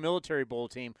 11-2 Military Bowl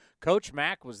team. Coach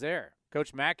Mack was there.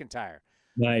 Coach McIntyre.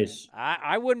 Nice.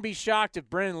 I wouldn't be shocked if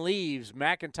Brennan leaves.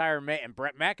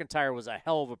 McIntyre was a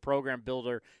hell of a program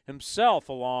builder himself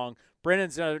along.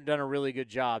 Brennan's done a really good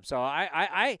job. So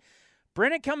McIntyre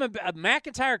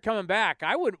coming back,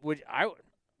 I don't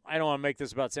want to make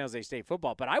this about San Jose State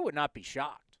football, but I would not be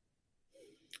shocked.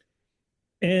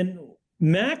 And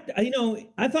Mac,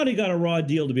 I thought he got a raw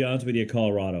deal, to be honest with you, at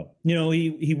Colorado. You know,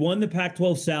 he won the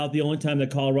Pac-12 South, the only time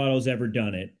that Colorado's ever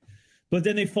done it. But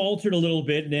then they faltered a little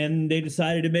bit, and then they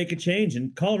decided to make a change.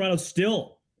 And Colorado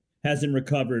still hasn't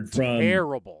recovered from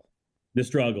the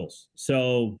struggles.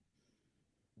 So,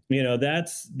 you know,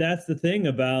 that's the thing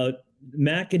about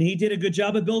Mac, and he did a good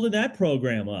job of building that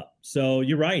program up. So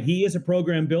you're right. He is a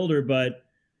program builder, but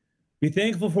be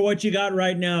thankful for what you got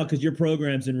right now because your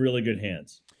program's in really good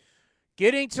hands.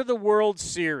 Getting to the World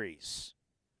Series.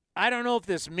 I don't know if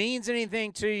this means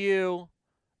anything to you,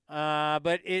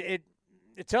 but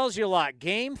it tells you a lot.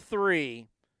 Game 3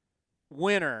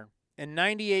 winner in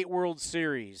 98 World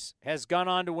Series has gone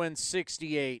on to win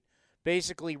 68,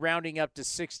 basically rounding up to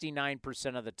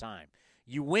 69% of the time.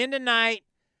 You win tonight,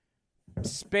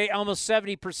 almost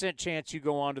 70% chance you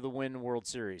go on to the win World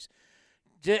Series.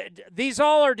 These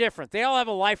all are different. They all have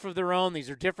a life of their own. These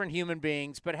are different human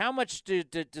beings. But how much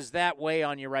does that weigh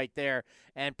on you right there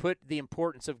and put the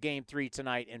importance of Game 3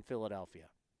 tonight in Philadelphia?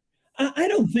 I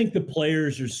don't think the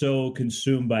players are so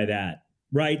consumed by that,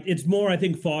 right? It's more, I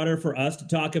think, fodder for us to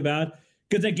talk about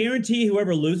because I guarantee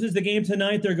whoever loses the game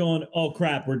tonight, they're going, oh,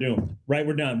 crap, we're doomed, right?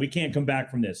 We're done. We can't come back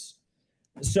from this.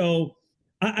 So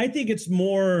I think it's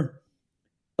more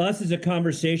us as a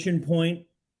conversation point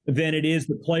than it is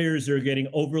the players are getting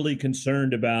overly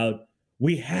concerned about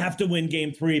we have to win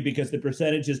Game 3 because the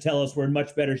percentages tell us we're in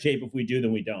much better shape if we do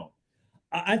than we don't.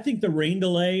 I think the rain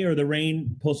delay or the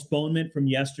rain postponement from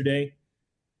yesterday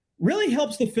really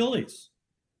helps the Phillies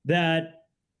that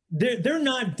they're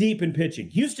not deep in pitching.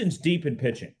 Houston's deep in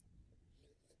pitching.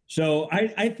 So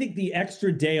I think the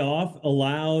extra day off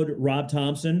allowed Rob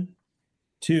Thompson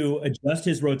to adjust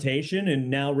his rotation, and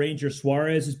now Ranger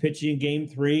Suarez is pitching in Game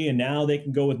 3, and now they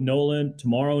can go with Nolan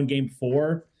tomorrow in Game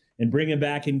 4 and bring him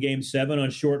back in Game 7 on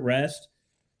short rest.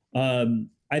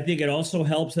 I think it also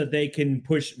helps that they can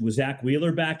push Zach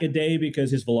Wheeler back a day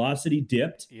because his velocity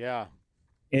dipped. Yeah.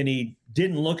 And he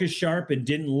didn't look as sharp and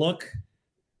didn't look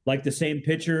like the same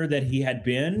pitcher that he had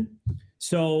been.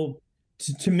 So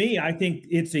to me, I think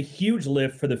it's a huge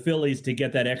lift for the Phillies to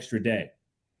get that extra day.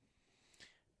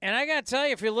 And I got to tell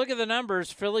you, if you look at the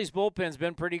numbers, Philly's bullpen's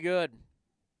been pretty good.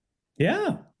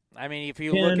 Yeah. I mean, if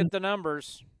you look at the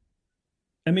numbers.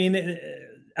 I mean,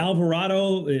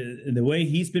 Alvarado, the way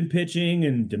he's been pitching,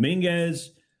 and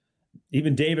Dominguez,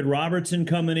 even David Robertson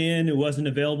coming in, who wasn't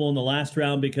available in the last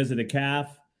round because of the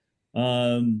calf.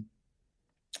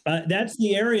 That's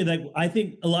the area that I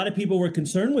think a lot of people were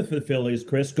concerned with for the Phillies,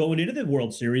 Chris, going into the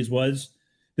World Series, was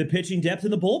the pitching depth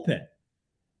in the bullpen.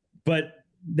 But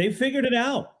they figured it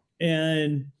out.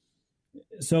 And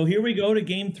so here we go to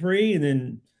Game 3, and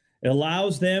then it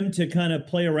allows them to kind of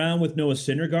play around with Noah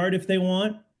Syndergaard if they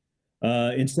want.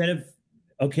 Instead of,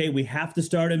 okay, we have to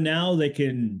start him now, they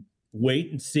can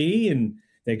wait and see, and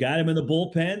they got him in the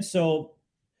bullpen. So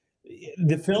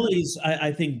the Phillies,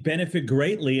 I think, benefit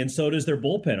greatly, and so does their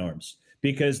bullpen arms,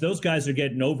 because those guys are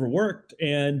getting overworked,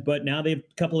 but now they have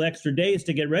a couple extra days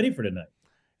to get ready for tonight.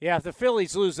 Yeah, if the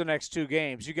Phillies lose the next 2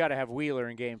 games, you got to have Wheeler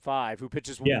in Game 5, who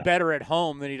pitches better at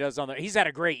home than he does on the. He's had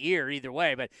a great year either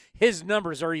way, but his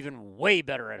numbers are even way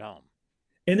better at home.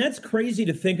 And that's crazy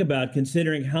to think about,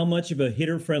 considering how much of a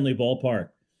hitter-friendly ballpark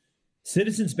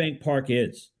Citizens Bank Park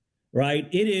is, right?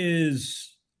 It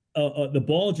is the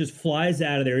ball just flies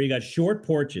out of there. You got short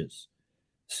porches.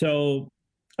 So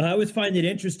I always find it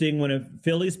interesting when a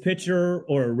Phillies pitcher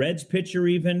or a Reds pitcher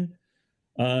even,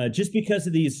 just because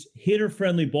of these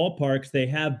hitter-friendly ballparks, they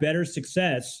have better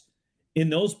success in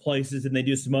those places than they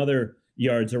do some other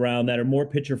yards around that are more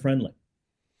pitcher-friendly.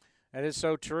 That is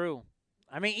so true.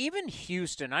 I mean, even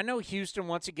Houston. I know Houston,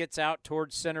 once it gets out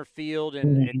towards center field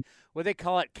and what they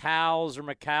call it, Towles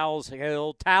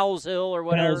Hill or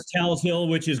whatever. Towles Hill,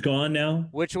 which is gone now.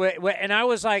 And I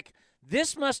was like,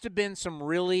 this must have been some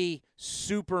really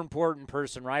super important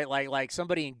person, right? Like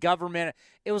somebody in government.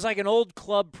 It was like an old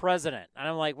club president. And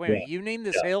I'm like, wait a minute, you named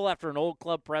this hill after an old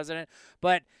club president?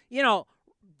 But,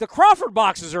 the Crawford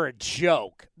boxes are a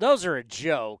joke. Those are a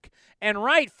joke. And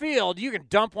right field, you can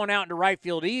dump one out into right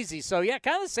field easy. So, yeah,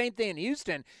 kind of the same thing in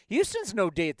Houston. Houston's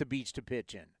no day at the beach to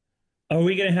pitch in. Are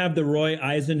we going to have the Roy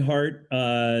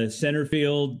Eisenhart center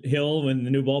field hill in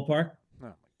the new ballpark?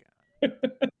 Oh, my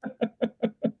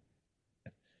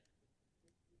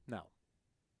God.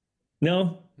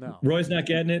 No? No. Roy's not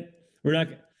getting it? We're not.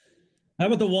 How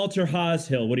about the Walter Haas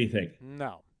Hill? What do you think?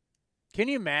 No. Can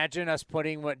you imagine us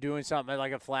doing something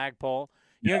like a flagpole?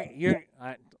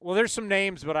 Well, there's some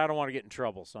names, but I don't want to get in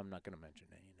trouble, so I'm not going to mention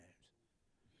any names.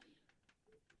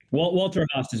 Walter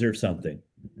Haas deserves something.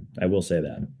 I will say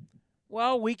that.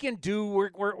 Well, we can do.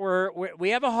 We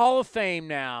have a Hall of Fame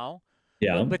now.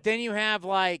 Yeah. But then you have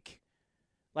like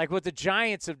what the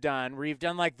Giants have done, where you've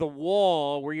done like the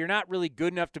wall, where you're not really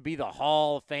good enough to be the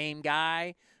Hall of Fame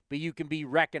guy, but you can be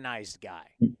recognized guy.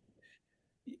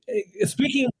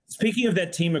 Speaking of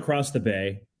that team across the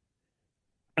bay,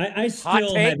 I still hot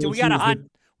take. have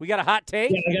We got a hot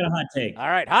take? Yeah, I got a hot take. All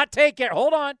right, hot take.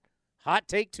 Hold on. Hot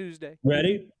take Tuesday.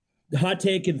 Ready? Hot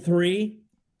take in 3,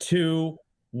 2,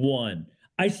 1.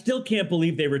 I still can't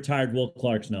believe they retired Will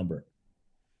Clark's number.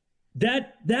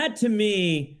 That to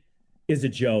me is a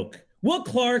joke. Will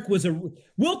Clark was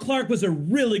a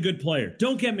really good player.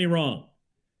 Don't get me wrong.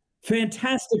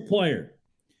 Fantastic player.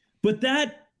 But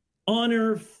that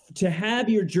honor to have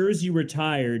your jersey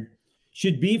retired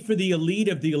should be for the elite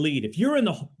of the elite. If you're in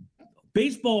the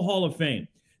Baseball Hall of Fame.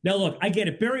 Now, look, I get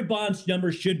it. Barry Bonds'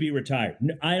 number should be retired.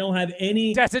 I don't have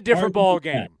any. That's a different ball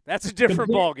game. That's a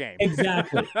different ball game.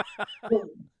 Exactly.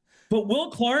 But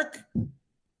Will Clark,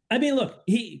 I mean, look,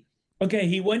 he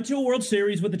went to a World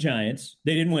Series with the Giants.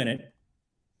 They didn't win it.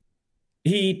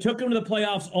 He took them to the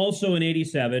playoffs also in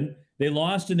 '87. They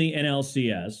lost in the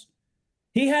NLCS.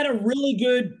 He had a really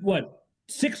good,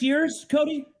 6 years,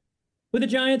 Cody, with the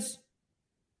Giants?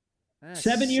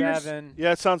 7 years?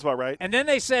 Yeah, it sounds about right. And then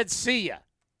they said, see ya.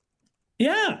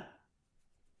 Yeah.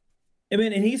 I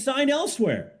mean, and he signed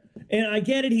elsewhere. And I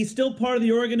get it. He's still part of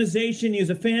the organization. He's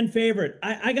a fan favorite.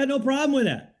 I got no problem with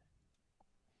that.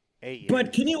 8 years.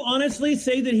 But can you honestly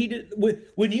say that he did?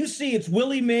 When you see it's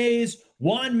Willie Mays,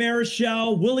 Juan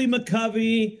Marichal, Willie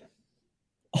McCovey,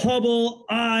 Hubble,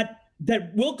 Ott,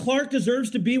 that Will Clark deserves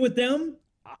to be with them?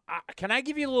 Can I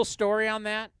give you a little story on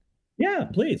that? Yeah,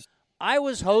 please. I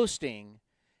was hosting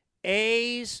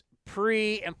A's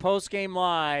pre- and post-game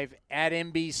live at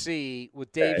NBC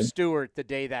with Dave Stewart the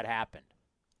day that happened.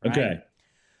 Right? Okay.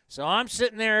 So I'm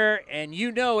sitting there, and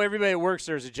everybody that works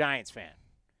there is a Giants fan.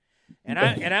 And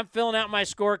I'm filling out my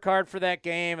scorecard for that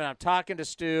game, and I'm talking to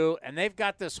Stu, and they've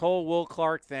got this whole Will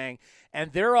Clark thing,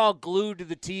 and they're all glued to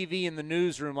the TV in the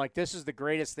newsroom like this is the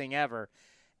greatest thing ever.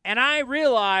 And I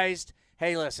realized,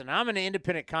 hey, listen, I'm an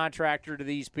independent contractor to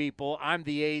these people. I'm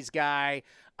the A's guy.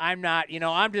 I'm not.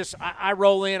 I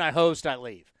roll in, I host, I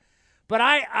leave. But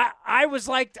I was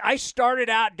like, I started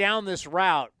out down this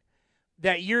route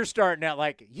that you're starting out.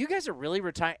 Like, you guys are really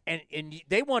retired, and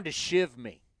they wanted to shiv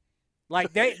me.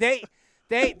 Like they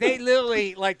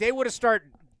literally, like, they would have started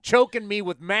choking me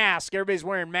with masks. Everybody's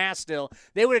wearing masks still.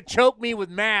 They would have choked me with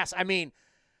masks. I mean,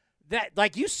 that,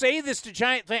 like, you say this to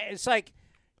Giant fans, it's like,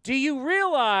 do you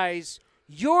realize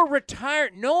you're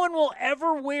retired? No one will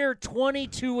ever wear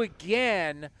 22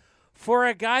 again for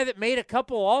a guy that made a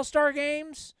couple All-Star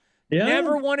games,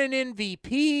 never won an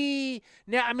MVP.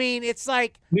 Now, I mean, it's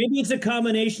like, maybe it's a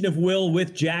combination of Will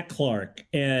with Jack Clark,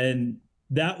 and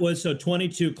that was so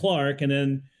 22 Clark, and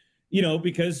then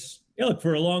because. Look,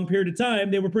 for a long period of time,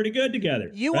 they were pretty good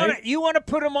together. You want to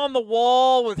put them on the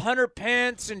wall with Hunter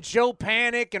Pence and Joe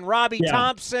Panic and Robbie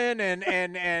Thompson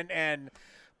and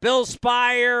Bill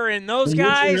Spire and those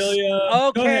guys?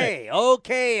 Okay,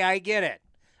 I get it.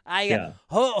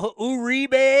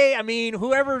 Uribe, I mean,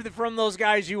 whoever from those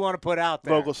guys you want to put out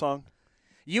there. Vogelsong.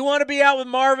 You want to be out with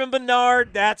Marvin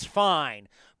Bernard, that's fine.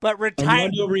 But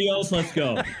Armando Rios, let's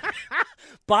go.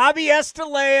 Bobby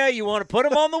Estalella, you want to put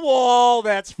him on the wall,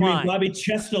 that's fine. Bobby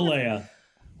Chestalea.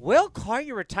 Will Clark,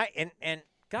 you retire, and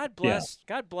God bless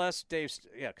Dave.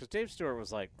 Yeah, because Dave Stewart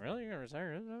was like, "Really, you're going to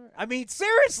retire?" I mean,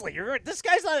 seriously, this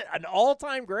guy's not an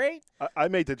all-time great. I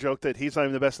made the joke that he's not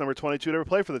even the best number 22 to ever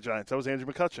play for the Giants. That was Andrew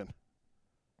McCutchen.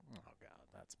 Oh God,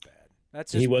 that's bad.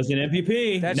 He was an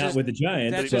MVP, not with the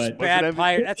Giants. That's just bad.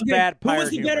 That's bad.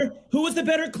 Who was the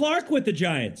better Clark with the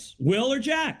Giants? Will or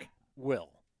Jack? Will.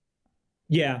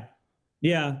 Yeah.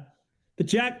 But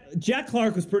Jack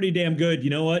Clark was pretty damn good. You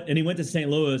know what? And he went to St.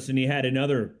 Louis, and he had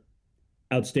another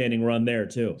outstanding run there,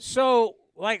 too. So,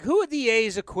 like, who would the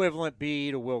A's equivalent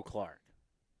be to Will Clark?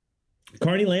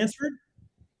 Carney Lansford?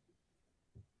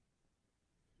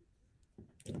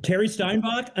 Terry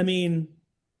Steinbach? I mean,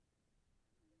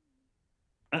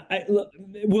 look,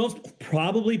 Will's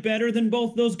probably better than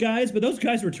both those guys, but those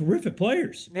guys were terrific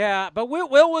players. Yeah, but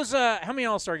Will was how many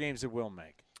All-Star games did Will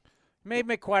make?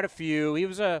 Made quite a few. He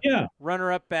was a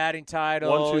runner-up batting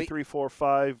title. 1, 2, 3, 4,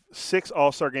 5, 6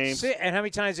 All-Star games. And how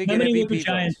many times did he get MVP? With the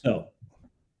Giants, though?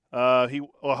 How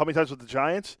many times with the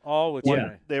Giants? All with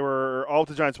Giants. They were all with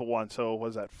the Giants, but 1. So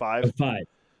was that 5? 5.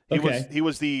 He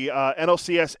was the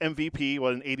NLCS MVP.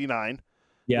 In '89.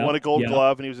 Yeah. He won a Gold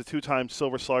Glove, and he was a 2-time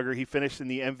Silver Slugger. He finished in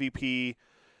the MVP,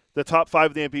 the top 5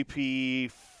 of the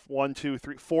MVP, 1, 2,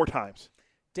 3, 4 times.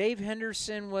 Dave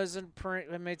Henderson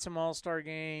made some All-Star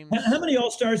games. How many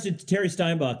All-Stars did Terry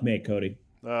Steinbach make, Cody?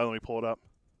 Let me pull it up.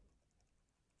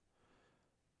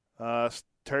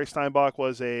 Terry Steinbach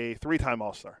was a 3-time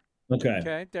All-Star.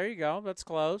 Okay, there you go. That's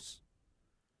close.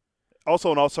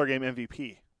 Also an All-Star Game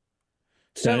MVP.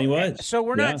 So he was. So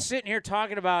we're not sitting here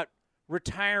talking about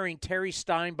retiring Terry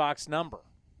Steinbach's number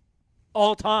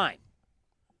all time.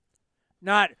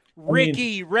 Not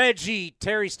Reggie,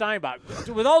 Terry Steinbach.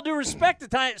 With all due respect to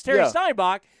Terry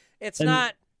Steinbach, it's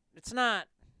not.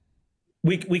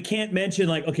 We can't mention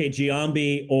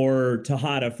Giambi or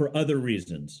Tejada for other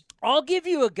reasons. I'll give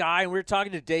you a guy, and we were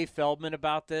talking to Dave Feldman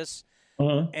about this,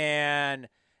 and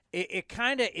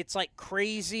it's like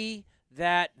crazy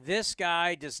that this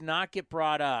guy does not get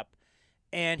brought up,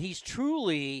 and he's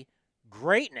truly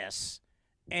greatness,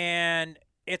 and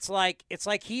it's like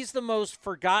he's the most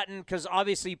forgotten because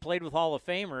obviously he played with Hall of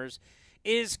Famers,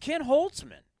 is Ken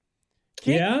Holtzman.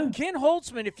 Ken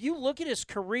Holtzman, if you look at his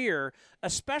career,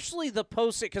 especially the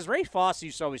post, because Ray Fosse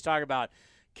used to always talk about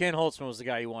Ken Holtzman was the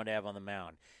guy you wanted to have on the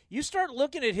mound. You start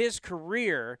looking at his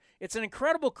career, it's an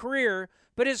incredible career,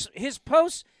 but his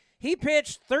post, he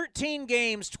pitched 13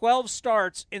 games, 12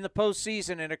 starts in the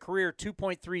postseason in a career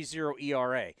 2.30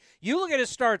 ERA. You look at his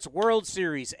starts, World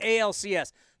Series,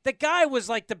 ALCS, the guy was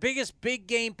like the biggest big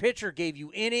game pitcher, gave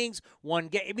you innings, won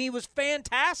game. I mean, he was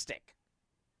fantastic.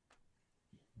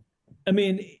 I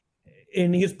mean,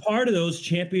 and he's part of those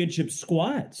championship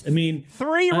squads. I mean,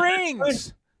 3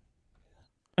 rings.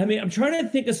 I'm trying to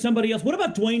think of somebody else. What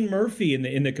about Dwayne Murphy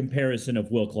in the comparison of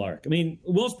Will Clark? I mean,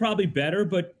 Will's probably better,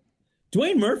 but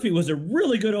Dwayne Murphy was a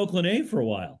really good Oakland A for a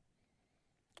while.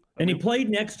 And he played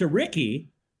next to Ricky.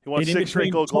 He won 6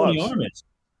 straight Gold Gloves.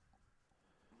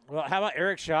 Well, how about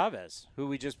Eric Chavez, who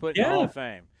we just put in the Hall of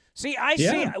Fame? See,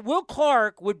 see Will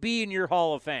Clark would be in your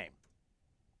Hall of Fame.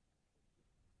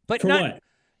 But for not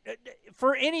what?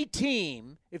 For any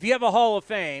team. If you have a Hall of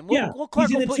Fame, Will Clark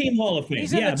he's in the team Hall of Fame.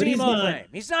 He's in the team Hall of Fame.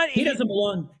 He's not. He doesn't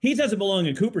belong. He doesn't belong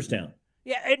in Cooperstown.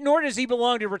 Yeah, nor does he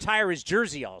belong to retire his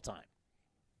jersey all the time.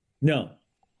 No.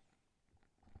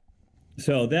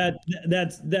 So that's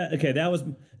okay. That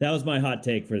was my hot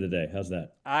take for the day. How's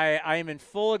that? I am in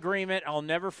full agreement. I'll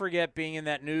never forget being in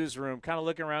that newsroom, kind of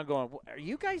looking around, going, "Are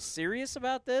you guys serious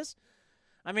about this?"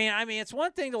 I mean, it's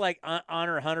one thing to like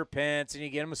honor Hunter Pence and you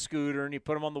get him a scooter and you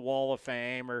put him on the Wall of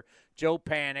Fame, or Joe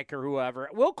Panic or whoever.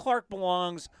 Will Clark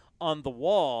belongs on the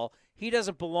wall. He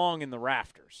doesn't belong in the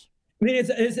rafters. I mean,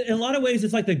 it's in a lot of ways,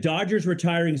 it's like the Dodgers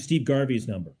retiring Steve Garvey's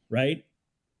number, right?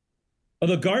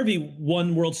 Although Garvey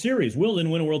won World Series. Will didn't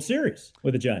win a World Series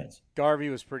with the Giants. Garvey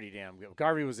was pretty damn good.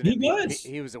 Garvey was an He MVP. was.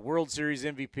 He was a World Series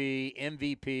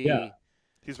MVP. Yeah.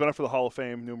 He's been up for the Hall of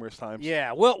Fame numerous times.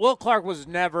 Yeah. Will Clark was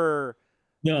never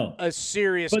a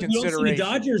serious but consideration. you don't see the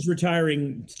Dodgers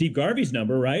retiring Steve Garvey's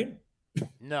number, right?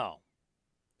 No.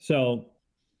 So.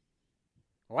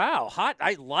 Wow, hot.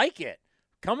 I like it.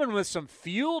 Coming with some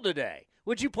fuel today.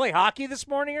 Would you play hockey this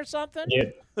morning or something? Yeah,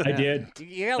 I did.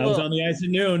 I was on the ice at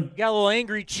noon. You got a little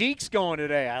angry cheeks going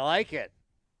today. I like it.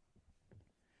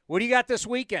 What do you got this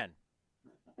weekend?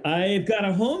 I've got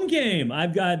a home game.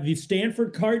 I've got the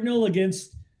Stanford Cardinal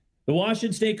against the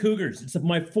Washington State Cougars. It's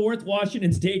my 4th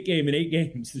Washington State game in 8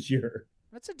 games this year.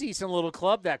 That's a decent little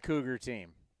club, that Cougar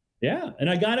team. Yeah, and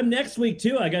I got them next week,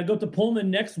 too. I got to go up to Pullman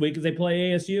next week because they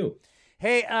play ASU.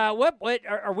 Hey, what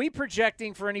are we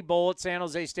projecting for any bowl at San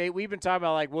Jose State? We've been talking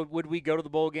about, like, would we go to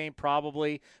the bowl game?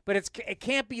 Probably. But it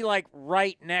can't be, like,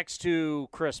 right next to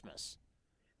Christmas.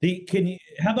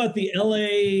 How about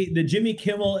the Jimmy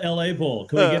Kimmel LA Bowl?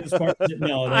 Can we get the Spartans?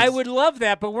 No, I would love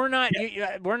that, but we're not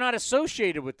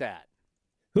associated with that.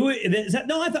 Who is that?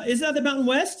 No, I thought, is that the Mountain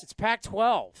West? It's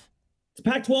Pac-12. It's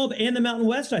Pac-12 and the Mountain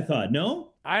West, I thought. No?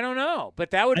 I don't know, but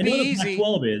that would be easy.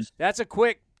 Pac-12 is.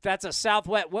 That's a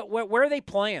Southwest. Where are they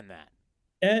playing that?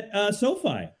 At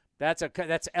SoFi.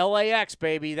 That's LAX,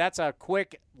 baby. That's a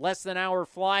quick, less than hour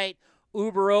flight.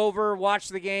 Uber over, watch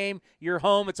the game. You're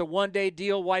home. It's a one-day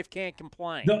deal. Wife can't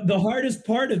complain. The hardest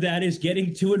part of that is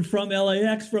getting to and from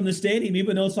LAX from the stadium,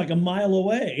 even though it's like a mile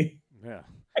away. Yeah,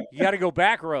 you got to go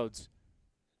back roads.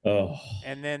 Oh,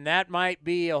 and then that might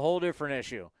be a whole different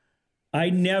issue. I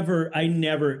never.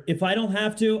 If I don't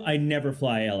have to, I never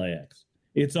fly LAX.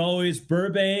 It's always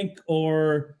Burbank,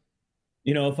 or,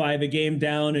 if I have a game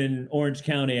down in Orange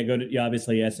County, I go to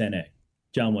obviously SNA,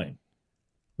 John Wayne.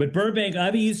 But Burbank, I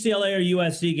have a UCLA or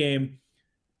USC game.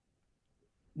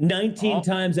 19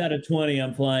 times out of 20,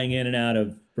 I'm flying in and out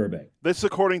of Burbank. This is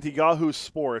according to Yahoo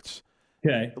Sports.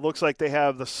 Okay. It looks like they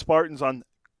have the Spartans on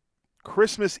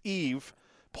Christmas Eve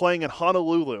playing in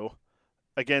Honolulu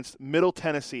against Middle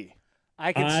Tennessee.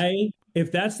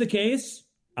 If that's the case,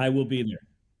 I will be there.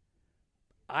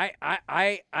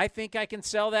 I think I can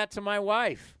sell that to my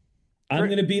wife. I'm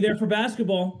going to be there for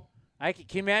basketball. Can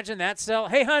you imagine that sell?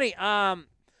 Hey, honey,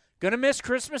 gonna miss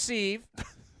Christmas Eve.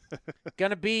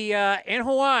 Gonna be in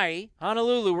Hawaii,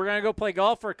 Honolulu. We're gonna go play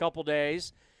golf for a couple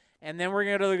days, and then we're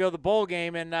gonna go to the bowl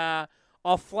game. And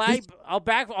I'll fly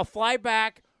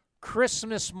back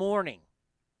Christmas morning.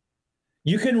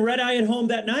 You can red eye at home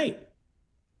that night.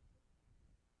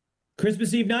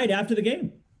 Christmas Eve night after the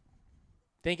game.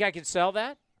 Think I can sell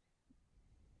that?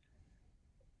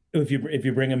 If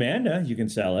you bring Amanda, you can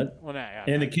sell it. Well, no,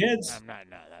 and the kids. I'm not.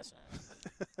 No, that's not.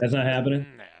 That's not happening.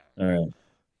 No. All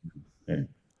right.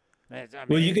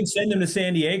 Well, you can send them to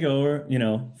San Diego, or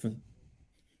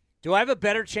Do I have a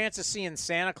better chance of seeing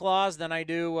Santa Claus than I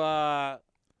do that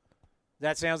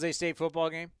San Jose State football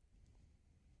game?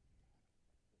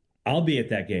 I'll be at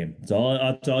that game.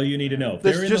 That's all you need to know. If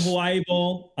they're in the Hawaii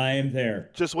Bowl, I am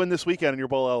there. Just win this weekend and you're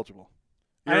bowl eligible.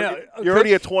 You're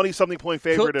already a 20-something point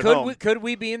favorite at home. Could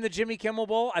we be in the Jimmy Kimmel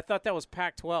Bowl? I thought that was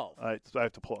Pac-12. I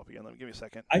have to pull up again. Give me a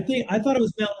second. I thought it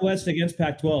was Mountain West against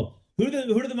Pac-12. Who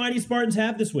do the Mighty Spartans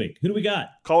have this week? Who do we got?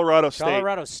 Colorado State.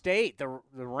 Colorado State. The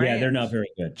Rams. Yeah, they're not very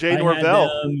good. Jay Norvell.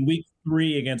 Week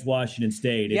 3 against Washington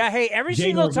State. Every Jay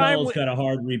single time Norvell's got a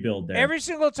hard rebuild there. Every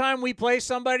single time we play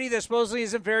somebody that supposedly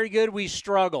isn't very good, we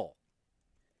struggle.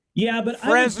 Yeah, but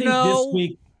Fresno. I would think this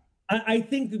week. I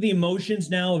think that the emotions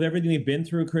now of everything they've been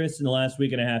through, Chris, in the last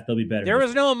week and a half, they'll be better. There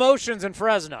was no emotions in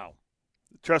Fresno.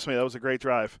 Trust me, that was a great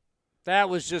drive. That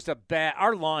was just a bad.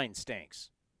 Our line stinks.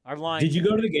 Our line. Did you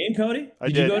go to the game, Cody?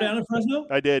 Did you go down to Fresno?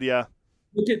 I did, yeah.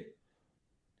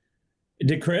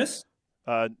 Did Chris?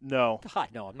 No. God,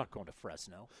 no, I'm not going to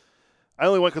Fresno. I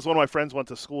only went because one of my friends went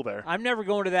to school there. I'm never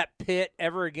going to that pit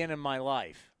ever again in my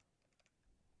life,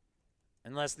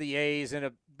 unless the A's end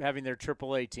up having their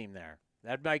AAA team there.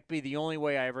 That might be the only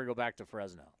way I ever go back to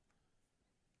Fresno.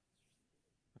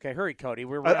 Okay, hurry, Cody.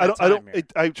 We're running out of time here.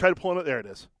 I tried to pull it. There it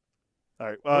is. All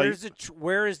right.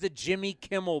 Where is the Jimmy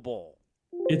Kimmel Bowl?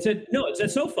 It's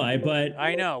at SoFi, but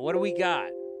I know. What do we got?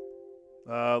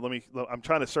 I'm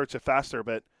trying to search it faster,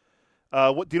 but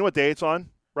Do you know what day it's on,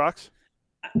 Rox?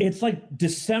 It's like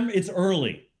December. It's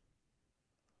early.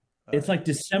 It's like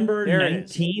December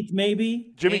 19th,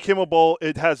 maybe. Jimmy Kimmel Bowl.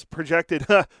 It has projected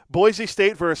Boise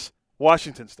State versus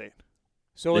Washington State.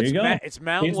 So it's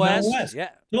Mountain West. Yeah,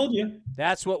 told you.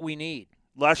 That's what we need.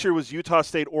 Last year was Utah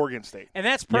State, Oregon State. And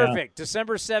that's perfect. Yeah.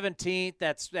 December 17th.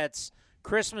 That's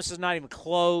Christmas is not even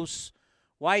close.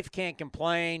 Wife can't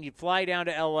complain. You fly down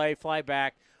to L.A., fly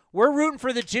back. We're rooting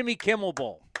for the Jimmy Kimmel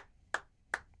Bowl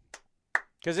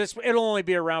because it'll only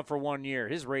be around for 1 year.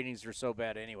 His ratings are so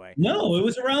bad anyway. No, it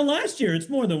was around last year. It's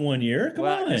more than 1 year. Come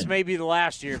on. This may be the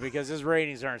last year because his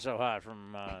ratings aren't so hot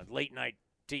from late-night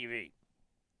TV.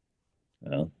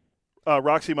 Well.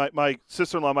 Roxy, my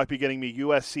sister-in-law might be getting me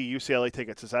USC, UCLA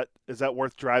tickets. Is that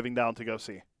worth driving down to go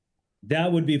see?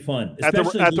 That would be fun. At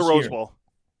the Rose Bowl.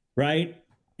 Right?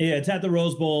 Yeah, it's at the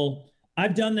Rose Bowl.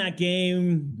 I've done that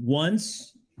game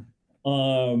once.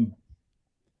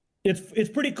 It's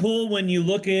pretty cool when you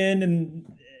look in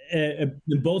and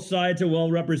both sides are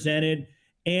well represented,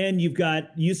 and you've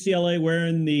got UCLA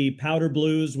wearing the powder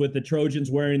blues with the Trojans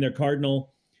wearing their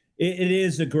cardinal. It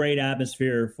is a great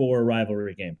atmosphere for a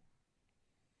rivalry game.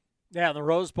 Yeah, the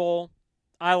Rose Bowl.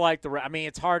 I like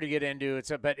it's hard to get into.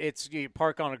 But you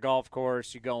park on a golf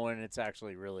course, you go in. It's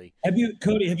actually really.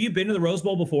 Cody? Have you been to the Rose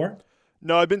Bowl before?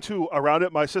 No, I've been to around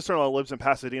it. My sister-in-law lives in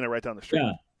Pasadena, right down the street.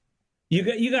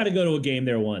 Yeah, you got to go to a game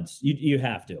there once. You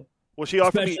have to. Well, she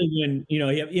offered especially when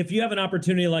if you have an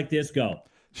opportunity like this, go.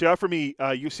 She offered me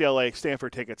UCLA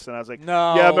Stanford tickets, and I was like,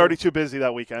 "No, yeah, I'm already too busy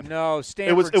that weekend." No,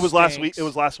 Stanford. It was last week. It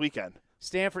was last weekend.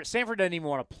 Stanford doesn't even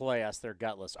want to play us. They're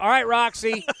gutless. All right,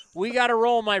 Roxy, we got to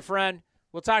roll, my friend.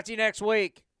 We'll talk to you next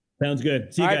week. Sounds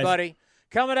good. See you guys. All right, buddy.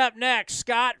 Coming up next,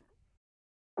 Scott.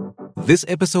 This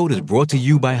episode is brought to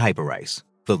you by Hyperice,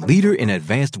 the leader in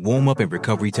advanced warm-up and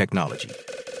recovery technology.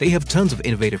 They have tons of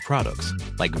innovative products,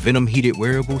 like Venom-heated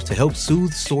wearables to help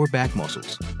soothe sore back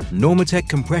muscles, Normatec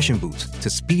compression boots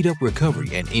to speed up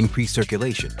recovery and increase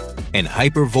circulation, and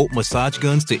Hypervolt massage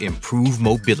guns to improve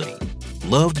mobility.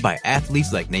 Loved by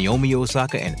athletes like Naomi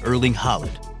Osaka and Erling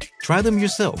Haaland. Try them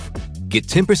yourself. Get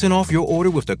 10% off your order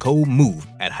with the code MOVE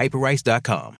at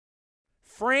Hyperice.com.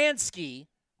 Franzke,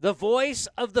 the voice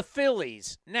of the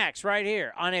Phillies, next right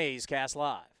here on A's Cast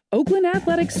Live. Oakland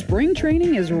Athletics spring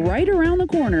training is right around the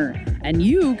corner, and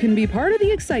you can be part of the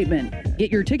excitement.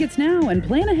 Get your tickets now and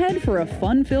plan ahead for a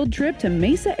fun-filled trip to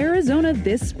Mesa, Arizona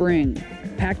this spring.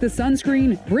 Pack the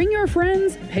sunscreen, bring your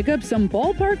friends, pick up some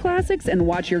ballpark classics, and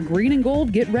watch your green and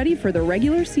gold get ready for the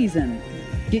regular season.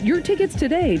 Get your tickets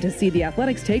today to see the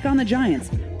Athletics take on the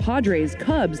Giants, Padres,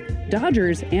 Cubs,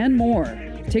 Dodgers, and more.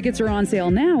 Tickets are on sale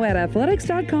now at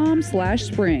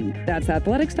athletics.com/spring. That's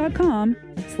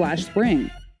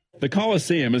athletics.com/spring. The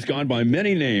Coliseum has gone by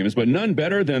many names, but none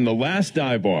better than the Last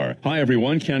Dive Bar. Hi,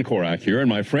 everyone. Ken Korak here, and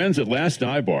my friends at Last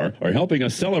Dive Bar are helping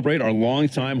us celebrate our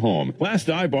longtime home. Last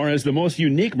Dive Bar has the most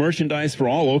unique merchandise for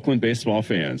all Oakland baseball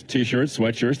fans. T-shirts,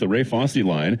 sweatshirts, the Ray Fosse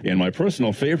line, and my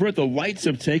personal favorite, the lights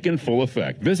have taken full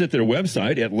effect. Visit their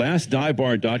website at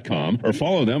lastdivebar.com or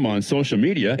follow them on social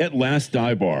media at Last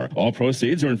Dive Bar. All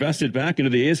proceeds are invested back into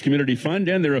the A's Community Fund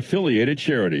and their affiliated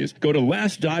charities. Go to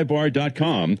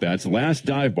lastdivebar.com. That's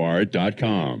lastdivebar.com.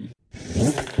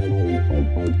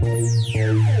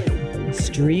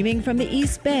 Streaming from the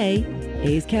East Bay,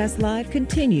 A's Cast Live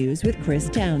continues with Chris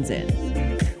Townsend.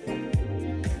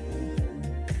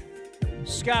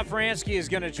 Scott Franzke is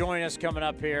going to join us coming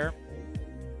up here,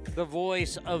 the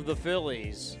voice of the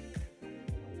Phillies.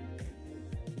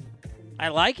 I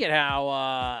like it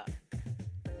how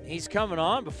he's coming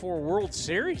on before a World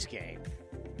Series game.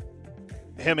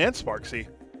 Him and Sparksy.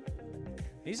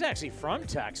 He's actually from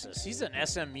Texas. He's an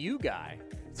SMU guy.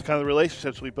 It's kind of the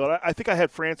relationships we built. I think I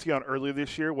had Franzke on earlier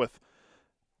this year with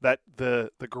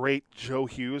the great Joe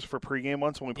Hughes for pregame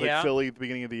once when we played Philly at the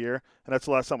beginning of the year, and that's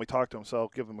the last time we talked to him. So I'll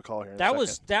give him a call here. That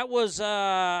was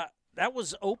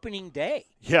opening day.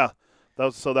 Yeah,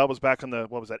 that was back on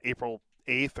April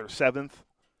 8th or 7th.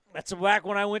 That's back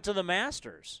when I went to the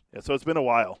Masters. Yeah, so it's been a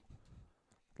while.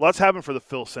 Lots happened for the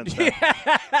Phil since then.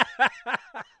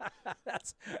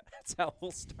 That's how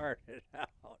we'll start it out.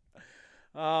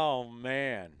 Oh,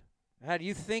 man. How do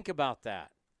you think about that?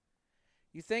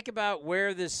 You think about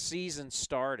where this season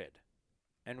started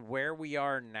and where we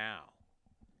are now.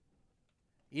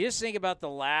 You just think about the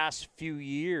last few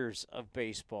years of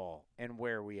baseball and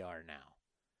where we are now.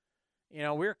 You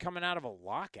know, we're coming out of a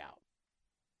lockout,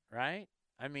 right?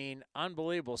 I mean,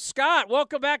 unbelievable. Scott,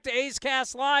 welcome back to A's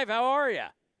Cast Live. How are you?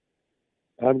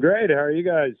 I'm great. How are you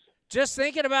guys? Just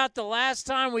thinking about the last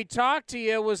time we talked to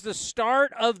you was the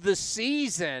start of the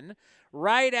season,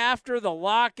 right after the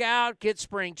lockout, get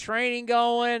spring training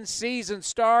going, season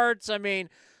starts. I mean,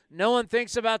 no one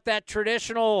thinks about that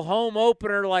traditional home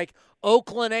opener like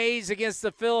Oakland A's against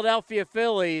the Philadelphia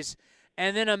Phillies,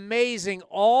 and then amazing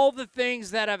all the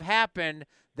things that have happened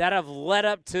that have led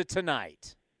up to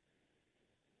tonight.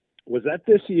 Was that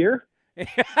this year? Yeah,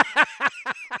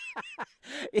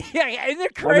 isn't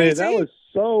it crazy? I mean, that was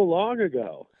so long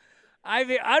ago. I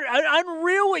mean,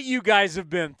 unreal what you guys have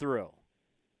been through.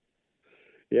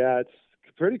 Yeah, it's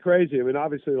pretty crazy. I mean,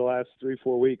 obviously the last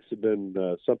 3-4 weeks have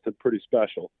been something pretty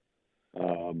special.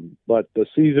 But the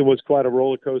season was quite a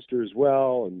roller coaster as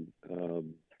well,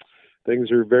 and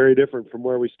things are very different from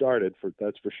where we started,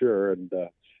 that's for sure. And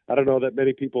I don't know that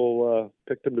many people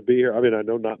picked him to be here. I mean, I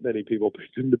know not many people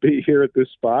picked him to be here at this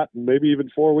spot, and maybe even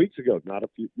 4 weeks ago, not a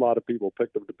lot of people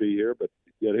picked him to be here, but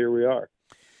yet here we are.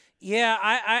 Yeah,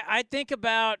 I think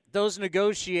about those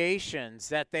negotiations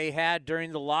that they had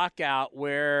during the lockout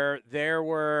where there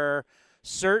were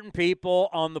certain people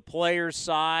on the players'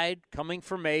 side coming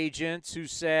from agents who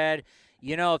said,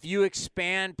 you know, if you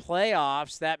expand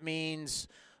playoffs, that means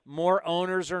more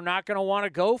owners are not going to want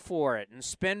to go for it and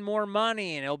spend more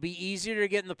money, and it'll be easier to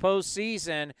get in the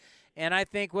postseason. And I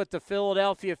think with the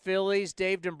Philadelphia Phillies,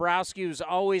 Dave Dombrowski, who's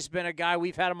always been a guy,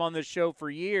 we've had him on the show for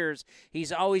years,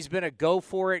 he's always been a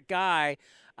go-for-it guy.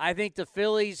 I think the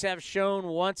Phillies have shown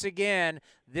once again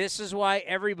this is why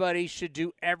everybody should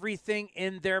do everything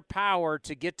in their power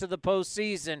to get to the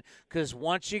postseason, because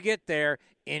once you get there,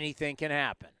 anything can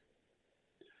happen.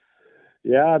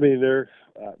 Yeah, I mean, they're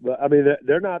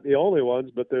not the only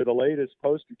ones, but they're the latest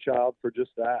poster child for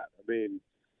just that. I mean,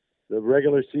 the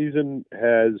regular season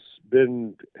has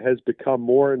become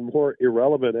more and more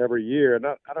irrelevant every year. And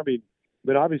I mean,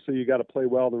 obviously you got to play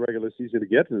well in the regular season to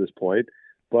get to this point.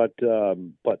 But I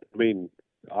mean,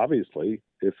 obviously,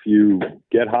 if you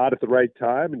get hot at the right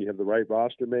time and you have the right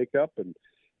roster makeup and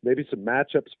maybe some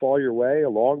matchups fall your way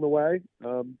along the way,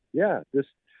 yeah,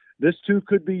 this too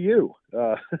could be you.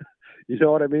 You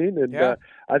know what I mean? And yeah.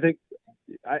 I think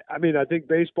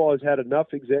baseball has had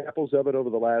enough examples of it over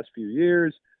the last few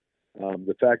years.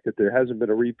 The fact that there hasn't been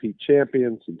a repeat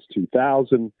champion since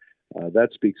 2000, that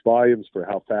speaks volumes for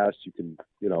how fast you can,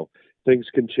 things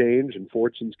can change and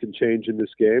fortunes can change in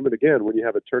this game. And again, when you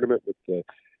have a tournament with,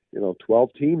 12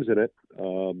 teams in it,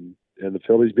 and the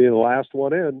Phillies being the last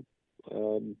one in,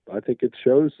 I think it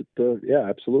shows that, yeah,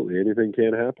 absolutely, anything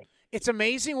can happen. It's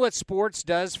amazing what sports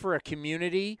does for a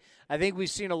community. I think we've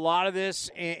seen a lot of this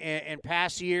in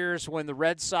past years when the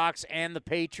Red Sox and the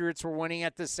Patriots were winning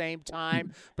at the same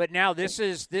time. But now this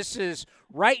is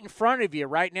right in front of you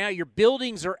right now. Your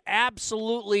buildings are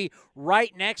absolutely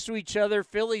right next to each other.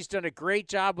 Philly's done a great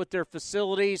job with their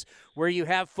facilities where you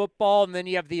have football and then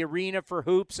you have the arena for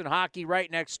hoops and hockey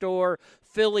right next door.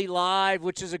 Philly Live,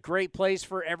 which is a great place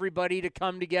for everybody to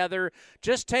come together.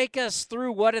 Just take us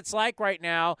through what it's like right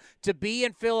now to be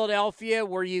in Philadelphia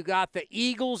where you got the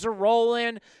Eagles are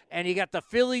rolling and you got the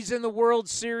Phillies in the World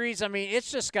Series. I mean, it's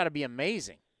just got to be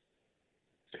amazing.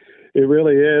 It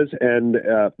really is. And,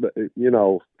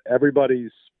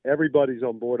 everybody's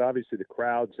on board. Obviously, the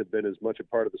crowds have been as much a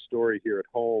part of the story here at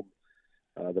home.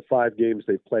 The 5 games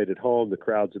they've played at home, the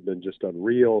crowds have been just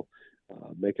unreal.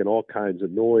 Making all kinds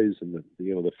of noise, and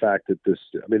the fact that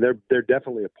they're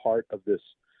definitely a part of this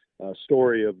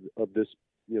story of this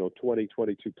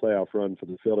 2022 playoff run for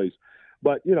the Phillies.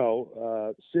 But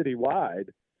citywide,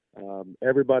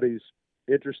 everybody's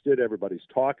interested, everybody's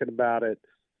talking about it.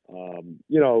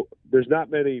 There's not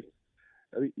many.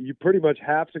 You pretty much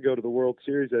have to go to the World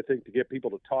Series, I think, to get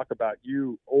people to talk about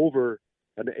you over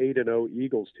an 8-0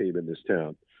 Eagles team in this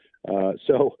town.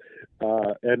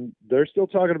 And they're still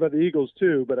talking about the Eagles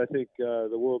too, but I think the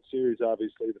World Series,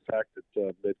 obviously, the fact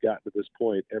that they've gotten to this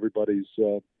point, everybody's,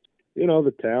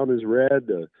 the town is red.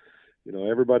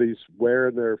 Everybody's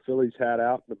wearing their Phillies hat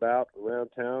out and about around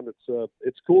town.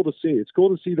 It's cool to see. It's cool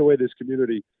to see the way this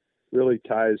community really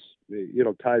ties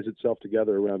itself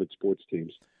together around its sports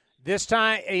teams. This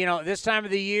time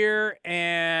of the year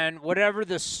and whatever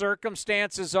the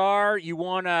circumstances are, you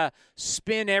want to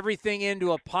spin everything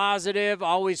into a positive,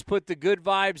 always put the good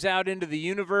vibes out into the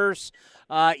universe.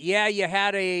 You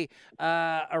had a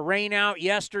rain out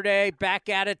yesterday, back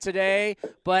at it today,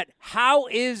 but how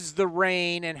is the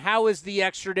rain and how is the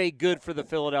extra day good for the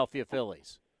Philadelphia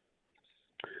Phillies?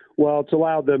 Well, it's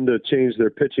allowed them to change their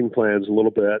pitching plans a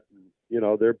little bit.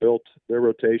 Their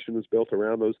rotation was built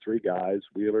around those 3 guys,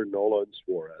 Wheeler, Nola, and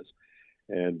Suarez.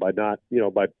 And by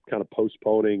kind of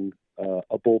postponing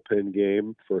a bullpen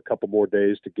game for a couple more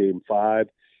days to Game 5,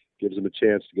 gives them a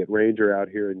chance to get Ranger out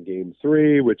here in Game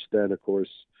 3, which then, of course,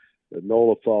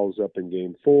 Nola follows up in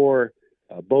Game 4.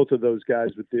 Both of those guys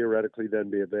would theoretically then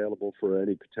be available for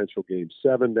any potential Game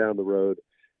 7 down the road.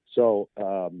 So,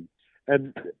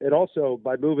 and it also,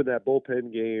 by moving that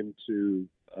bullpen game to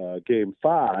Game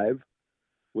 5,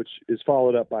 which is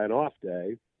followed up by an off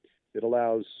day, it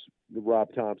allows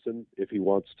Rob Thompson, if he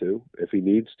wants to, if he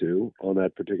needs to, on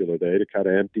that particular day, to kind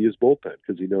of empty his bullpen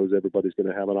because he knows everybody's going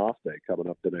to have an off day coming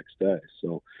up the next day.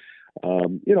 So,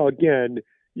 again,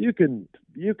 you can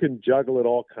juggle it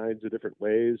all kinds of different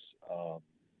ways,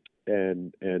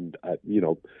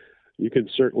 you can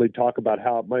certainly talk about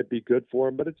how it might be good for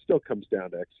him, but it still comes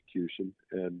down to execution.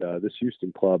 And this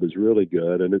Houston club is really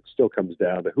good, and it still comes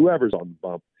down to whoever's on the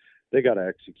bump. They got to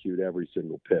execute every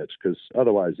single pitch because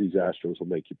otherwise these Astros will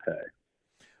make you pay.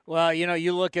 Well,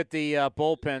 you look at the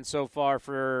bullpen so far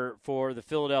for the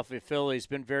Philadelphia Phillies,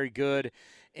 been very good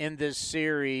in this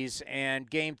series. And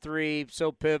Game 3,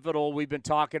 so pivotal. We've been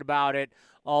talking about it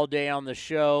all day on the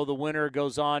show. The winner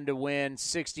goes on to win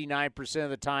 69% of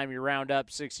the time. You round up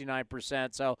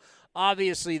 69%. So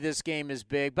obviously this game is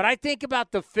big. But I think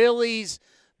about the Phillies,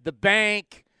 the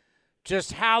bank,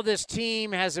 just how this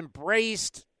team has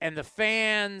embraced and the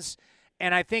fans.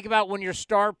 And I think about when your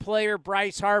star player,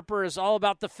 Bryce Harper, is all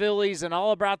about the Phillies and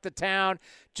all about the town.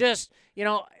 Just,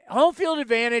 home field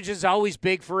advantage is always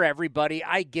big for everybody.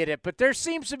 I get it. But there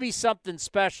seems to be something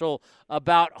special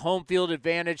about home field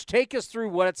advantage. Take us through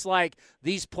what it's like,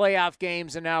 these playoff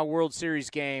games and now a World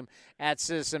Series game at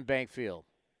Citizen Bank Field.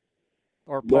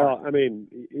 Well, I mean,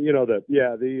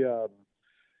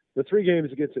 the 3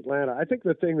 games against Atlanta, I think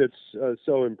the thing that's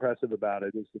so impressive about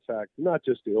it is the fact, not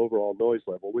just the overall noise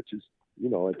level, which is,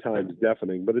 at times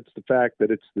deafening, but it's the fact that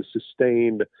it's the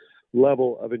sustained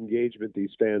level of engagement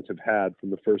these fans have had from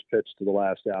the first pitch to the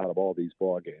last out of all these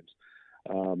ball games.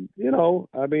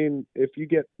 If you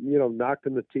get, knocked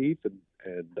in the teeth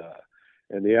and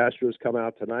the Astros come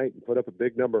out tonight and put up a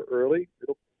big number early,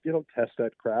 it'll test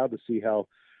that crowd to see how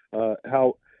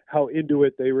into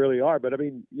it they really are. But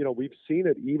we've seen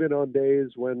it even on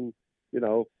days when,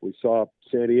 we saw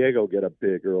San Diego get up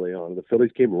big early on and the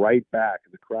Phillies came right back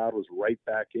and the crowd was right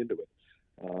back into it.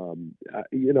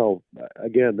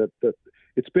 Again,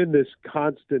 it's been this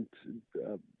constant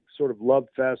sort of love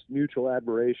fest, mutual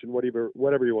admiration,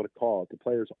 whatever you want to call it. The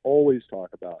players always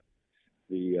talk about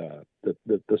the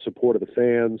support of the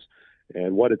fans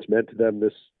and what it's meant to them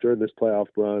during this playoff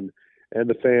run. And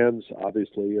the fans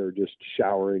obviously are just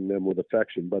showering them with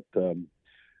affection, but the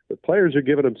players are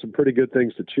giving them some pretty good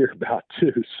things to cheer about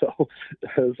too. So it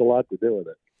has a lot to do with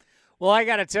it. Well, I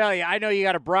got to tell you, I know you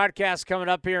got a broadcast coming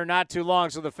up here not too long,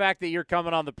 so the fact that you're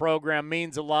coming on the program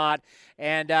means a lot.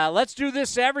 And let's do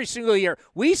this every single year.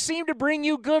 We seem to bring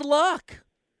you good luck.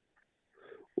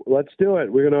 Let's do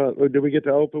it. Do we get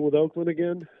to open with Oakland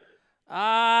again?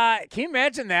 Can you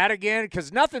imagine that again?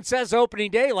 Because nothing says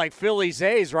opening day like Phillies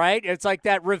A's, right? It's like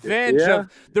that revenge of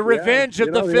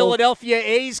the Philadelphia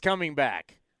A's coming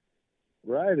back.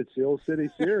 Right, it's the old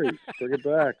city series. Bring it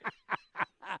back.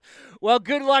 Well,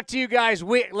 good luck to you guys.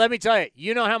 Let me tell you,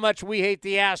 you know how much we hate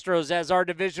the Astros as our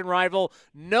division rival.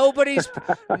 Nobody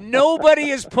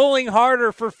is pulling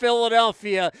harder for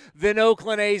Philadelphia than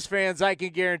Oakland A's fans. I can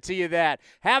guarantee you that.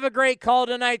 Have a great call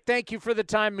tonight. Thank you for the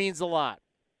time. Means a lot.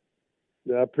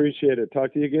 I appreciate it.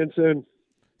 Talk to you again soon.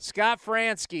 Scott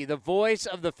Franzke, the voice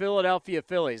of the Philadelphia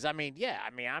Phillies. I'm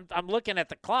looking at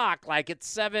the clock like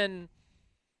it's 7:12.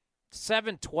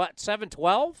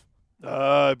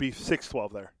 It'd be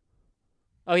 6:12 there.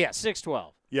 Oh yeah,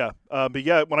 6:12. Yeah, but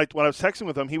yeah, when I was texting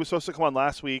with him, he was supposed to come on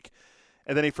last week,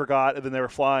 and then he forgot, and then they were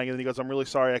flying, and then he goes, "I'm really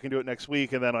sorry, I can do it next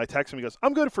week." And then I text him, he goes,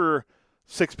 "I'm good for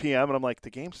 6 p.m." And I'm like,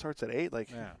 "The game starts at 8." Like,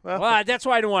 yeah. Well, that's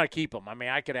why I didn't want to keep him. I mean,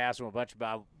 I could ask him a bunch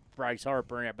about Bryce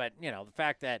Harper, but the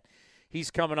fact that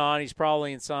he's coming on, he's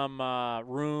probably in some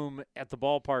room at the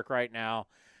ballpark right now,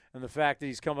 and the fact that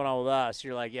he's coming on with us,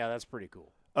 you're like, yeah, that's pretty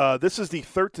cool. This is the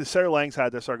third. Sarah Langs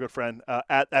had this, our good friend,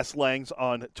 at S Langs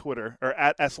on Twitter, or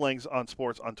at S Langs on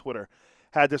Sports on Twitter,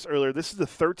 had this earlier. This is the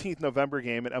 13th November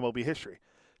game in MLB history.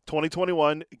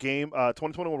 2021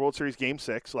 World Series Game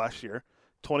 6 last year.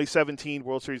 2017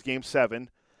 World Series Game 7.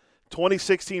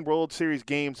 2016 World Series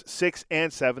Games 6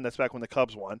 and 7. That's back when the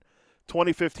Cubs won.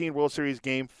 2015 World Series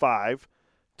Game 5.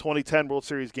 2010 World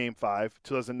Series Game 5.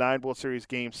 2009 World Series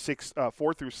Game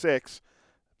 4 through 6.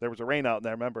 There was a rain out in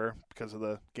there, remember, because of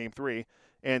the Game 3.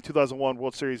 And 2001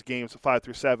 World Series Games 5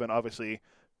 through 7, obviously,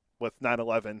 with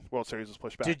 9/11, World Series was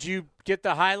pushed back. Did you get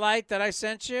the highlight that I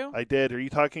sent you? I did. Are you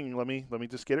talking? Let me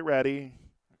just get it ready.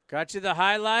 Got you the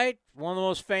highlight. One of the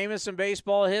most famous in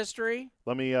baseball history.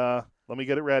 Let me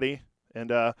get it ready.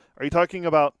 And are you talking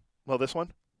about this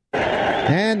one?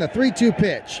 And the 3-2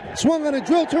 pitch. Swung on a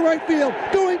drill to right field.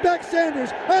 Going back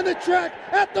Sanders on the track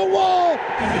at the wall.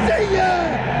 See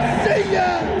ya! See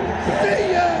ya!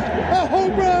 See ya! A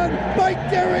home run by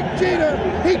Derek Jeter.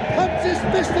 He pumps his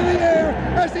fist in the air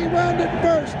as he rounded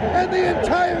first. And the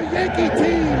entire Yankee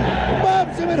team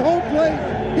mobs him at home plate.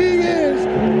 He is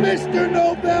Mr.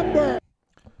 November.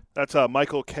 That's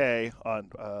Michael Kay on,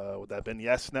 would that have been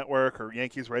Yes Network or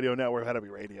Yankees Radio Network? It had to be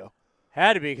radio.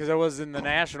 Had to be because I was in the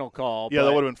national call. Yeah,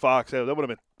 that would have been Fox. Yeah, that would have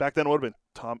been back then. It would have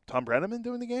been Tom Brenneman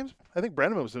doing the games. I think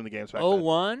Brenneman was doing the games back then.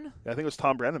 01? Yeah, I think it was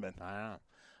Tom Brenneman. I don't know.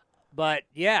 But,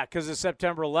 yeah, because of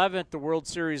September 11th, the World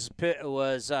Series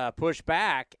was pushed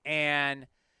back. And,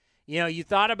 you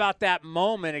thought about that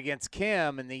moment against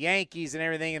Kim and the Yankees and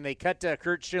everything, and they cut to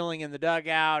Curt Schilling in the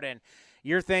dugout, and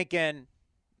you're thinking,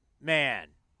 man,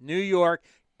 New York,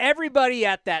 everybody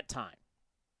at that time,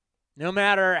 no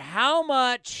matter how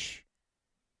much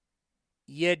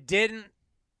you didn't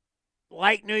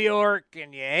like New York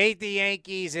and you hate the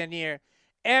Yankees and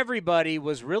everybody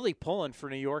was really pulling for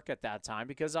New York at that time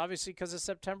because of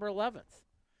September 11th.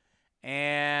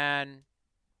 And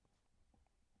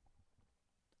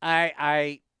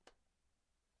I'll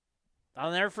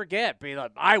never forget being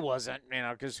like, I wasn't,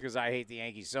 because I hate the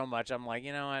Yankees so much. I'm like,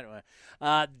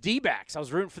 what? D-backs. I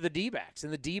was rooting for the D-backs.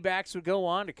 And the D-backs would go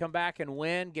on to come back and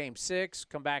win Game 6,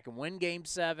 come back and win Game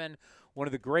 7, one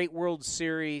of the great World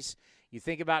Series. You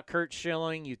think about Curt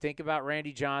Schilling, you think about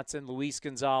Randy Johnson, Luis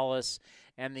Gonzalez,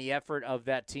 and the effort of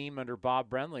that team under Bob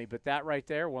Brenly. But that right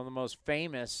there, one of the most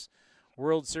famous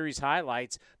World Series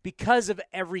highlights because of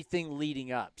everything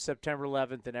leading up, September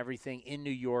 11th and everything in New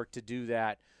York to do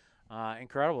that.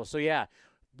 Incredible. So, yeah,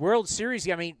 World Series,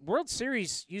 World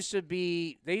Series used to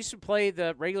play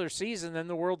the regular season, then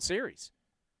the World Series.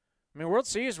 World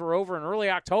Series were over in early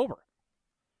October.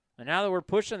 And now that we're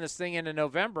pushing this thing into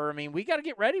November, we got to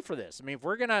get ready for this. If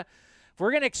we're gonna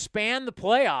expand the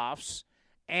playoffs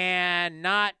and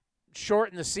not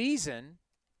shorten the season,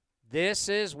 this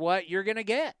is what you're gonna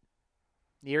get.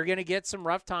 You're gonna get some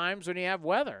rough times when you have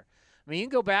weather. You can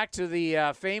go back to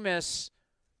the famous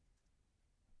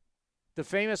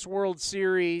World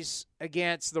Series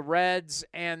against the Reds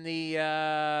and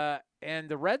the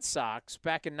Red Sox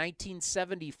back in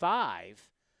 1975.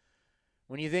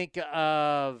 When you think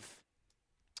of,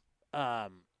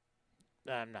 Carlton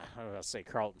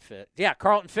Fisk. Yeah,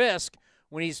 Carlton Fisk,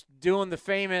 when he's doing the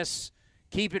famous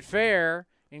keep it fair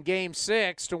in Game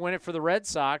 6 to win it for the Red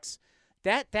Sox,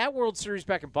 that World Series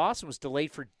back in Boston was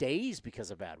delayed for days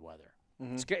because of bad weather.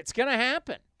 Mm-hmm. It's going to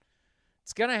happen.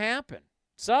 It's going to happen.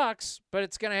 Sucks, but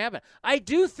it's going to happen. I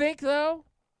do think, though,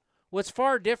 what's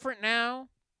far different now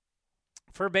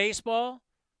for baseball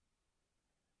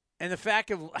and the fact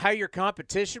of how your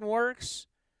competition works,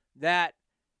 that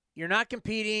you're not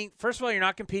competing. First of all, you're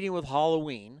not competing with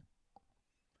Halloween.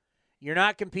 You're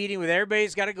not competing with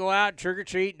everybody's got to go out, trick or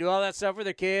treat, do all that stuff with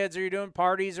their kids, or you're doing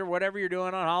parties or whatever you're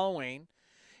doing on Halloween.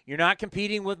 You're not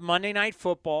competing with Monday Night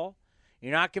Football.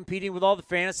 You're not competing with all the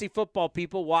fantasy football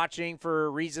people watching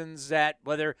for reasons that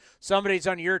whether somebody's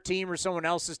on your team or someone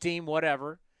else's team,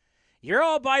 whatever. You're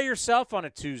all by yourself on a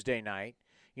Tuesday night.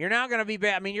 You're not going to be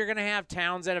bad. You're going to have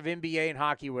towns that have NBA and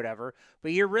hockey, whatever.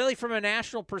 But you're really, from a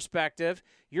national perspective,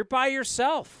 you're by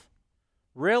yourself.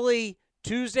 Really,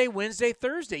 Tuesday, Wednesday,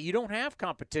 Thursday. You don't have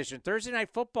competition. Thursday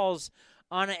Night Football's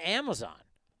on Amazon.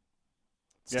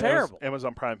 It's terrible.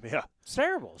 Amazon Prime, yeah. It's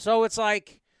terrible. So it's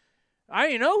like, I don't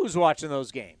even know who's watching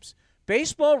those games.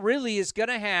 Baseball really is going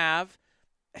to have,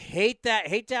 hate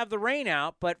to have the rain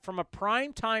out, but from a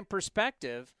prime time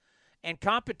perspective, and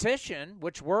competition,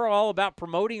 which we're all about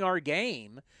promoting our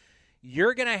game,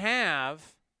 you're going to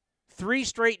have 3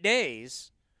 straight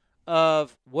days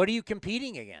of what are you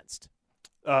competing against?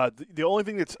 The only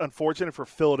thing that's unfortunate for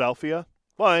Philadelphia,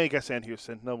 well, I guess, and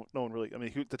Houston, no one really.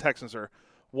 The Texans are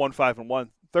 1-5-1.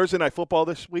 Thursday Night Football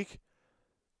this week,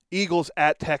 Eagles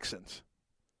at Texans.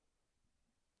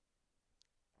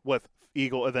 With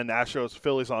Eagle and then Astros,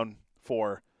 Phillies on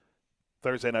for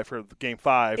Thursday night for Game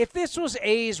 5. If this was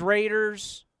A's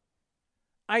Raiders,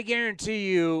 I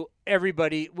guarantee you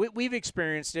everybody, we've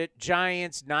experienced it,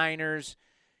 Giants, Niners,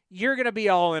 you're going to be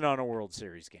all in on a World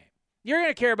Series game. You're going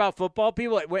to care about football.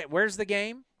 People, wait, where's the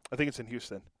game? I think it's in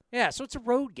Houston. Yeah, so it's a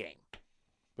road game.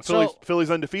 But Philly's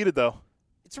undefeated, though.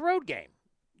 It's a road game.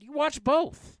 You watch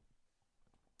both.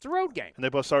 It's a road game. And they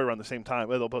both started around the same time.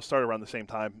 They'll both start around the same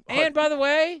time. And, by the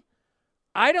way,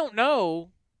 I don't know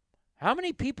how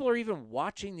many people are even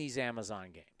watching these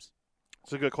Amazon games?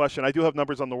 It's a good question. I do have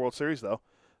numbers on the World Series, though.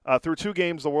 Through 2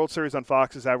 games, the World Series on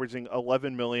Fox is averaging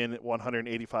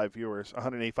 11,185,000 viewers.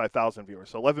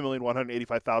 So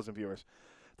 11,185,000 viewers.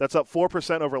 That's up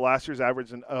 4% over last year's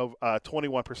average and of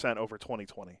 21% over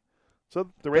 2020.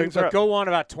 So the ratings are up. Go on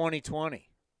about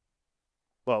 2020.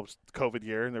 Well, it was the COVID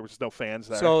year, and there was no fans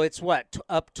there. So it's what,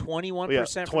 up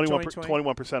 21% from 2020?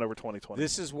 21% over 2020.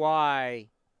 This is why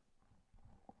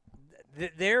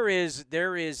there is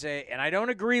a, and I don't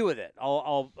agree with it.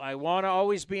 I want to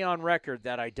always be on record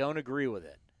that I don't agree with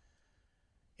it.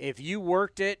 If you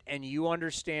worked it and you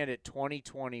understand it,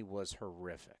 2020 was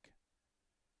horrific.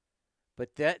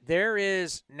 But that there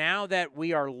is, now that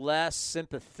we are less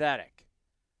sympathetic.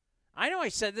 I know I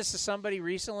said this to somebody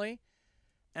recently,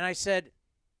 and I said,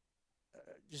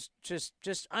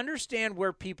 just understand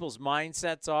where people's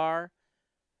mindsets are,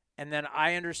 and then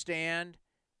I understand,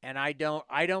 and I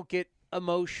don't get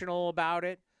emotional about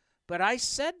it. But I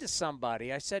said to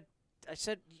somebody, I said,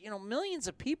 millions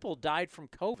of people died from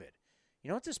COVID. You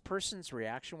know what this person's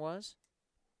reaction was?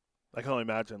 I can only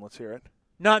imagine. Let's hear it.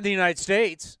 Not in the United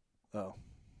States. Oh.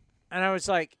 And I was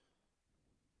like,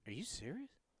 are you serious?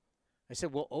 I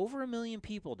said, well, over 1 million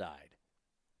people died.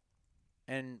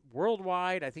 And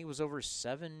worldwide, I think it was over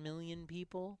 7 million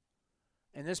people.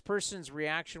 And this person's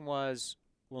reaction was,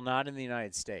 well, not in the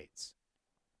United States.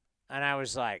 And I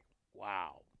was like,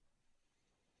 wow.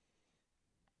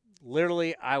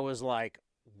 Literally, I was like,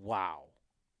 wow.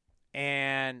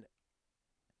 And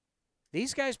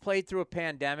these guys played through a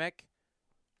pandemic,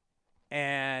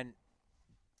 and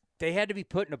they had to be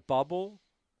put in a bubble,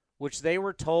 which they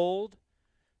were told,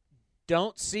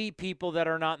 don't see people that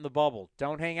are not in the bubble.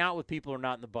 Don't hang out with people who are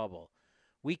not in the bubble.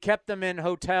 We kept them in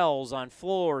hotels, on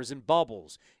floors, in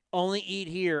bubbles. Only eat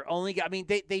here.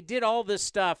 They did all this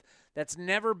stuff that's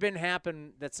never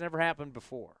happened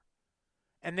before.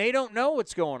 And they don't know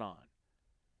what's going on.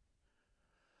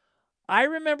 I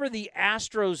remember the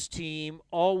Astros team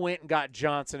all went and got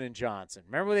Johnson & Johnson.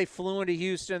 Remember when they flew into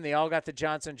Houston? They all got the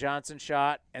Johnson & Johnson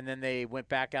shot, and then they went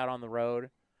back out on the road,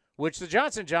 which the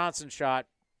Johnson & Johnson shot,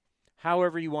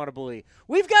 however you want to believe.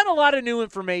 We've got a lot of new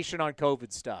information on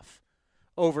COVID stuff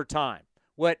over time.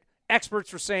 What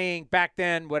experts were saying back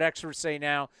then, what experts say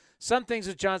now. Some things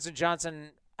with Johnson &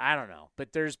 Johnson, I don't know,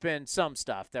 but there's been some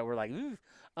stuff that we're like, ooh.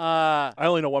 I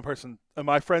only know one person. In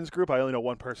my friends group, I only know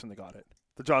one person that got it.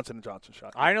 The Johnson & Johnson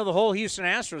shot. I know the whole Houston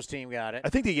Astros team got it. I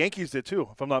think the Yankees did too,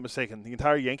 if I'm not mistaken. The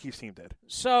entire Yankees team did.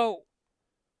 So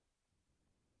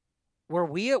were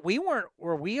we all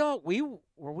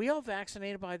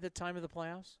vaccinated by the time of the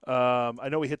playoffs? I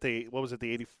know we hit the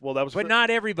 80? Well, that was. But not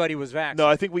everybody was vaccinated. No,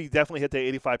 I think we definitely hit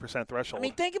the 85% threshold. I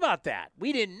mean, think about that.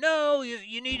 We didn't know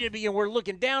you needed to be. We're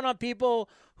looking down on people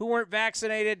who weren't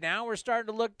vaccinated. Now we're starting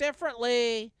to look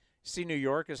differently. See, New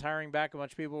York is hiring back a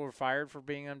bunch of people who were fired for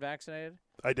being unvaccinated.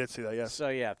 I did see that, yes. So,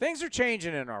 yeah, things are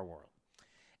changing in our world.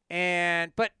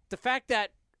 But the fact that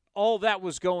all that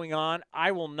was going on,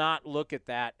 I will not look at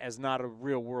that as not a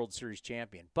real World Series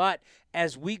champion. But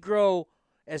as we grow,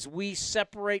 as we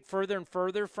separate further and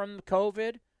further from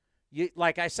COVID,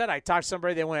 like I said, I talked to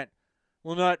somebody that went,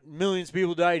 well, not millions of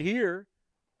people died here.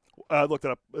 I looked it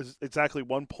up. Exactly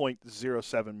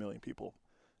 1.07 million people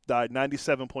died.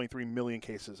 97.3 million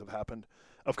cases have happened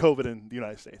of COVID in the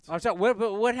United States. I'm sorry,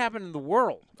 what happened in the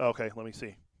world? Okay, let me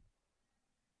see.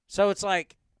 So it's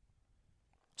like,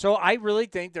 so I really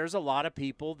think there's a lot of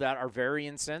people that are very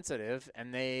insensitive,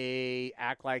 and they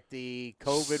act like the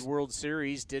COVID World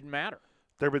Series didn't matter.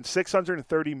 There have been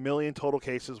 630 million total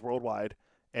cases worldwide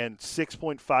and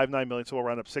 6.59 million, so we'll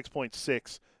round up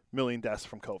 6.6 million deaths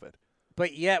from COVID.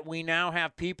 But yet we now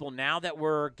have people, now that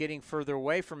we're getting further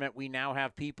away from it, we now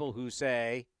have people who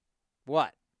say,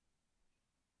 what?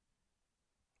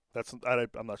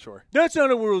 I'm not sure. That's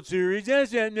not a World Series.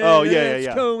 That's not. Oh,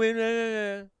 yeah.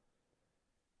 COVID.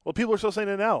 Well, people are still saying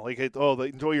it now. Like,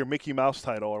 enjoy your Mickey Mouse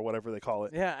title or whatever they call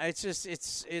it. Yeah, it's just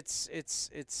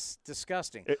it's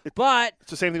disgusting. But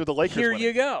it's the same thing with the Lakers. Here winning.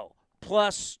 you go.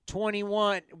 Plus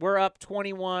 21. We're up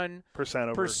 21%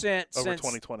 over since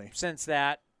 2020. Since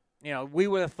that, we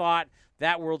would have thought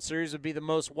that World Series would be the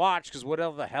most watched because what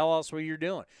the hell else were you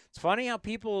doing? It's funny how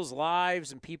people's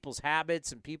lives and people's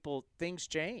habits and things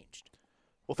changed.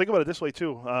 Well, think about it this way,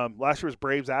 too. Last year was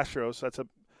Braves-Astros. That's a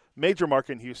major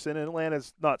market in Houston, and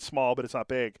Atlanta's not small, but it's not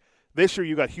big. This year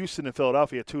you got Houston and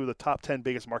Philadelphia, two of the top 10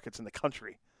 biggest markets in the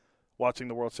country, watching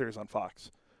the World Series on Fox.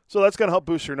 So that's going to help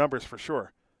boost your numbers for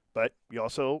sure. But you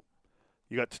got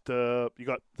the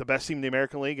best team in the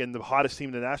American League and the hottest team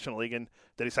in the National League, and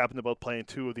that he's happened to both play in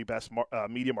two of the best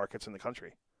media markets in the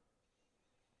country.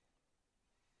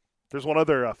 There's one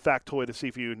other factoid to see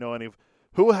if you know any of.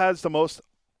 Who has the most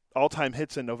all-time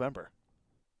hits in November?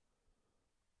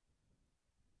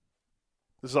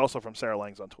 This is also from Sarah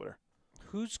Langs on Twitter.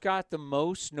 Who's got the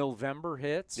most November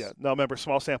hits? Yeah, no, remember,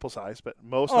 small sample size, but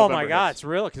most Oh, November my God, hits. it's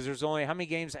real because there's only how many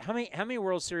games? How many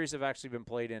World Series have actually been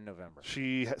played in November?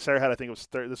 Sarah had, I think it was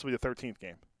this will be the 13th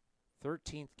game.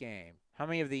 13th game. How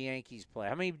many of the Yankees play?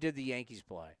 How many did the Yankees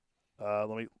play? Let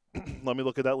me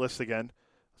look at that list again.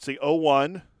 Let's see,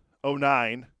 01,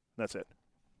 09, that's it.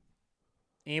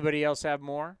 Anybody else have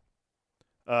more?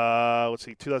 Let's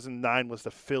see, 2009 was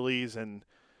the Phillies and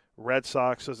Red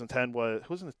Sox. 2010 was,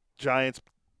 who was in the Giants,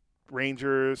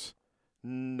 Rangers? I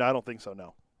don't think so,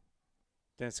 no.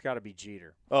 Then it's got to be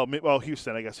Jeter. Oh, well,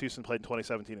 Houston, I guess. Houston played in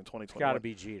 2017 and 2021. It's got to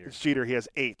be Jeter. It's Jeter. He has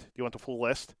 8. Do you want the full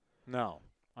list? No.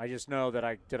 I just know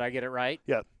that did I get it right?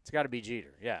 Yeah. It's got to be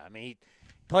Jeter. Yeah. I mean, he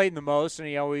played the most, and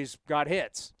he always got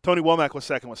hits. Tony Womack was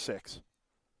second with 6.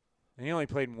 And he only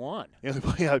played in 1. He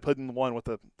played in 1 with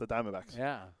the Diamondbacks.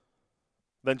 Yeah.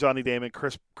 Then Johnny Damon,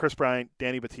 Chris Bryant,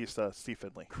 Danny Batista, Steve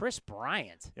Finley. Chris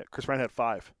Bryant? Yeah, Chris Bryant had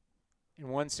 5. In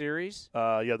 1 series?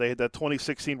 Yeah, they had that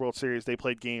 2016 World Series. They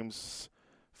played games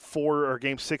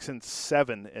 6 and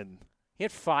 7 in. He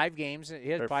had 5 games. He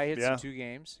had 5 hits in 2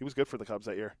 games. He was good for the Cubs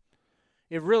that year.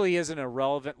 It really isn't a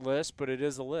relevant list, but it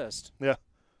is a list. Yeah.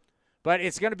 But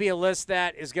it's going to be a list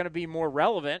that is going to be more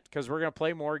relevant because we're going to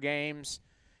play more games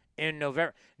in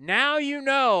November. Now you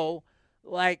know,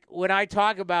 like when I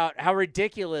talk about how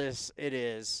ridiculous it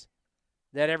is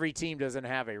that every team doesn't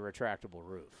have a retractable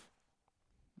roof.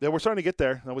 Yeah, we're starting to get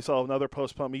there. Now we saw another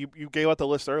postponement. You gave out the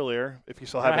list earlier, if you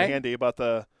still have it handy, about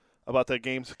the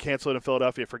games canceled in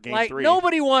Philadelphia for Game 3.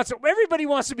 Everybody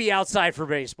wants to be outside for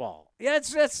baseball. Yeah,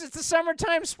 it's a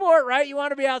summertime sport, right? You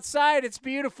want to be outside. It's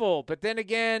beautiful. But then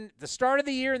again, the start of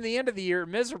the year and the end of the year are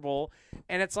miserable.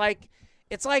 And it's like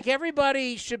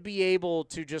everybody should be able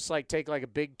to just like take like a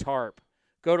big tarp,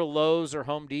 go to Lowe's or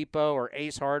Home Depot or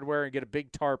Ace Hardware and get a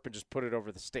big tarp and just put it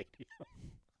over the stadium.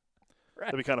 Right?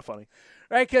 That'd be kind of funny.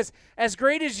 Right, because as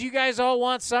great as you guys all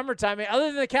want summertime, I mean, other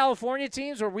than the California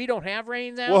teams where we don't have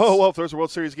rain now. Whoa, if there was a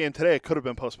World Series game today, it could have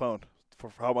been postponed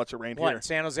for how much it rained here. What,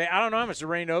 San Jose? I don't know how much it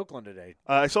rained in Oakland today.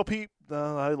 I saw Pete.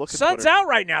 I looked at Sun's Twitter. out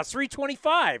right now. It's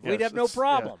 3:25. We'd have no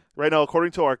problem. Yeah. Right now,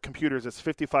 according to our computers, it's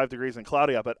 55 degrees and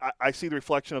cloudy out, but I see the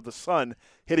reflection of the sun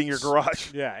hitting your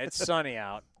garage. Yeah, it's sunny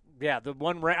out. Yeah, the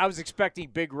one I was expecting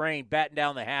big rain, batten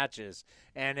down the hatches,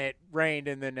 and it rained,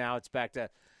 and then now it's back to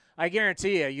 – I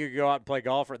guarantee you could go out and play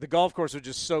golf. The golf course would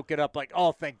just soak it up like,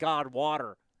 oh, thank God,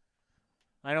 water.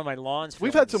 I know my lawn's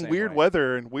We've had some weird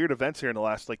weather and weird events here in the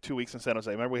last 2 weeks in San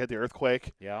Jose. Remember we had the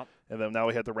earthquake? Yeah. And then now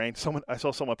we had the rain. I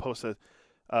saw someone posted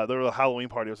there was a Halloween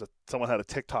party. Someone had a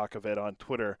TikTok of it on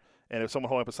Twitter, and it was someone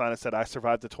holding up a sign that said, "I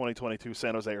survived the 2022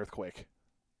 San Jose earthquake."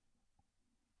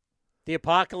 The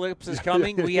apocalypse is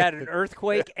coming. We had an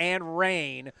earthquake and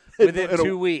rain within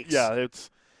 2 weeks. Yeah, it's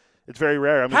very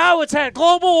rare. I mean, how it's had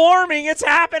global warming? It's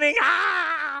happening.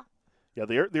 Ah! Yeah,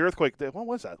 the earthquake. When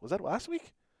was that? Was that last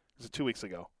week? Was it 2 weeks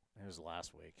ago? It was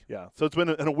last week. Yeah, so it's been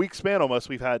in a week span almost.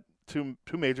 We've had two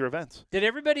major events. Did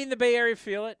everybody in the Bay Area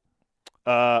feel it?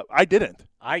 I didn't.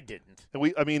 I didn't. And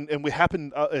it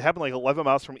happened like 11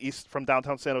 miles from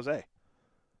downtown San Jose.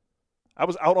 I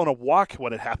was out on a walk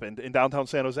when it happened in downtown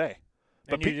San Jose.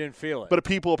 But you didn't feel it. But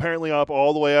people apparently up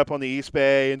all the way up on the East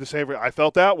Bay and the same. I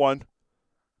felt that one.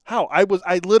 How? I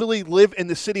literally live in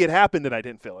the city it happened and I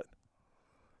didn't feel it.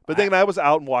 But then I was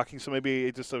out and walking, so maybe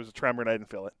it was a tremor and I didn't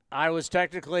feel it. I was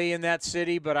technically in that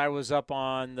city, but I was up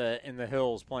in the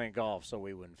hills playing golf, so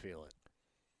we wouldn't feel it.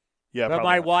 Yeah, but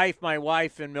my wife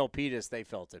and Milpitas, they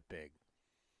felt it big.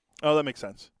 Oh, that makes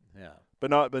sense. Yeah, but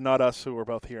not us who were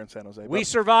both here in San Jose. We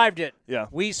survived it. Yeah,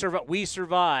 we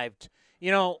survived.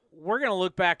 You know, we're gonna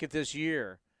look back at this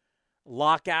year: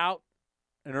 lockout,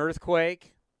 an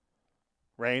earthquake,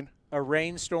 a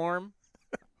rainstorm.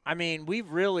 I mean, we've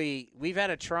had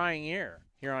a trying year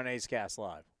here on A's Cast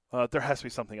Live. There has to be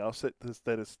something else that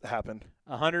has happened.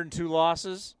 102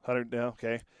 losses. 100. Yeah,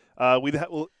 okay.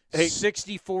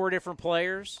 64 different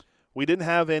players. We didn't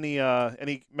have any.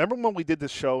 Remember when we did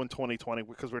this show in 2020?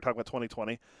 Because we were talking about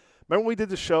 2020. Remember when we did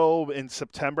the show in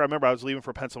September? I remember I was leaving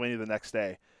for Pennsylvania the next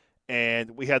day,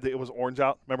 and we had it was orange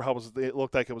out. Remember how it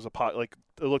looked like it was it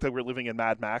looked like we were living in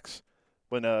Mad Max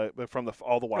when from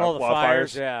all the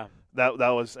wildfires. Yeah. That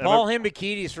was Paul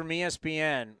Hembekides from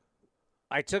ESPN.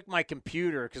 I took my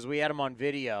computer because we had him on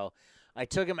video. I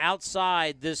took him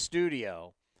outside this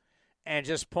studio and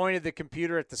just pointed the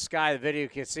computer at the sky. The video you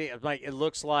can see it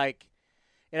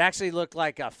actually looked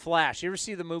like a Flash. You ever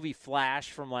see the movie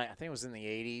Flash from I think it was in the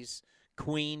 80s?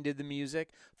 Queen did the music.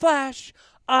 Flash,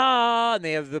 and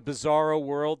they have the Bizarro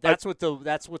world. That's what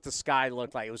the sky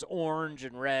looked like. It was orange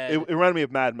and red. It reminded me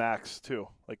of Mad Max too,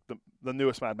 like the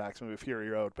newest Mad Max movie, Fury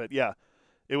Road. But yeah,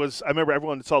 It was. I remember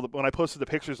everyone saw when I posted the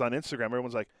pictures on Instagram.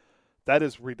 Everyone's like,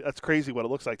 that's crazy what it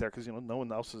looks like there because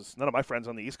none of my friends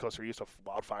on the East Coast are used to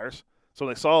wildfires. So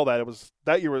when they saw that, it was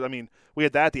that year. We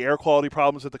had the air quality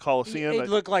problems at the Coliseum. It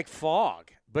looked like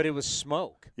fog, but it was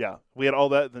smoke. Yeah, we had all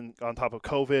that. Then on top of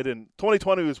COVID, and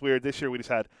 2020 was weird. This year we just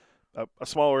had a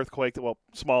small earthquake.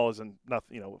 Small as in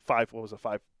nothing. 5. What was it?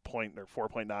 5 point or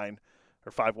 4.9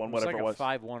 or 5.1, whatever it was.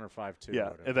 5.1 or 5.2.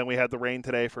 Yeah, and then we had the rain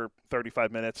today for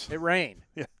 35 minutes. It rained.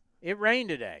 Yeah, it rained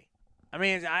today.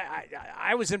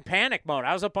 I was in panic mode.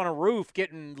 I was up on a roof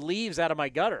getting leaves out of my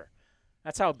gutter.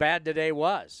 That's how bad today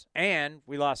was. And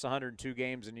we lost 102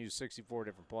 games and used 64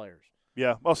 different players.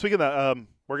 Yeah. Well, speaking of that,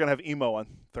 we're going to have Emo on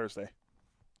Thursday.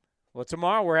 Well,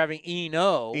 tomorrow we're having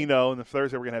Eno. And then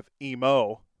Thursday we're going to have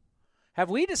Emo. Have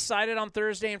we decided on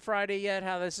Thursday and Friday yet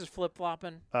how this is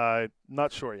flip-flopping?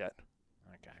 Not sure yet.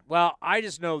 Okay. Well, I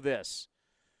just know this.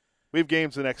 We have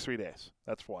games the next 3 days.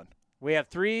 That's one. We have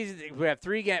three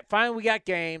games. Finally, we got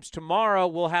games. Tomorrow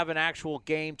we'll have an actual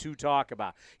game to talk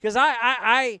about. Because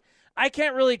I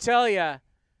can't really tell you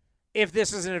if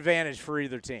this is an advantage for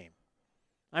either team.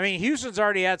 Houston's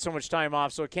already had so much time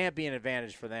off, so it can't be an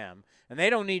advantage for them. And they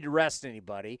don't need to rest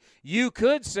anybody. You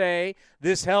could say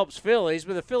this helps Phillies,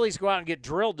 but the Phillies go out and get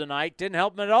drilled tonight. Didn't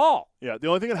help them at all. Yeah, the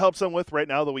only thing it helps them with right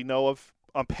now that we know of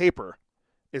on paper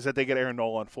is that they get Aaron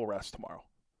Nola on full rest tomorrow.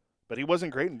 But he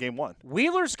wasn't great in Game 1.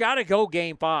 Wheeler's got to go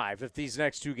Game 5 if these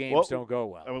next two games don't go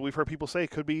well. We've heard people say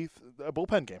it could be a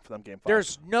bullpen game for them, Game 5.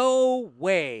 There's no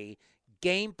way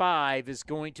Game 5 is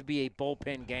going to be a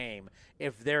bullpen game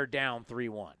if they're down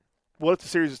 3-1. What if the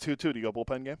series is 2-2? Do you go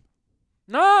bullpen game?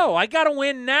 No, I got to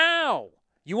win now.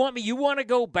 You want to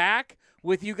go back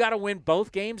with you got to win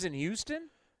both games in Houston?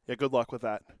 Yeah, good luck with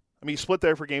that. You split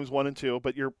there for Games 1 and 2,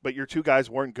 but your two guys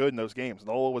weren't good in those games.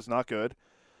 Nola was not good.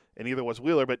 And neither was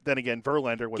Wheeler, but then again,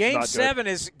 Verlander was not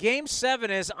good. Game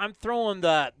 7 is I'm throwing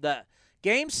the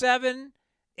Game 7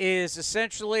 is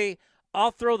essentially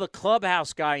I'll throw the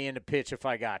clubhouse guy in to pitch if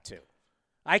I got to.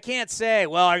 I can't say,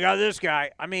 well, I got this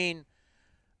guy.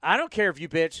 I don't care if you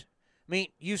pitch.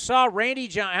 You saw Randy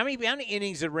Johnson. How many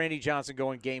innings did Randy Johnson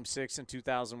go in Game 6 in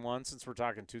 2001, since we're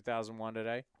talking 2001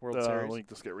 today, World Series? Let me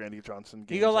just get Randy Johnson.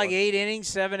 He go 8 innings,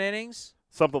 7 innings?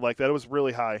 Something like that. It was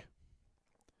really high.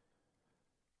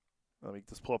 Let me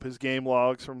just pull up his game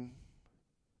logs from.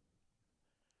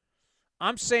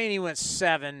 I'm saying he went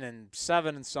 7 and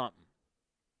something.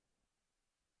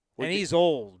 And he's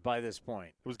old by this point.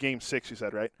 It was Game 6, you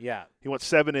said, right? Yeah. He went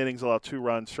 7 innings, allowed 2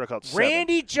 runs, struck out 7.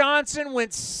 Randy Johnson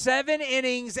went 7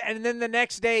 innings, and then the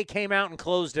next day came out and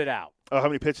closed it out. How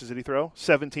many pitches did he throw?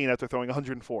 17 after throwing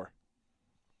 104.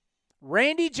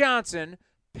 Randy Johnson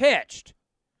pitched.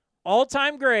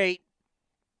 All-time great.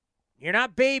 You're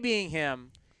not babying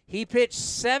him. He pitched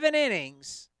 7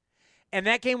 innings, and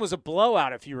that game was a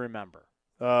blowout, if you remember.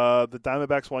 The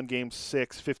Diamondbacks won Game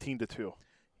 6, 15-2.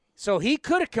 So he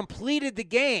could have completed the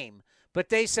game, but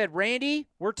they said, Randy,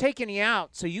 we're taking you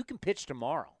out so you can pitch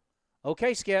tomorrow.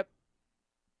 Okay, Skip.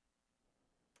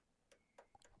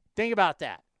 Think about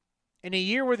that. In a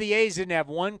year where the A's didn't have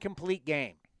one complete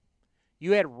game,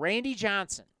 you had Randy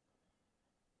Johnson.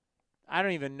 I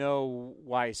don't even know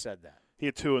why he said that. He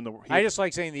had 2 in the. I just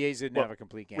like saying the A's didn't have a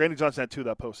complete game. Randy Johnson had 2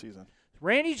 that postseason.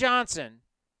 Randy Johnson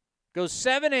goes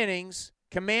 7 innings,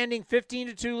 commanding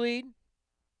 15-2 lead.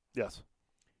 Yes.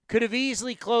 Could have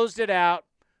easily closed it out.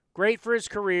 Great for his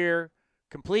career.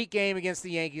 Complete game against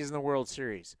the Yankees in the World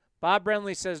Series. Bob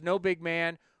Brenly says, no, big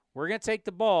man. We're going to take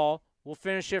the ball. We'll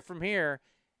finish it from here,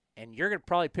 and you're going to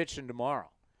probably pitch him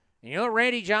tomorrow. And you know what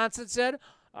Randy Johnson said?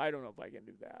 I don't know if I can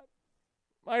do that.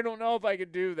 I don't know if I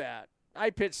can do that. I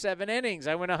pitched 7 innings.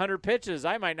 I went 100 pitches.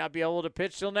 I might not be able to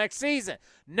pitch till next season.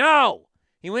 No.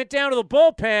 He went down to the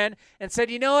bullpen and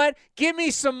said, you know what? Give me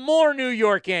some more New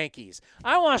York Yankees.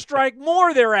 I want to strike more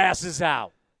of their asses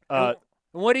out. And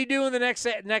what did he do in the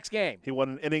next game? He won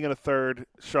an inning and a third,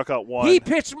 struck out 1. He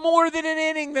pitched more than an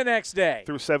inning the next day.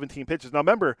 Through 17 pitches. Now,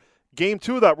 remember, Game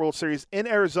 2 of that World Series in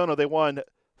Arizona, they won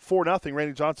 4-0.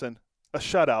 Randy Johnson, a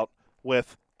shutout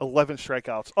with 11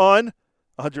 strikeouts on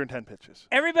 110 pitches.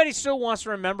 Everybody still wants to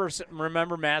remember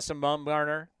Madison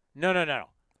Bumgarner. No.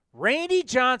 Randy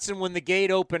Johnson, when the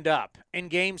gate opened up in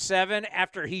Game 7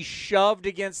 after he shoved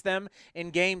against them in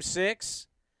Game 6,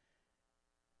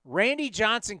 Randy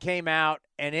Johnson came out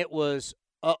and it was,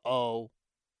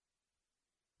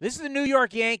 This is the New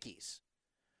York Yankees.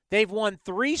 They've won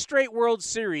 3 straight World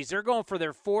Series. They're going for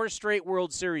their 4th straight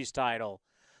World Series title.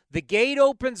 The gate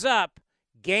opens up,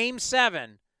 Game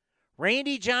 7.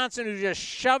 Randy Johnson, who just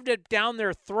shoved it down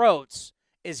their throats,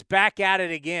 is back at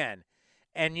it again.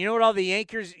 And you know what all the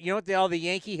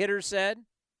Yankee hitters said?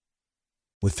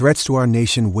 With threats to our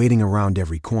nation waiting around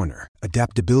every corner,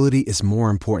 adaptability is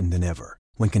more important than ever.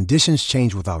 When conditions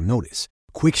change without notice,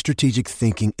 quick strategic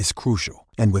thinking is crucial.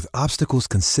 And with obstacles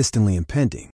consistently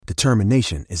impending,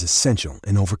 determination is essential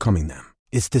in overcoming them.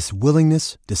 It's this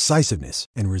willingness, decisiveness,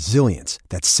 and resilience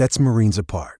that sets Marines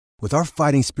apart. With our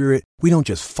fighting spirit, we don't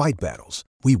just fight battles,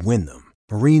 we win them.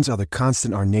 Marines are the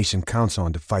constant our nation counts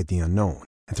on to fight the unknown.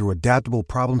 And through adaptable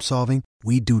problem solving,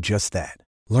 we do just that.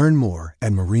 Learn more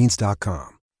at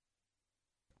marines.com.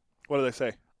 What do they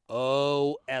say?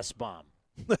 Oh, S-bomb.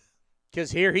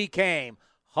 Because here he came,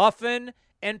 huffing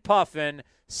and puffing,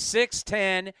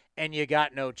 6'10", and you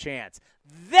got no chance.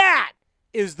 That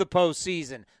is the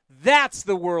postseason. That's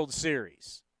the World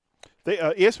Series.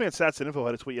 ESPN Stats and Info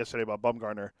had a tweet yesterday about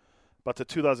Bumgarner, about the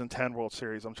 2010 World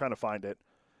Series. I'm trying to find it.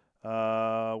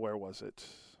 Where was it?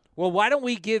 Well, why don't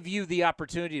we give you the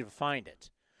opportunity to find it?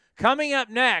 Coming up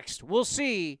next, we'll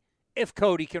see if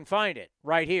Cody can find it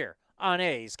right here on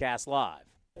A's Cast Live.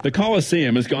 The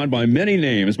Coliseum has gone by many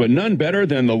names, but none better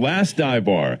than the Last Dive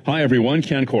Bar. Hi, everyone.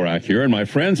 Ken Korak here, and my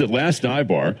friends at Last Dive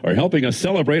Bar are helping us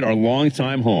celebrate our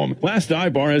longtime home. Last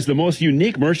Dive Bar has the most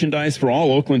unique merchandise for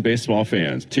all Oakland baseball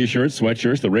fans. T-shirts,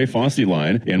 sweatshirts, the Ray Fosse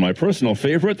line, and my personal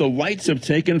favorite, the lights have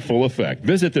taken full effect.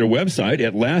 Visit their website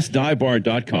at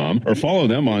lastdivebar.com or follow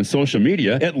them on social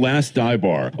media at Last Dive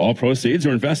Bar. All proceeds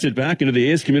are invested back into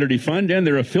the A's Community Fund and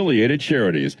their affiliated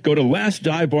charities. Go to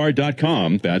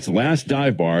lastdivebar.com. That's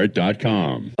lastdivebar.com.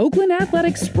 Oakland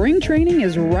Athletics spring training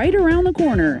is right around the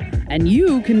corner, and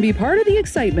you can be part of the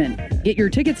excitement. Get your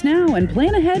tickets now and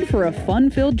plan ahead for a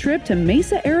fun-filled trip to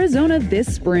Mesa, Arizona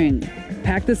this spring.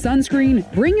 Pack the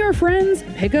sunscreen, bring your friends,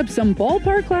 pick up some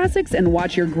ballpark classics, and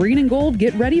watch your green and gold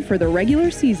get ready for the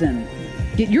regular season.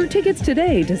 Get your tickets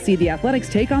today to see the Athletics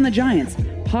take on the Giants,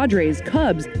 Padres,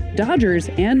 Cubs, Dodgers,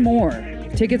 and more.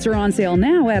 Tickets are on sale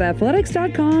now at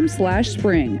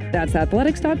athletics.com/spring. That's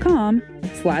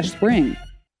athletics.com/spring.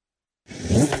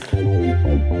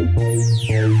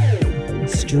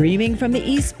 Streaming from the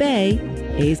East Bay,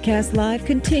 A's Cast Live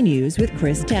continues with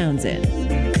Chris Townsend.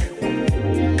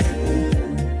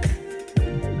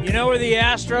 You know where the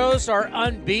Astros are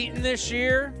unbeaten this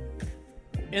year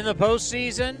in the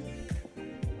postseason?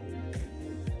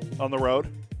 On the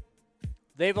road?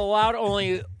 They've allowed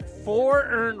only 4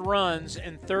 earned runs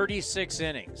in 36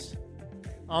 innings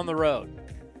on the road.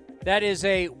 That is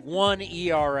a 1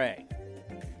 ERA.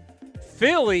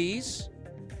 Phillies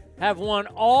have won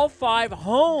all 5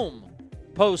 home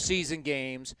postseason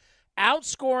games,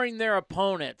 outscoring their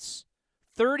opponents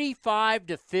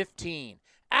 35-15,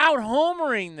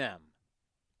 out-homering them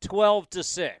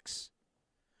 12-6.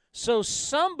 So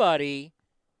somebody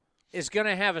is going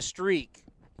to have a streak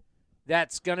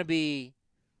that's going to be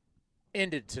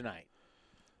ended tonight.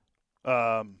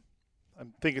 I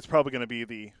think it's probably going to be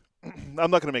the I'm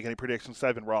not going to make any predictions.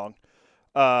 I've been wrong.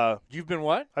 You've been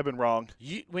what? I've been wrong.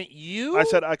 You? I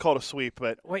said I called a sweep,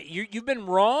 but wait, you've been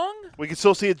wrong? We can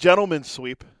still see a gentleman's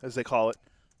sweep, as they call it.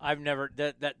 I've never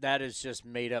that is just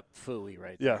made up phooey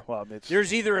right there. Yeah, well,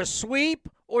 there's either a sweep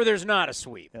or there's not a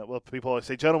sweep. Yeah, well, people always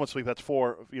say gentleman's sweep. That's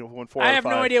 4. You know, who won 4. I have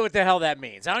no idea what the hell that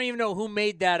means. I don't even know who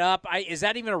made that up. Is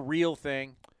that even a real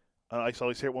thing? I used to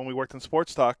always hear it when we worked in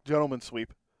sports talk. Gentleman's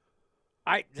sweep.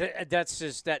 That's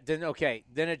just that. Then okay,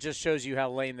 then it just shows you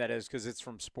how lame that is because it's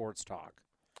from sports talk.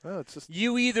 Oh, it's just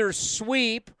you either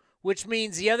sweep, which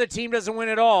means the other team doesn't win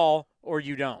at all, or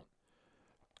you don't.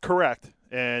 Correct.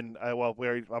 And I'm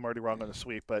already wrong on the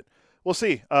sweep, but we'll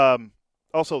see.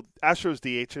 Also, Astros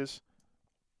DHs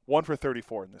 1 for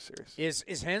 34 in this series.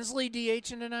 Is Hensley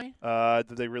DHing tonight?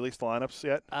 Did they release the lineups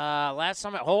yet? Last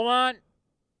time. Hold on.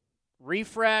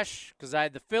 Refresh, because I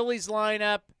had the Phillies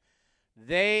lineup.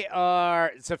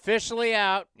 It's officially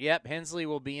out. Yep, Hensley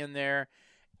will be in there,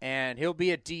 and he'll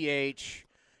be at DH.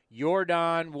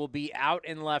 Jordan will be out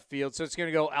in left field. So it's going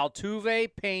to go Altuve,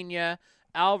 Pena,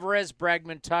 Alvarez,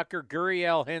 Bregman, Tucker,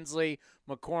 Gurriel, Hensley,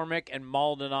 McCormick, and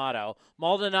Maldonado.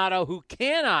 Maldonado, who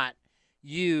cannot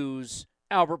use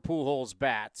Albert Pujols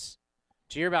bats.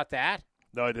 Did you hear about that?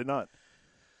 No, I did not.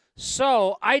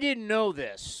 So I didn't know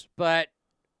this, but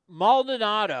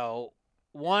Maldonado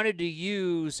wanted to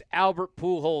use Albert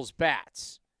Pujols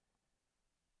bats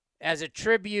as a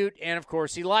tribute, and of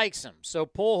course he likes him. So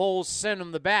Pujols sent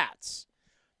him the bats.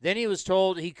 Then he was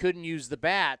told he couldn't use the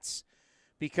bats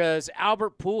because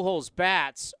Albert Pujols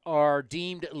bats are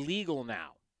deemed legal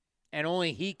now, and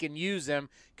only he can use them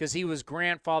because he was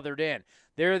grandfathered in.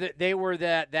 They were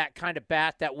that kind of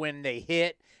bat that when they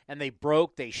hit and they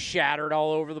broke, they shattered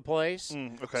all over the place.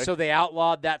 Okay. So they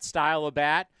outlawed that style of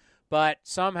bat. But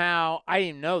somehow, I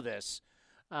didn't know this,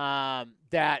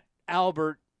 that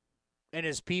Albert and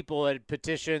his people had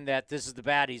petitioned that this is the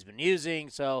bat he's been using,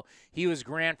 so he was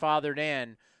grandfathered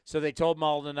in. So they told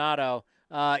Maldonado,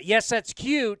 yes, that's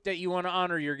cute that you want to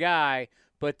honor your guy,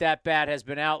 but that bat has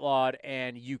been outlawed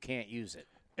and you can't use it.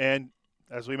 And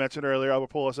as we mentioned earlier, Albert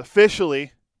Pujols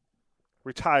officially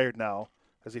retired now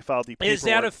as he filed the paperwork. Is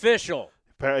that official?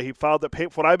 He filed the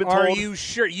paper. What I've been told. Are you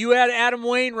sure? You had Adam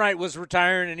Wainwright was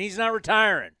retiring, and he's not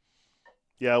retiring.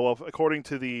 Yeah, well, according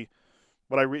to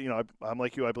what I read, I'm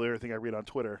like you. I believe everything I read on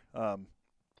Twitter.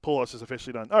 Pujols is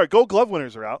officially done. All right, Gold Glove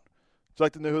winners are out. Would you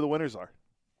like to know who the winners are?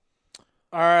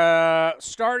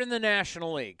 Start in the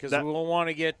National League because we'll want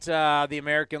to get the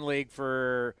American League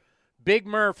for Big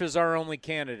Murph is our only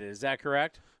candidate. Is that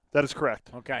correct? That is correct.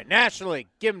 Okay, National League,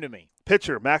 give him to me.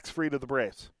 Pitcher Max Fried of the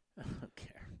Braves. Okay.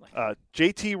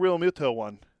 JT Realmuto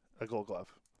won a Gold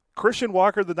Glove. Christian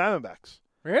Walker of the Diamondbacks.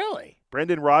 Really?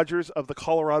 Brandon Rogers of the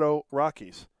Colorado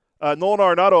Rockies. Nolan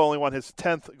Arenado only won his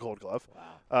 10th Gold Glove.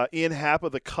 Wow. Ian Happ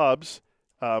of the Cubs.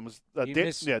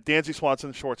 Dansby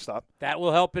Swanson, shortstop. That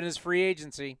will help in his free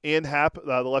agency. Ian Happ,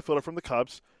 the left fielder from the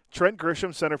Cubs. Trent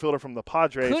Grisham, center fielder from the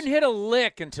Padres. Couldn't hit a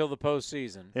lick until the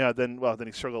postseason. Yeah, then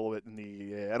he struggled a little bit in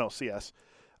the NLCS.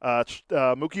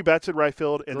 Mookie Betts in right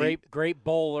field. And great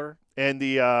bowler. And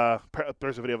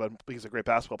there's a video of him. He's a great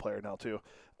basketball player now, too.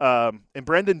 And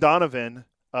Brendan Donovan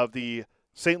of the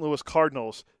St. Louis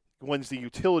Cardinals wins the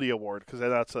utility award because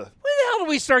that's a. When the hell did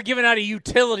we start giving out a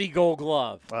utility Gold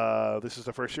Glove? This is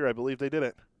the first year I believe they did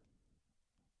it.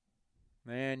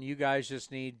 Man, you guys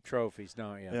just need trophies,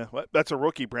 don't you? Yeah, that's a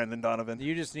rookie, Brendan Donovan.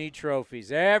 You just need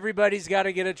trophies. Everybody's got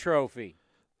to get a trophy.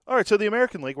 All right, so the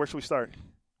American League, where should we start?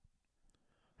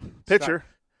 Pitcher.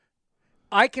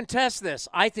 I contest this.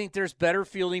 I think there's better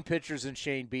fielding pitchers than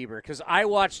Shane Bieber because I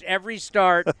watched every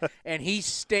start, and he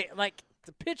stayed like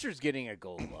the pitcher's getting a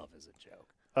Gold Glove is a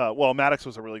joke. Well, Maddox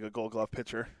was a really good Gold Glove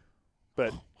pitcher,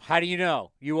 but how do you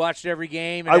know? You watched every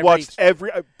game. And I watched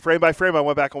every frame by frame. I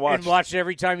went back and watched. And watched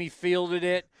every time he fielded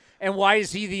it. And why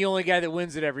is he the only guy that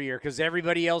wins it every year? Because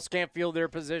everybody else can't field their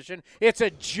position. It's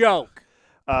a joke.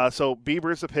 So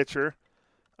Bieber's the pitcher.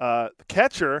 The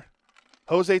catcher.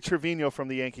 Jose Trevino from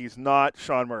the Yankees, not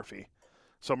Sean Murphy.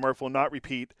 So Murph will not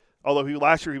repeat, although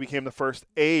last year he became the first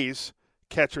A's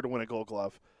catcher to win a Gold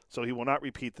Glove. So he will not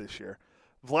repeat this year.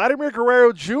 Vladimir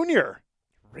Guerrero Jr.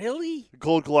 Really?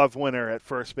 Gold Glove winner at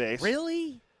first base.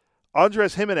 Really?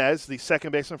 Andres Jimenez, the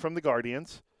second baseman from the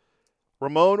Guardians.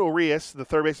 Ramon Urias, the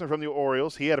third baseman from the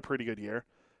Orioles. He had a pretty good year.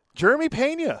 Jeremy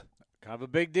Pena. Kind of a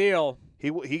big deal.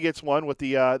 He gets one with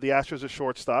the Astros as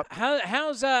shortstop.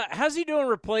 How's he doing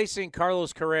replacing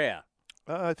Carlos Correa?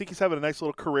 I think he's having a nice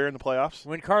little career in the playoffs.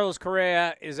 When Carlos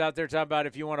Correa is out there talking about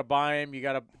if you want to buy him,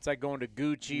 it's like going to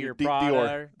Gucci or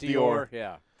Prada. Dior.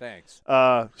 Yeah, thanks.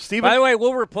 Steven. By the way,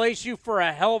 we'll replace you for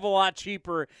a hell of a lot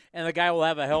cheaper, and the guy will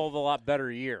have a hell of a lot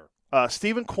better year.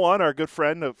 Stephen Kwan, our good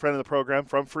friend, a friend of the program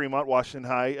from Fremont, Washington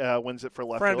High, wins it for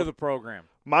left friend field. Of the program.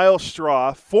 Miles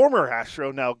Straw, former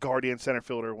Astro, now Guardian center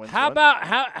fielder, wins. How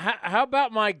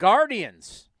about my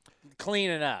Guardians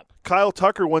cleaning up? Kyle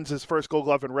Tucker wins his first Gold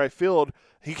Glove in right field.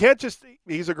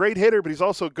 He's a great hitter, but he's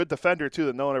also a good defender too.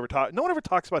 That no one ever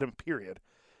talks about him. Period.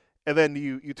 And then the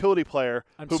utility player.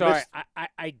 I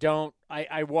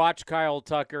watch Kyle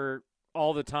Tucker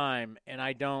all the time, and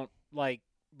I don't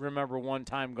remember one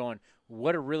time going,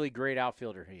 what a really great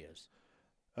outfielder he is.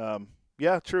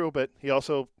 Yeah, true, but he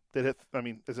also did hit. I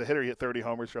mean, as a hitter, he hit 30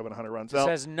 homers, drove 100 runs. This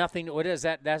has nothing. What is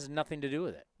that? That has nothing to do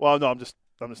with it. Well, no, I'm just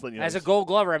letting you know. As a Gold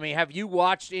Glover, I mean, have you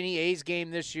watched any A's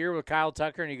game this year with Kyle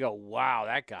Tucker and you go, wow,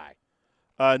 that guy?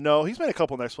 No, he's made a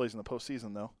couple nice plays in the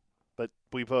postseason though. But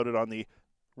we voted on the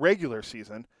regular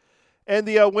season, and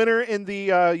the winner in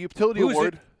the utility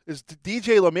award is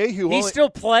DJ LeMahieu. He still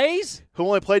plays? Who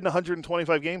only played in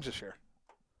 125 games this year.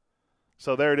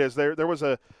 So there it is. There was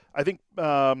I think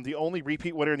the only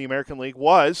repeat winner in the American League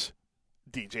was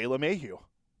DJ LeMahieu.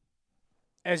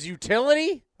 As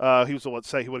utility? He was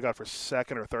he would have got for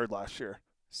second or third last year.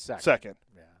 Second.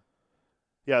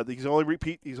 Yeah, he's only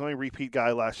repeat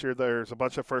guy last year. There's a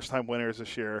bunch of first-time winners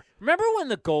this year. Remember when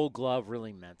the Gold Glove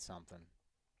really meant something?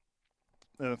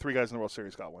 And the three guys in the World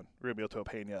Series got one: Realmuto,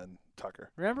 Pena, and Tucker.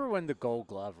 Remember when the Gold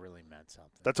Glove really meant something?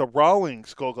 That's a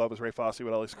Rawlings Gold Glove, as Ray Fosse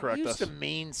would always correct us. It used to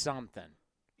mean something.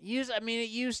 It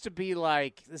used to be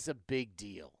like, this is a big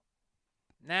deal.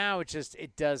 Now it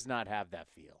does not have that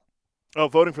feel. Oh,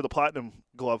 voting for the Platinum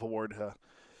Glove Award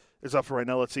is up for right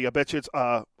now. Let's see. I bet you it's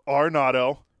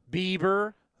Arenado.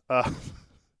 Bieber.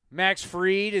 Max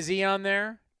Fried, is he on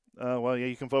there? Well, yeah,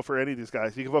 you can vote for any of these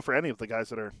guys. You can vote for any of the guys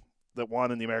that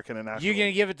won in the American and National. You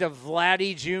going to give it to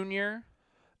Vladdy Jr.?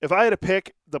 If I had to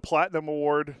pick the Platinum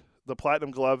Award, the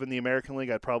Platinum Glove in the American League,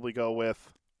 I'd probably go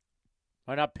with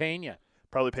Why not Pena?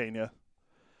 Probably Pena.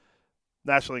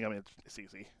 National League, I mean, it's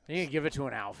easy. You can give it to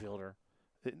an outfielder.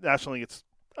 National League, it's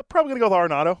probably going to go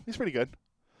with Arenado. He's pretty good.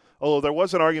 Although there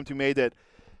was an argument to be made that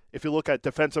if you look at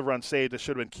defensive runs saved, it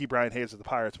should have been Key Brian Hayes of the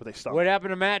Pirates, but they stunk. What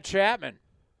happened to Matt Chapman?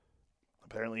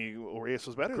 Apparently, Urias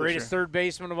was better. Greatest this year. third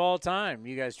baseman of all time.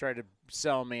 You guys tried to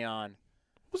sell me on.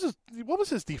 What was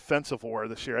his defensive WAR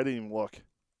this year? I didn't even look.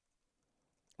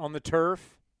 On the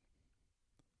turf?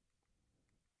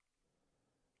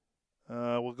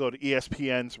 We'll go to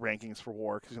ESPN's rankings for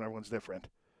WAR because everyone's different.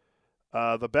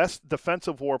 The best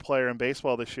defensive WAR player in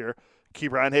baseball this year, Key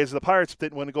Brian Hayes of the Pirates,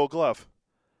 didn't win a Gold Glove.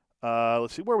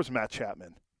 Let's see, where was Matt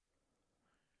Chapman?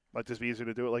 Might just be easier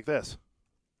to do it like this.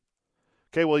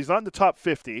 Okay, well, he's not in the top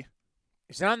 50.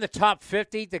 He's not in the top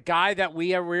 50. The guy that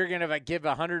we're going to give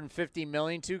 $150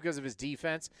 million to because of his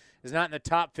defense is not in the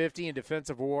top 50 in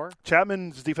defensive WAR.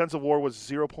 Chapman's defensive WAR was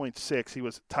 0.6. He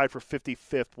was tied for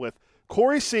 55th with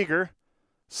Corey Seager,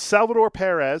 Salvador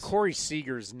Perez. Corey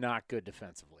Seager's not good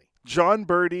defensively. John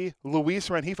Birdie, Luis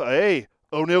Rengifo. Hey,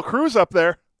 O'Neal Cruz up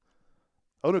there.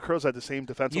 O'Neal Cruz had the same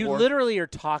defensive WAR. You literally are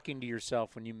talking to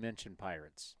yourself when you mention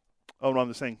Pirates. Oh, no, I'm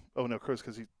just saying O'Neal Cruz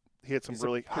because he had some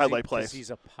highlight plays. Because he's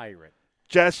a Pirate.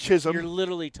 Jazz Chisholm. You're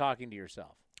literally talking to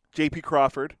yourself. J.P.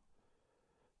 Crawford.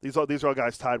 These are all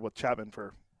guys tied with Chapman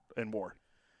in WAR.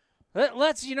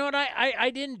 Let's, you know what, I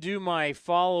didn't do my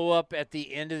follow-up at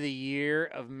the end of the year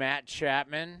of Matt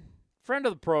Chapman. Friend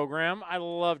of the program. I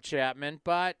love Chapman,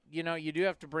 but, you do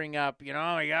have to bring up, oh,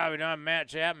 my God, we don't have Matt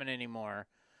Chapman anymore.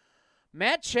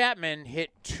 Matt Chapman hit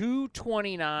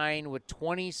 .229 with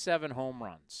 27 home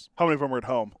runs. How many of them were at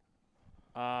home?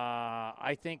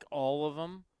 I think all of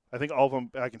them. I think all of them,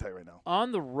 I can tell you right now.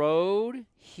 On the road,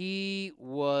 he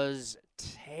was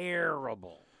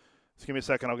terrible. Just give me a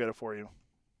second, I'll get it for you.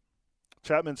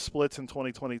 Chapman splits in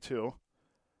 2022.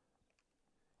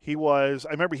 I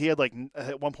remember he had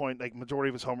at one point, majority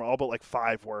of his home runs, all but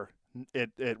 5 were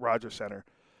at Rogers Center.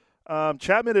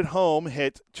 Chapman at home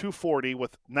hit .240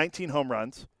 with 19 home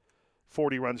runs,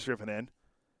 40 runs driven in.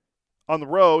 On the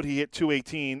road, he hit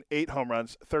 .218, 8 home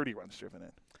runs, 30 runs driven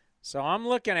in. So I'm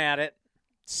looking at it.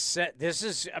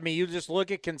 You just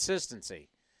look at consistency.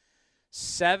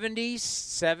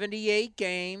 78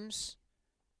 games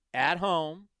at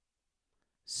home,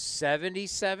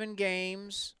 77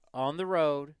 games on the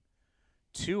road,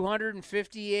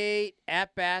 258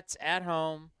 at-bats at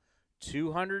home,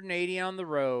 280 on the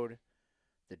road.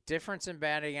 The difference in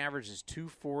batting average is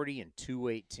 240 and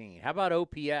 218. How about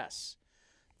OPS?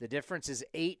 The difference is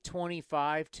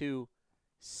 825 to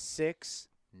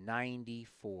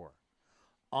 694.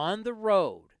 On the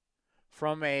road,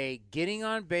 from a getting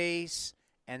on base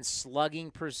and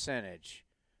slugging percentage,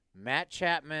 Matt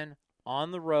Chapman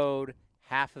on the road,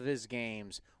 half of his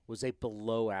games, was a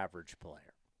below-average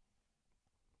player.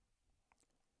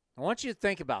 I want you to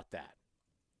think about that.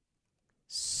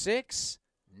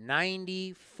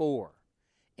 694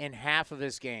 in half of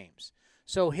his games.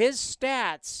 So his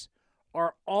stats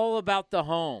are all about the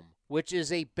home, which is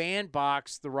a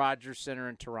bandbox, the Rogers Center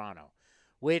in Toronto.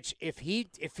 Which, if he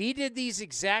did these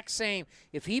exact same,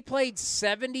 if he played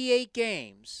 78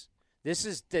 games, this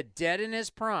is the dead in his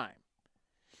prime.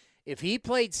 If he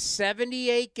played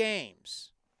 78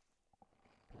 games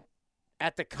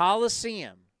at the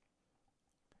Coliseum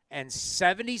and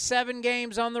 77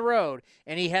 games on the road,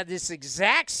 and he had this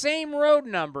exact same road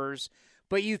numbers,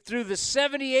 but you threw the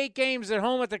 78 games at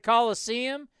home at the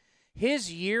Coliseum,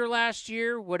 his year last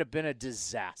year would have been a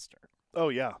disaster. Oh,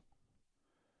 yeah.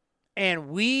 And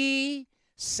we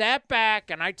sat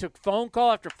back, and I took phone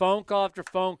call after phone call after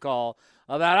phone call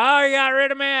about, you got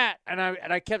rid of Matt. And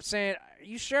I kept saying, are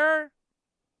you sure?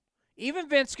 Even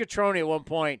Vince Catroni at one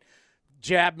point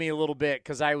jabbed me a little bit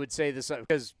because I would say this,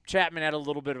 because Chapman had a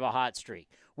little bit of a hot streak.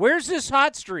 Where's this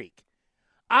hot streak?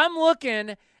 I'm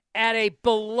looking at a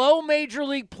below major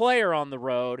league player on the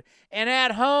road, and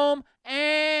at home,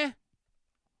 And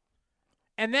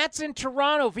that's in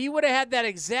Toronto. If he would have had that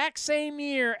exact same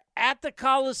year at the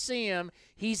Coliseum,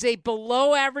 he's a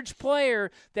below-average player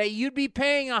that you'd be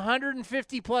paying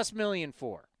 $150+ million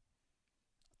for.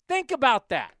 Think about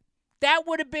that. That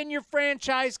would have been your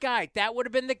franchise guy. That would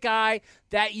have been the guy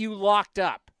that you locked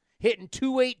up, hitting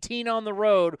 .218 on the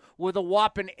road with a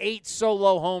whopping 8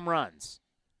 solo home runs.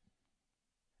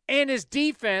 And his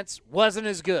defense wasn't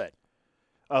as good.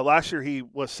 Last year, he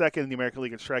was second in the American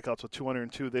League in strikeouts with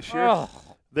 202 this year.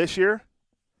 This year,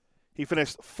 he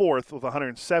finished fourth with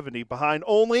 170, behind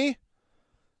only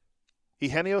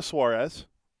Eugenio Suarez,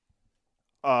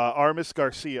 Aramis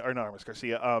Garcia, or not Aramis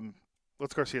Garcia.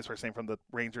 What's Garcia's first name from the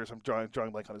Rangers? I'm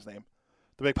drawing blank on his name.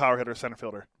 The big power hitter, center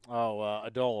fielder.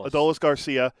 Adolis. Adolis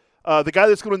Garcia, The guy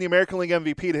that's going to win the American League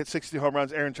MVP to hit 60 home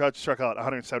runs, Aaron Judge, struck out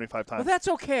 175 times. Well, that's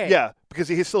okay. Yeah, because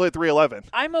he still hit 311.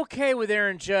 I'm okay with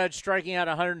Aaron Judge striking out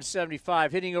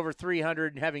 175, hitting over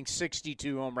 300, and having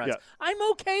 62 home runs. Yeah. I'm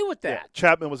okay with that. Yeah.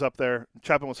 Chapman was up there.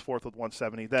 Chapman was fourth with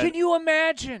 170. Then, can you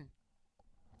imagine?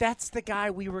 That's the guy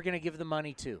we were going to give the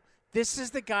money to. This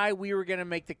is the guy we were going to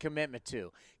make the commitment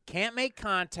to. Can't make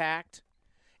contact.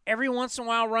 Every once in a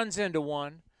while runs into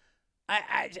one.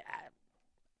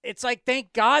 It's like,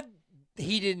 thank God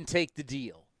he didn't take the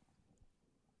deal.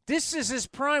 This is his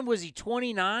prime. Was he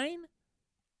 29?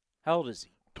 How old is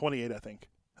he? 28, I think.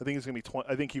 I think he's going to be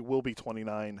I think he will be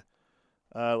 29.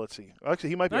 Let's see. Actually,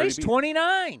 he might be. No, he's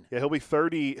 29. Yeah, he'll be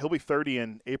 30. He'll be 30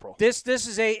 in April. This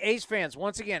is A's fans.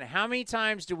 Once again, how many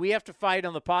times do we have to fight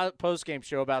on the post-game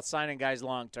show about signing guys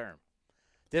long term?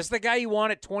 This is the guy you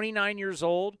want at 29 years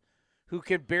old, who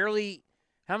could barely.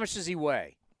 How much does he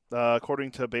weigh?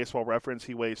 According to Baseball Reference,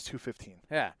 he weighs 215.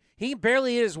 Yeah, he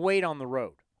barely hit his weight on the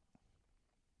road.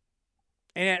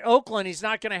 And at Oakland, he's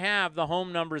not going to have the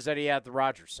home numbers that he had at the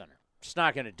Rogers Center. Just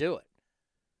not going to do it.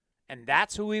 And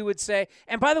that's who we would say.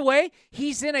 And by the way,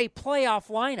 he's in a playoff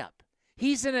lineup.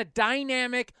 He's in a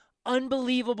dynamic,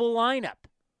 unbelievable lineup.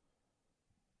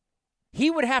 He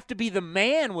would have to be the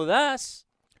man with us.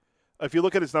 If you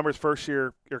look at his numbers first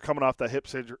year, you're coming off that hip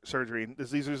surgery.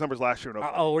 These are his numbers last year in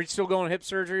Oakland. Oh, are you still going hip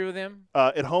surgery with him?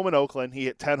 At home in Oakland, he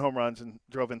hit 10 home runs and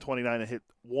drove in 29 and hit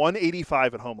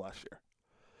 185 at home last year.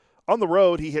 On the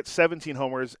road, he hit 17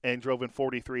 homers and drove in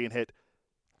 43 and hit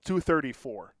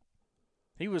 234.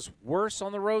 He was worse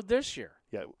on the road this year.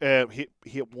 Yeah, he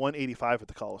hit 185 at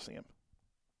the Coliseum.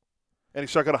 And he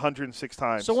struck out 106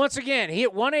 times. So once again, he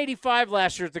hit 185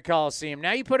 last year at the Coliseum.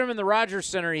 Now you put him in the Rogers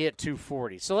Center, he hit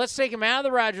 240. So let's take him out of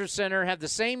the Rogers Center, have the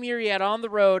same year he had on the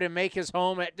road, and make his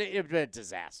home a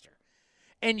disaster.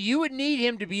 And you would need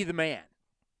him to be the man.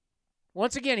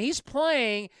 Once again, he's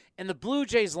playing in the Blue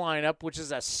Jays lineup, which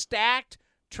is a stacked,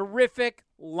 terrific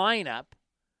lineup,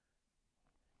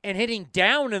 and hitting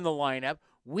down in the lineup.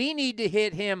 We need to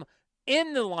hit him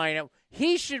in the lineup.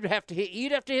 He should have to hit.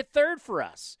 You'd have to hit third for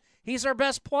us. He's our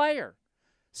best player.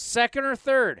 Second or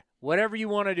third, whatever you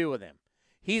want to do with him.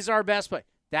 He's our best player.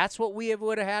 That's what we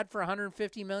would have had for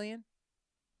 $150 million?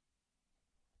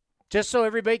 Just so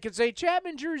everybody could say,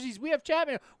 Chapman jerseys, we have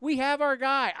Chapman. We have our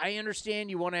guy. I understand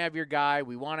you want to have your guy.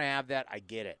 We want to have that. I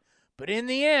get it. But in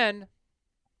the end,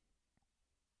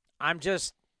 I'm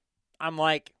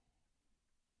like,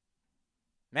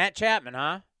 Matt Chapman,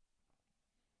 huh?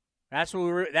 That's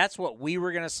what we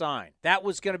were going to sign. That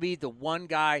was going to be the one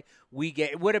guy we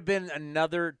get. It would have been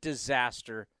another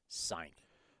disaster signing.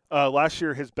 Last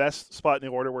year, his best spot in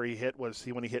the order where he hit was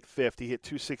when he hit fifth. He hit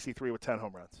 263 with 10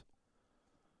 home runs.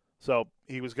 So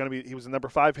he was the number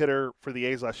 5 hitter for the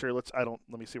A's last year. Let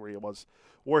me see where he was.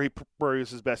 Where he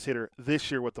was his best hitter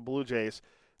this year with the Blue Jays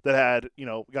that had,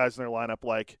 guys in their lineup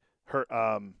like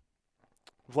Vlad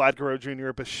Guerrero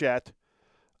Jr., Bichette,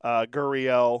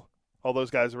 Gurriel. All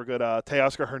those guys were good.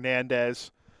 Teoscar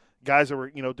Hernandez, guys that were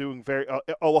doing very.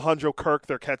 Alejandro Kirk,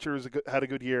 their catcher, had a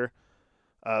good year.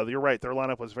 You're right, their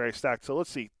lineup was very stacked. So let's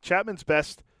see. Chapman's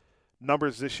best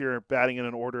numbers this year, batting in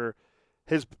an order.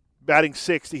 His batting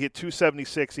sixth, he hit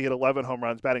 276. He hit 11 home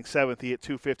runs. Batting seventh, he hit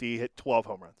 250. He hit 12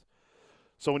 home runs.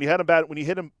 So when you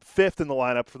hit him fifth in the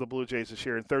lineup for the Blue Jays this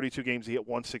year in 32 games, he hit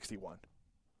 161.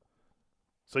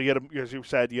 So you had to, as you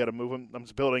said, you had to move him. I'm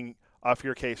just building off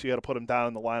your case. You had to put him down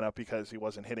in the lineup because he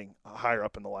wasn't hitting higher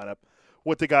up in the lineup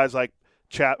with the guys like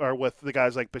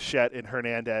Bichette and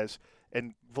Hernandez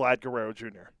and Vlad Guerrero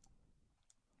Jr.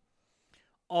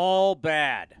 All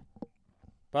bad,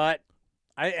 but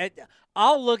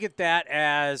I'll look at that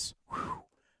as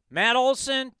Matt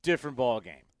Olson, different ball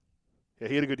game. Yeah,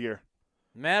 he had a good year.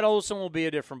 Matt Olson will be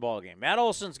a different ball game. Matt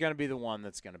Olson's going to be the one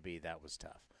that's going to be. That was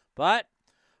tough, but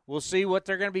we'll see what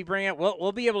they're going to be bringing up.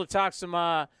 We'll be able to talk some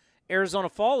Arizona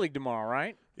Fall League tomorrow,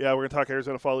 right? Yeah, we're going to talk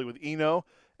Arizona Fall League with Eno.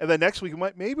 And then next week,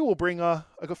 we'll bring a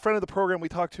good friend of the program we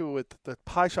talked to with the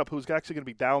pie shop who's actually going to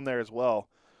be down there as well.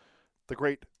 The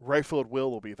great right field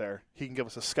Will be there. He can give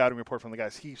us a scouting report from the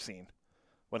guys he's seen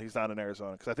when he's down in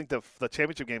Arizona. Because I think the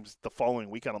championship game's the following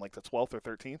weekend on like the 12th or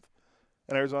 13th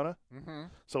in Arizona. Mm-hmm.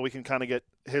 So we can kind of get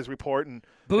his report. And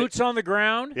boots on the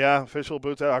ground? Yeah, official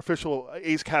boots. Our official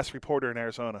A's Cast reporter in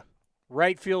Arizona.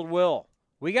 Right field Will.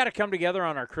 We got to come together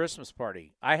on our Christmas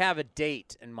party. I have a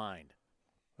date in mind.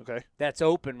 Okay. That's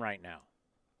open right now.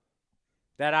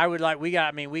 That I would like. We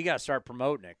got to start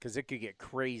promoting it because it could get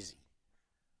crazy.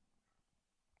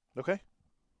 Okay.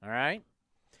 All right.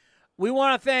 We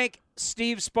want to thank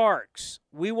Steve Sparks.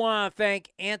 We want to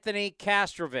thank Anthony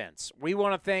Castrovins. We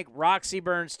want to thank Roxy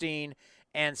Bernstein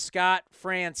and Scott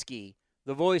Fransky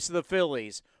the voice of the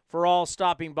Phillies, for all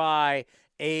stopping by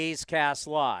A's Cast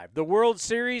Live. The World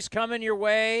Series coming your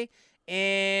way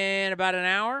in about an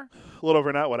hour. A little over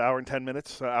an hour, hour and 10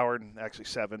 minutes? An hour and actually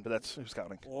 7, but that's who's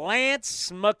counting.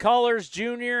 Lance McCullers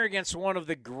Jr. against one of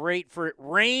the great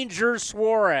Ranger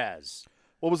Suarez.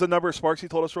 What was the number of sparks he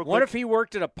told us real quick? What if he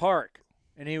worked at a park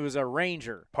and he was a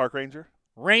ranger? Park ranger?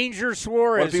 Ranger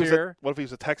Suarez here. What if he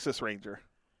was a Texas Ranger?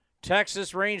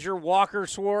 Texas Ranger Walker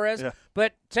Suarez. Yeah.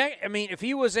 But, if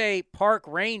he was a park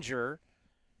ranger,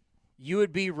 you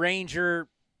would be Ranger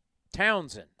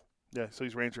Townsend. Yeah, so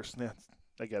he's Ranger. Yeah,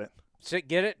 I get it. So,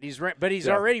 get it? He's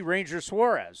already Ranger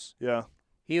Suarez. Yeah.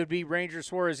 He would be Ranger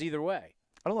Suarez either way.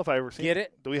 I don't know if I ever seen. Get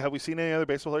it? Have we seen any other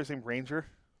baseball players named Ranger?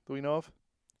 Do we know of?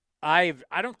 I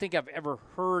don't think I've ever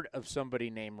heard of somebody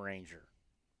named Ranger.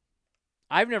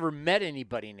 I've never met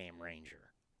anybody named Ranger.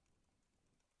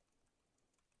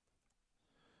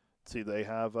 Let's see, they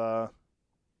have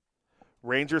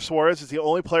Ranger Suarez is the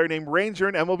only player named Ranger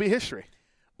in MLB history.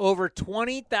 Over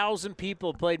 20,000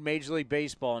 people played Major League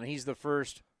Baseball, and he's the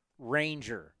first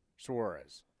Ranger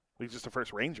Suarez. He's just the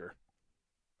first Ranger.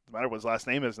 No matter what his last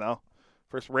name is now.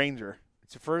 First Ranger.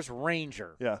 It's the first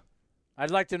Ranger. Yeah.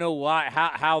 I'd like to know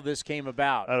how this came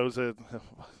about. It was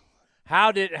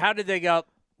How did they go,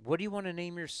 what do you want to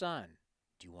name your son?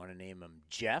 Do you want to name him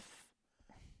Jeff?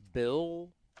 Bill?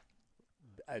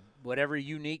 Whatever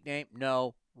unique name?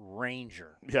 No,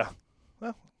 Ranger. Yeah.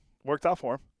 Well, worked out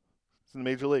for him. It's in the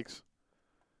major leagues.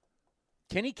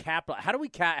 Can he capitalize?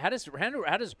 How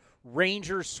does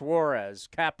Ranger Suarez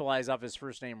capitalize off his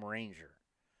first name Ranger?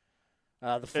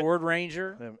 The Ford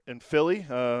Ranger? In Philly,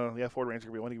 Ford Ranger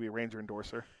could be one. He could be a Ranger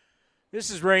endorser. This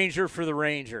is Ranger for the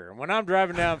Ranger. When I'm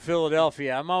driving down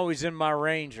Philadelphia, I'm always in my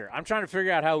Ranger. I'm trying to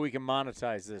figure out how we can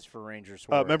monetize this for Ranger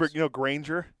Suarez. Remember,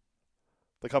 Granger?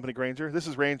 The company Granger? This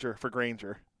is Ranger for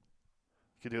Granger.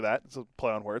 You could do that. It's a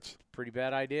play on words. Pretty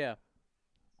bad idea.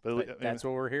 But that's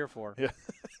what we're here for. Yeah.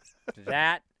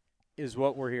 That is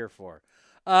what we're here for.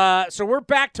 So we're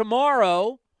back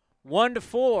tomorrow, 1 to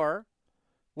 4.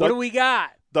 What do we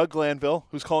got? Doug Glanville,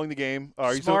 who's calling the game.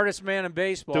 Smartest man in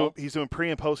baseball. He's doing pre-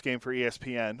 and post-game for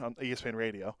ESPN on ESPN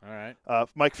Radio. All right.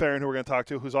 Mike Farron, who we're going to talk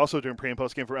to, who's also doing pre- and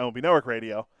post-game for MLB Network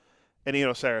Radio. And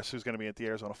Eno Saris, who's going to be at the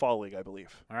Arizona Fall League, I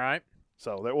believe. All right.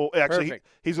 So,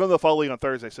 he's going to the Fall League on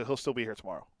Thursday, so he'll still be here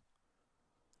tomorrow.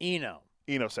 Eno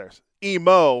Saris.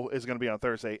 Emo is going to be on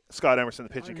Thursday. Scott Emerson, the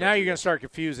pitching coach. Now you're going to start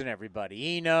confusing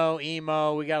everybody. Emo,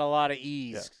 we got a lot of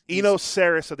E's. Yeah. Eno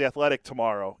Saris of The Athletic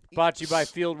tomorrow. Brought to you by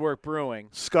Fieldwork Brewing.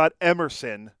 Scott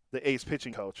Emerson, the A's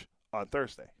pitching coach, on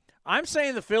Thursday. I'm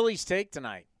saying the Phillies take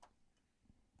tonight.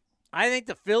 I think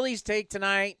the Phillies take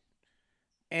tonight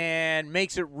and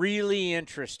makes it really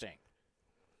interesting.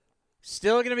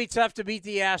 Still going to be tough to beat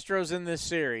the Astros in this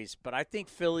series, but I think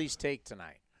Phillies take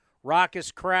tonight.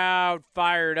 Raucous crowd,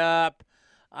 fired up.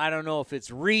 I don't know if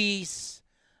it's Reese.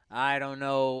 I don't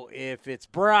know if it's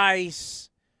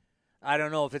Bryce. I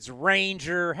don't know if it's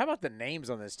Ranger. How about the names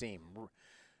on this team?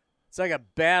 It's like a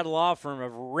bad law firm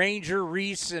of Ranger,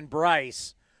 Reese, and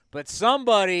Bryce. But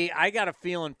somebody, I got a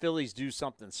feeling Phillies do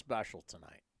something special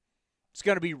tonight. It's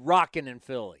going to be rocking in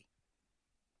Philly.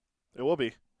 It will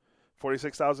be.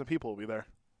 46,000 people will be there.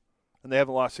 And they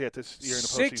haven't lost yet this year in the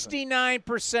postseason.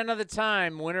 69% of the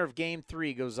time, winner of Game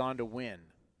 3 goes on to win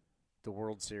the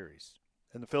World Series.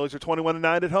 And the Phillies are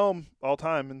 21-9 at home all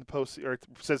time in the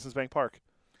Citizens Bank Park.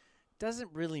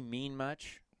 Doesn't really mean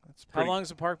much. How long has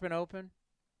the park been open?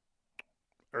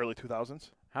 Early 2000s.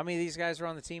 How many of these guys were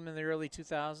on the team in the early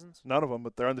 2000s? None of them,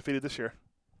 but they're undefeated this year.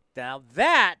 Now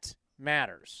that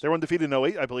matters. They were undefeated in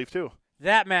 08, I believe, too.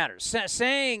 That matters.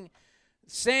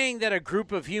 Saying that a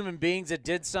group of human beings that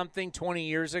did something 20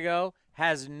 years ago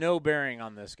has no bearing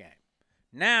on this game.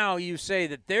 Now you say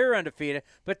that they're undefeated,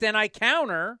 but then I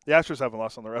counter. The Astros haven't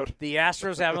lost on the road. The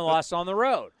Astros haven't lost on the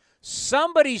road.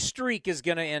 Somebody's streak is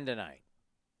going to end tonight.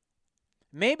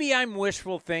 Maybe I'm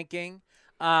wishful thinking.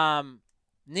 Neither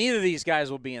of these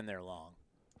guys will be in there long.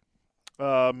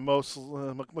 McCullers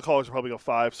will probably go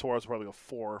 5. Suarez will probably go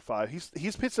 4 or 5.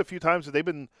 He's pitched a few times.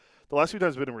 The last few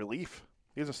times have been in relief.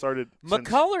 He hasn't started.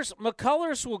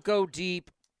 McCullers will go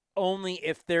deep only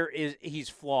if he's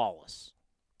flawless.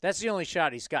 That's the only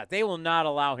shot he's got. They will not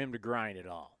allow him to grind at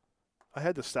all. I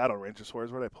had the stat on Ranger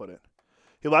Suarez. Where did I put it?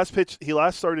 He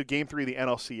last started Game 3 of the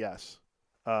NLCS.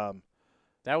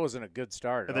 That wasn't a good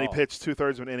start. And then he pitched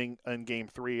 2/3 of an inning in Game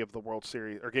 3 of the World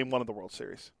Series, or Game 1 of the World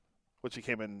Series, which he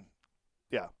came in.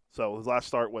 Yeah. So his last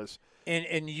start was. And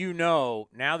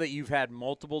now that you've had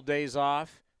multiple days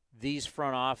off, these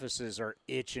front offices are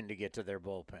itching to get to their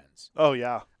bullpens. Oh,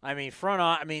 yeah. I mean,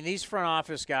 these front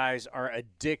office guys are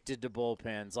addicted to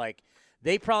bullpens. Like,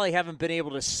 they probably haven't been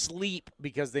able to sleep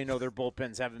because they know their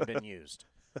bullpens haven't been used.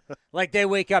 Like they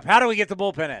wake up, how do we get the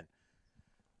bullpen in?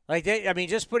 Like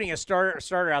just putting a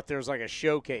starter out there is like a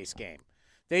showcase game.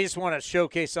 They just want to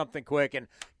showcase something quick and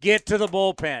get to the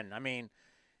bullpen. I mean,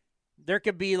 there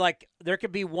could be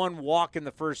one walk in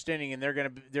the first inning, and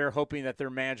they're hoping that their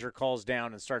manager calls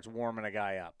down and starts warming a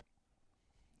guy up.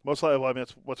 Most likely,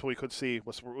 that's what we could see.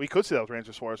 We could see that with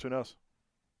Ranger Suarez. Who knows?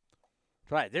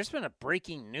 Right. There's been a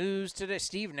breaking news today.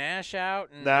 Steve Nash out.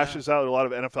 And, Nash is out. A lot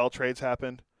of NFL trades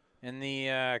happened. And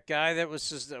the guy that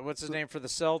was what's his name for the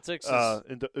Celtics?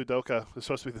 Udoka is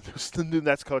supposed to be the new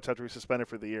Nets coach after he's suspended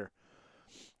for the year.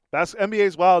 NBA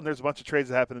is wild, and there's a bunch of trades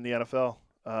that happen in the NFL.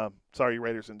 Sorry,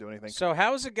 Raiders didn't do anything. So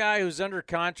how is a guy who's under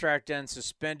contract and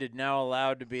suspended now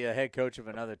allowed to be a head coach of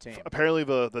another team? Apparently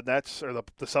the Nets or the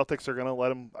Celtics are going to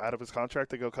let him out of his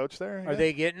contract to go coach there. Are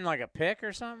they getting like a pick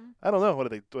or something? I don't know. What are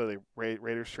they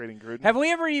Raiders trading Gruden? Have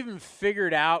we ever even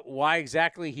figured out why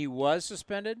exactly he was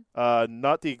suspended?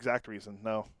 Not the exact reason,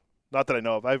 no. Not that I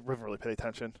know of. I haven't really paid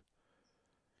attention.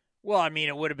 Well, I mean,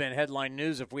 it would have been headline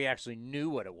news if we actually knew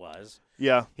what it was.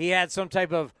 Yeah. He had some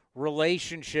type of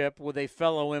relationship with a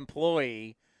fellow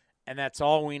employee, and that's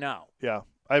all we know. Yeah.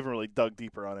 I haven't really dug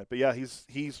deeper on it. But, yeah,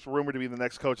 he's rumored to be the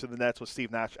next coach of the Nets with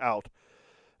Steve Nash out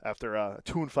after a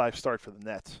 2-5 start for the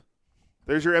Nets.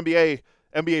 There's your NBA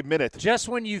minute. Just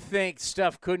when you think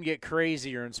stuff couldn't get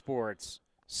crazier in sports,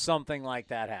 something like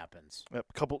that happens.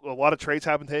 Yep, a lot of trades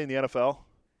happened today in the NFL.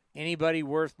 Anybody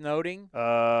worth noting?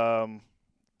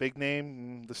 Big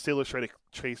name, the Steelers tried to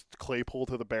chase Claypool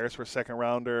to the Bears for a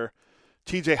second-rounder.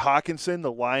 T.J. Hawkinson,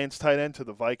 the Lions tight end, to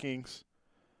the Vikings.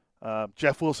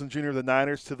 Jeff Wilson Jr. of the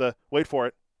Niners to the, wait for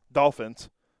it, Dolphins.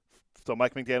 So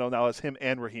Mike McDaniel now has him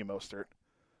and Raheem Mostert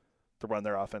to run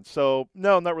their offense. So,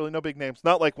 no, not really, no big names.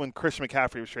 Not like when Christian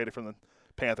McCaffrey was traded from the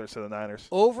Panthers to the Niners.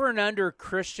 Over and under,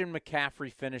 Christian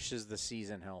McCaffrey finishes the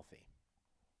season healthy.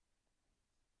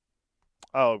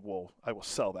 Oh, well, I will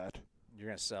sell that. You're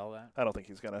going to sell that? I don't think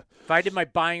he's going to. If I did my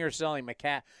buying or selling,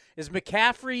 is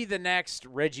McCaffrey the next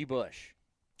Reggie Bush?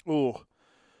 Ooh.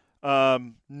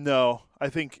 No. I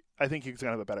think he's going to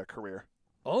have a better career.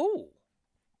 Oh,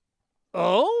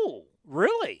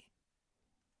 really?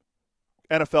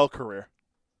 NFL career.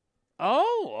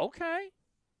 Oh, okay.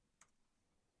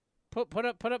 Put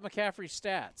up McCaffrey's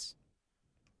stats.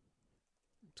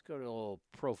 Let's go to a little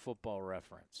Pro Football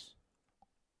Reference.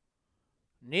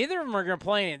 Neither of them are going to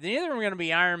play. Neither of them are going to be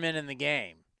Ironmen in the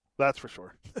game. That's for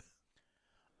sure.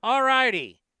 All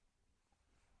righty.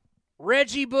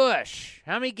 Reggie Bush.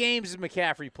 How many games has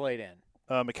McCaffrey played in?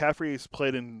 McCaffrey's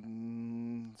played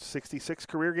in 66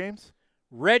 career games.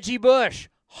 Reggie Bush,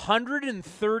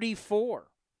 134.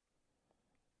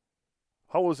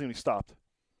 How old was he when he stopped?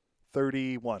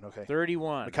 31. Okay.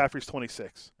 31. McCaffrey's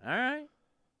 26. All right.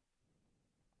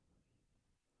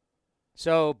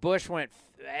 So Bush went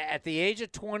at the age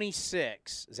of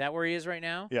 26. Is that where he is right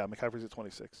now? Yeah, McCaffrey's at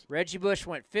 26. Reggie Bush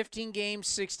went 15 games,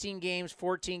 16 games,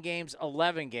 14 games,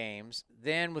 11 games.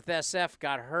 Then with SF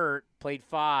got hurt, played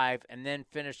 5, and then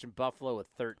finished in Buffalo with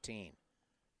 13.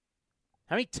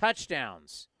 How many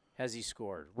touchdowns has he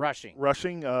scored? Rushing.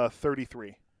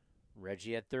 33.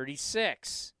 Reggie at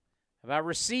 36. How about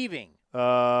receiving?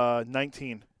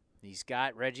 19. He's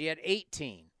got Reggie at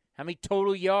 18. How many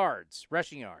total yards?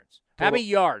 Rushing yards. How many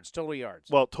yards? Total yards.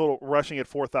 Well, total rushing at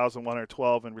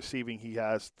 4,112 and receiving he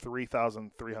has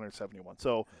 3,371.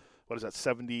 So, what is that?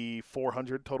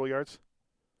 7,400 total yards.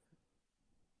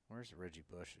 Where's Reggie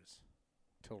Bush's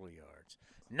total yards?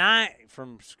 9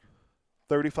 from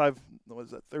 35. What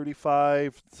is that?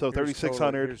 35. So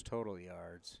 3,600. Here's total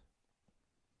yards.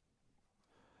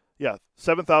 Yeah,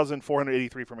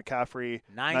 7,483 for McCaffrey.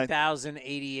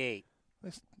 9,088.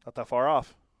 Not that far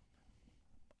off.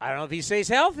 I don't know if he stays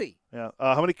healthy. Yeah.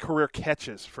 How many career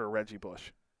catches for Reggie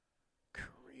Bush?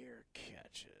 Career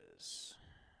catches.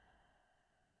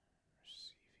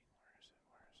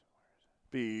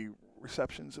 The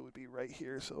receptions, it would be right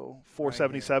here. So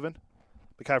 477. Right,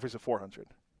 McCaffrey's at 400.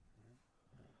 So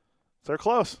they're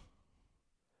close.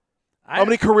 How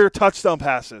many career touchdown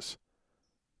passes?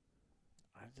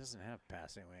 It doesn't have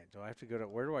passing. Wait, do I have to go to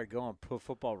where do I go on Pro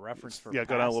Football Reference for? Yeah, passes?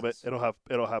 Go down a little bit.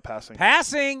 It'll have passing.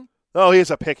 Passing. Oh, he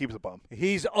has a pick. He was a bum.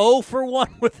 He's 0 for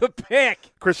 1 with a pick.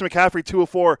 Christian McCaffrey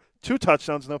 204, 2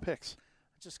 touchdowns, no picks.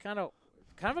 Just kind of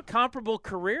a comparable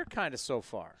career, kind of so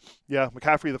far. Yeah,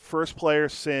 McCaffrey, the first player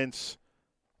since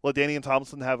LaDainian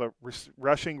Tomlinson to have a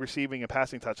rushing, receiving, and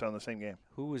passing touchdown in the same game.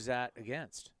 Who was that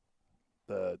against?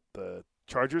 The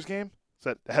Chargers game.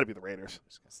 It had to be the Raiders. It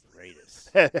was against the Raiders.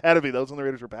 It had to be. Those when the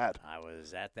Raiders were bad. I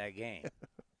was at that game.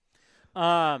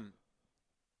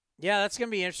 Yeah, that's going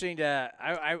to be interesting to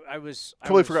I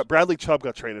Totally forgot. Bradley Chubb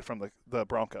got traded from the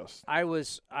Broncos.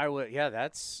 Yeah,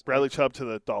 that's Bradley Chubb to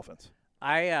the Dolphins.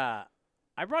 I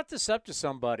brought this up to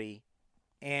somebody,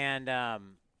 and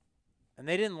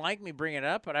they didn't like me bringing it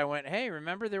up, but I went, hey,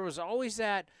 remember there was always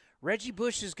that Reggie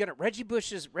Bush,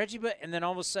 and then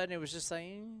all of a sudden it was just like,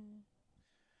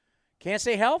 can't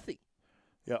stay healthy.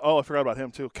 Yeah. Oh, I forgot about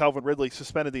him too. Calvin Ridley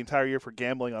suspended the entire year for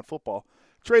gambling on football.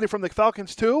 Traded from the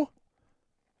Falcons to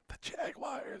the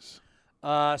Jaguars.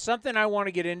 Something I want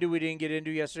to get into, we didn't get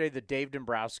into yesterday, the Dave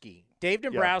Dombrowski. Dave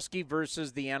Dombrowski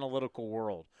versus the analytical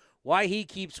world. Why he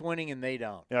keeps winning and they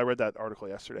don't. Yeah, I read that article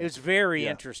yesterday. It was very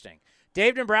interesting.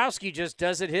 Dave Dombrowski just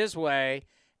does it his way,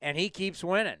 and he keeps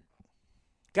winning.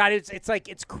 God,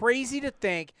 it's crazy to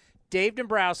think Dave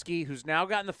Dombrowski, who's now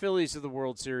gotten the Phillies to the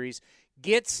World Series,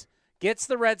 gets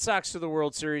the Red Sox to the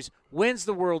World Series, wins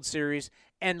the World Series,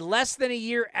 and less than a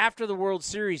year after the World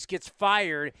Series gets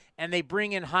fired, and they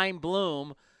bring in Chaim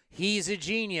Bloom. He's a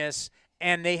genius,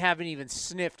 and they haven't even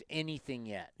sniffed anything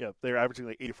yet. Yeah, they're averaging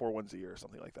like 84 wins a year or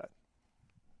something like that.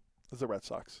 That's the Red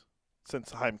Sox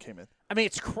since Chaim came in. I mean,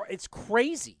 it's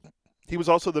crazy. He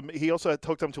also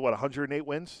took them to 108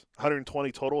 wins,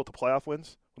 120 total with the playoff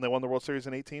wins when they won the World Series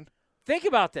in 2018. Think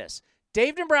about this.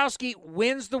 Dave Dombrowski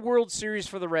wins the World Series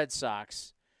for the Red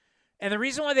Sox, and the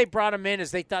reason why they brought him in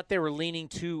is they thought they were leaning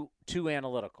too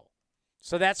analytical.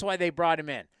 So that's why they brought him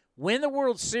in. Win the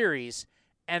World Series,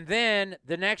 and then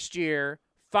the next year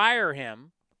fire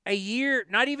him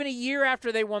not even a year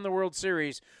after they won the World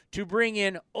Series, to bring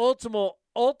in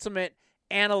ultimate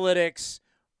analytics,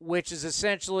 which is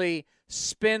essentially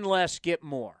spend less, get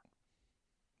more.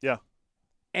 Yeah.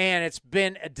 And it's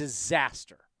been a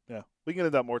disaster. Yeah. We can get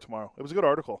into that more tomorrow. It was a good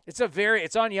article.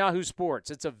 It's on Yahoo Sports.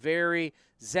 It's a very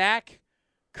Zach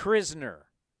Krisner.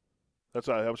 That's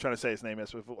what I was trying to say his name.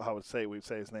 That's how we'd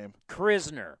say his name.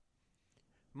 Krisner.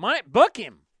 Might book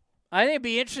him. I think it'd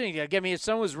be interesting. If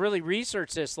someone was really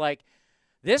researched this, like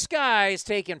this guy has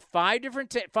taken five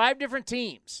different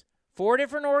teams, 4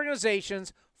 different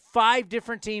organizations, 5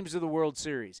 different teams to the World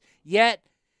Series. Yet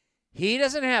he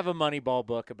doesn't have a Moneyball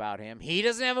book about him. He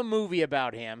doesn't have a movie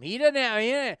about him. He doesn't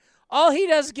have all he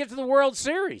does is get to the World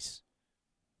Series.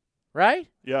 Right?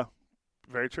 Yeah.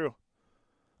 Very true.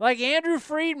 Like Andrew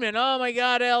Friedman, oh my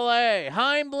God, L.A.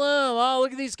 Chaim Bloom, oh,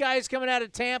 look at these guys coming out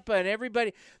of Tampa and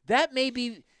everybody. That may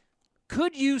be,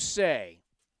 could you say,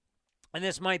 and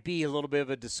this might be a little bit of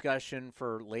a discussion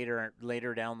for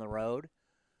later down the road,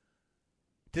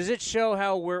 does it show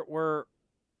how we're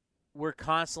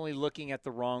constantly looking at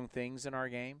the wrong things in our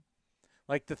game?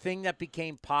 Like the thing that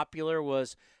became popular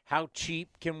was how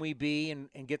cheap can we be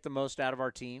and get the most out of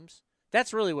our teams?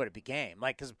 That's really what it became.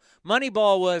 Like, because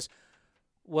Moneyball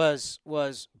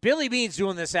was Billy Beane's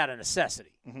doing this out of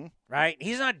necessity, right?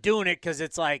 He's not doing it because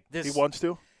it's like this. He wants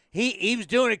to. He was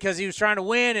doing it because he was trying to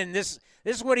win, and this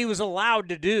is what he was allowed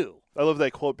to do. I love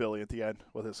that quote, Billy, at the end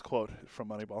with his quote from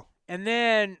Moneyball. And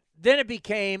then it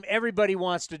became everybody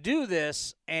wants to do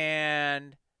this,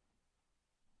 and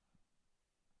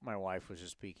my wife was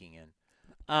just peeking in.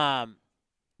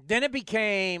 Then it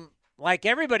became like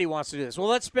everybody wants to do this. Well,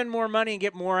 let's spend more money and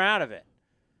get more out of it.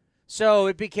 So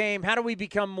it became, how do we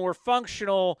become more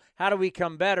functional? How do we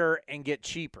become better and get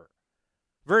cheaper?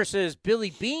 Versus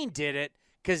Billy Beane did it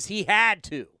because he had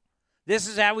to. This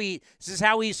is how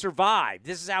he survived.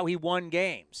 This is how he won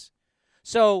games.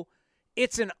 So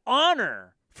it's an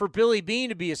honor for Billy Beane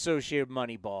to be associated with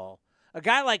Moneyball. A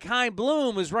guy like Chaim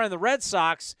Bloom, who's running the Red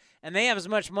Sox, and they have as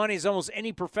much money as almost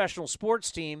any professional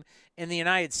sports team in the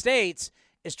United States,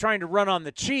 is trying to run on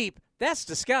the cheap. That's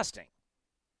disgusting.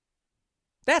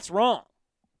 That's wrong.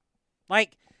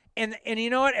 Like, and you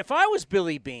know what? If I was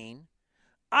Billy Beane,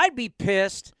 I'd be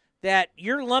pissed that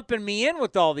you're lumping me in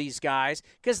with all these guys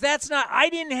because I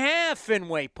didn't have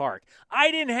Fenway Park.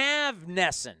 I didn't have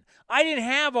Nesson. I didn't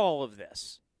have all of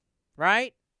this,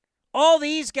 right? All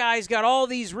these guys got all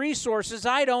these resources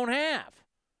I don't have.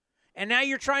 And now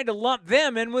you're trying to lump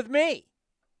them in with me.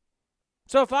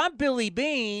 So if I'm Billy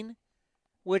Beane,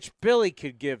 which Billy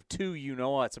could give 2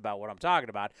 you-know-whats about what I'm talking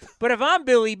about, but if I'm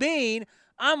Billy Beane,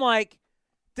 I'm like,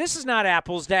 this is not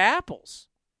apples to apples.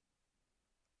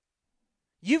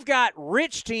 You've got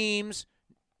rich teams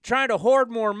trying to hoard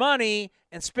more money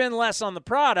and spend less on the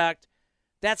product.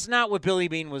 That's not what Billy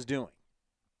Beane was doing.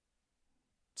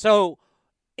 So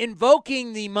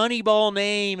invoking the Moneyball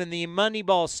name and the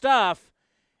Moneyball stuff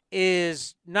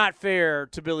is not fair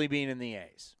to Billy Beane and the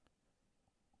A's.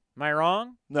 Am I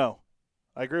wrong? No,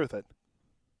 I agree with it.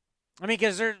 I mean,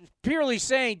 because they're purely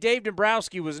saying Dave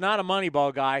Dombrowski was not a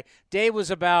Moneyball guy. Dave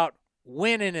was about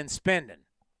winning and spending.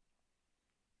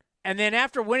 And then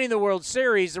after winning the World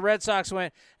Series, the Red Sox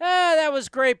went, that was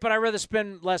great, but I'd rather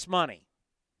spend less money.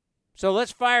 So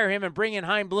let's fire him and bring in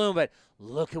Chaim Bloom. But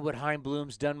look at what Chaim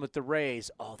Bloom's done with the Rays.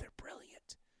 Oh, they're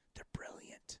brilliant. They're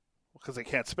brilliant. Because they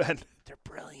can't spend. They're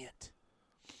brilliant.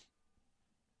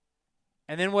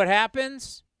 And then what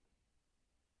happens?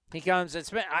 He comes and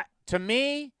spends. To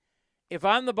me, if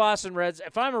I'm the Boston Reds,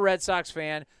 if I'm a Red Sox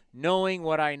fan, knowing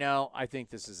what I know, I think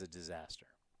this is a disaster.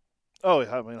 Oh,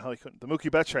 I mean, how he couldn't. The Mookie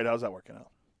Betts trade, how's that working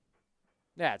out?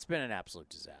 Yeah, it's been an absolute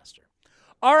disaster.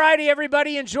 All righty,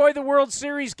 everybody, enjoy the World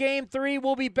Series Game 3.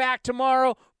 We'll be back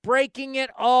tomorrow breaking it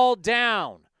all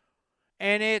down.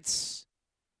 And it's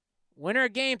winner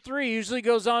of Game 3 usually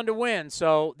goes on to win.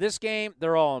 So this game,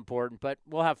 they're all important, but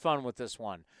we'll have fun with this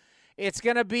one. It's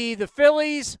going to be the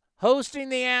Phillies hosting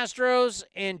the Astros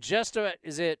in just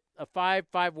is it a 5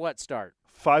 what start?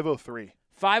 5:03.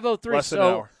 5:03. Less than an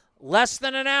hour. Less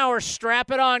than an hour.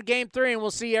 Strap it on, Game 3, and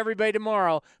we'll see everybody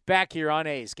tomorrow back here on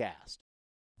A's Cast.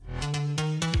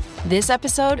 This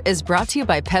episode is brought to you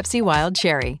by Pepsi Wild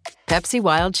Cherry. Pepsi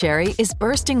Wild Cherry is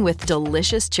bursting with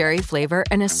delicious cherry flavor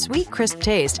and a sweet, crisp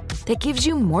taste that gives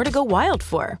you more to go wild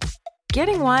for.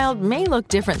 Getting wild may look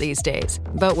different these days,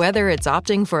 but whether it's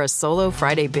opting for a solo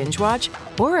Friday binge watch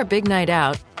or a big night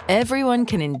out, everyone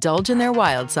can indulge in their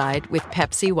wild side with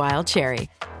Pepsi Wild Cherry.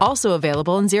 Also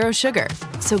available in Zero Sugar.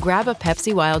 So grab a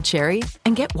Pepsi Wild Cherry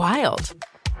and get wild.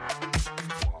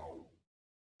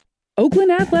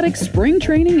 Oakland Athletics spring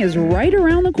training is right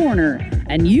around the corner,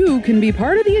 and you can be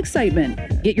part of the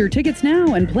excitement. Get your tickets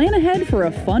now and plan ahead for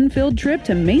a fun-filled trip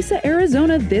to Mesa,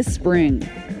 Arizona this spring.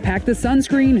 Pack the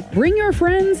sunscreen, bring your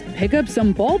friends, pick up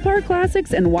some ballpark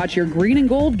classics, and watch your green and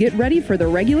gold get ready for the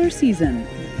regular season.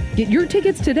 Get your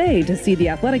tickets today to see the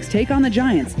Athletics take on the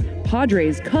Giants,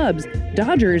 Padres, Cubs,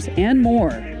 Dodgers, and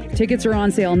more. Tickets are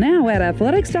on sale now at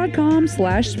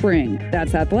athletics.com/spring.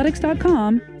 That's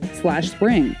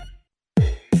athletics.com/spring.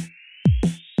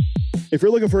 If you're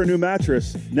looking for a new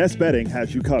mattress, Nest Bedding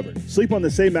has you covered. Sleep on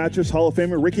the same mattress Hall of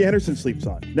Famer Ricky Henderson sleeps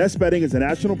on. Nest Bedding is a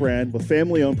national brand with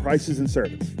family-owned prices and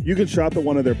service. You can shop at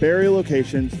one of their Barrie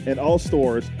locations, and all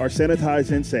stores are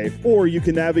sanitized and safe, or you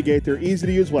can navigate their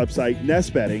easy-to-use website,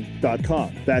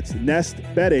 nestbedding.com. That's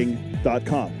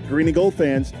nestbedding.com. Green and gold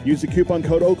fans, use the coupon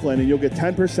code Oakland and you'll get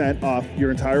 10% off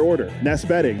your entire order. Nest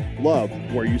Bedding, love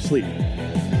where you sleep.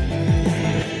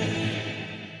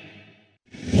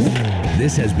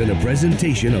 This has been a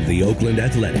presentation of the Oakland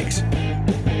Athletics.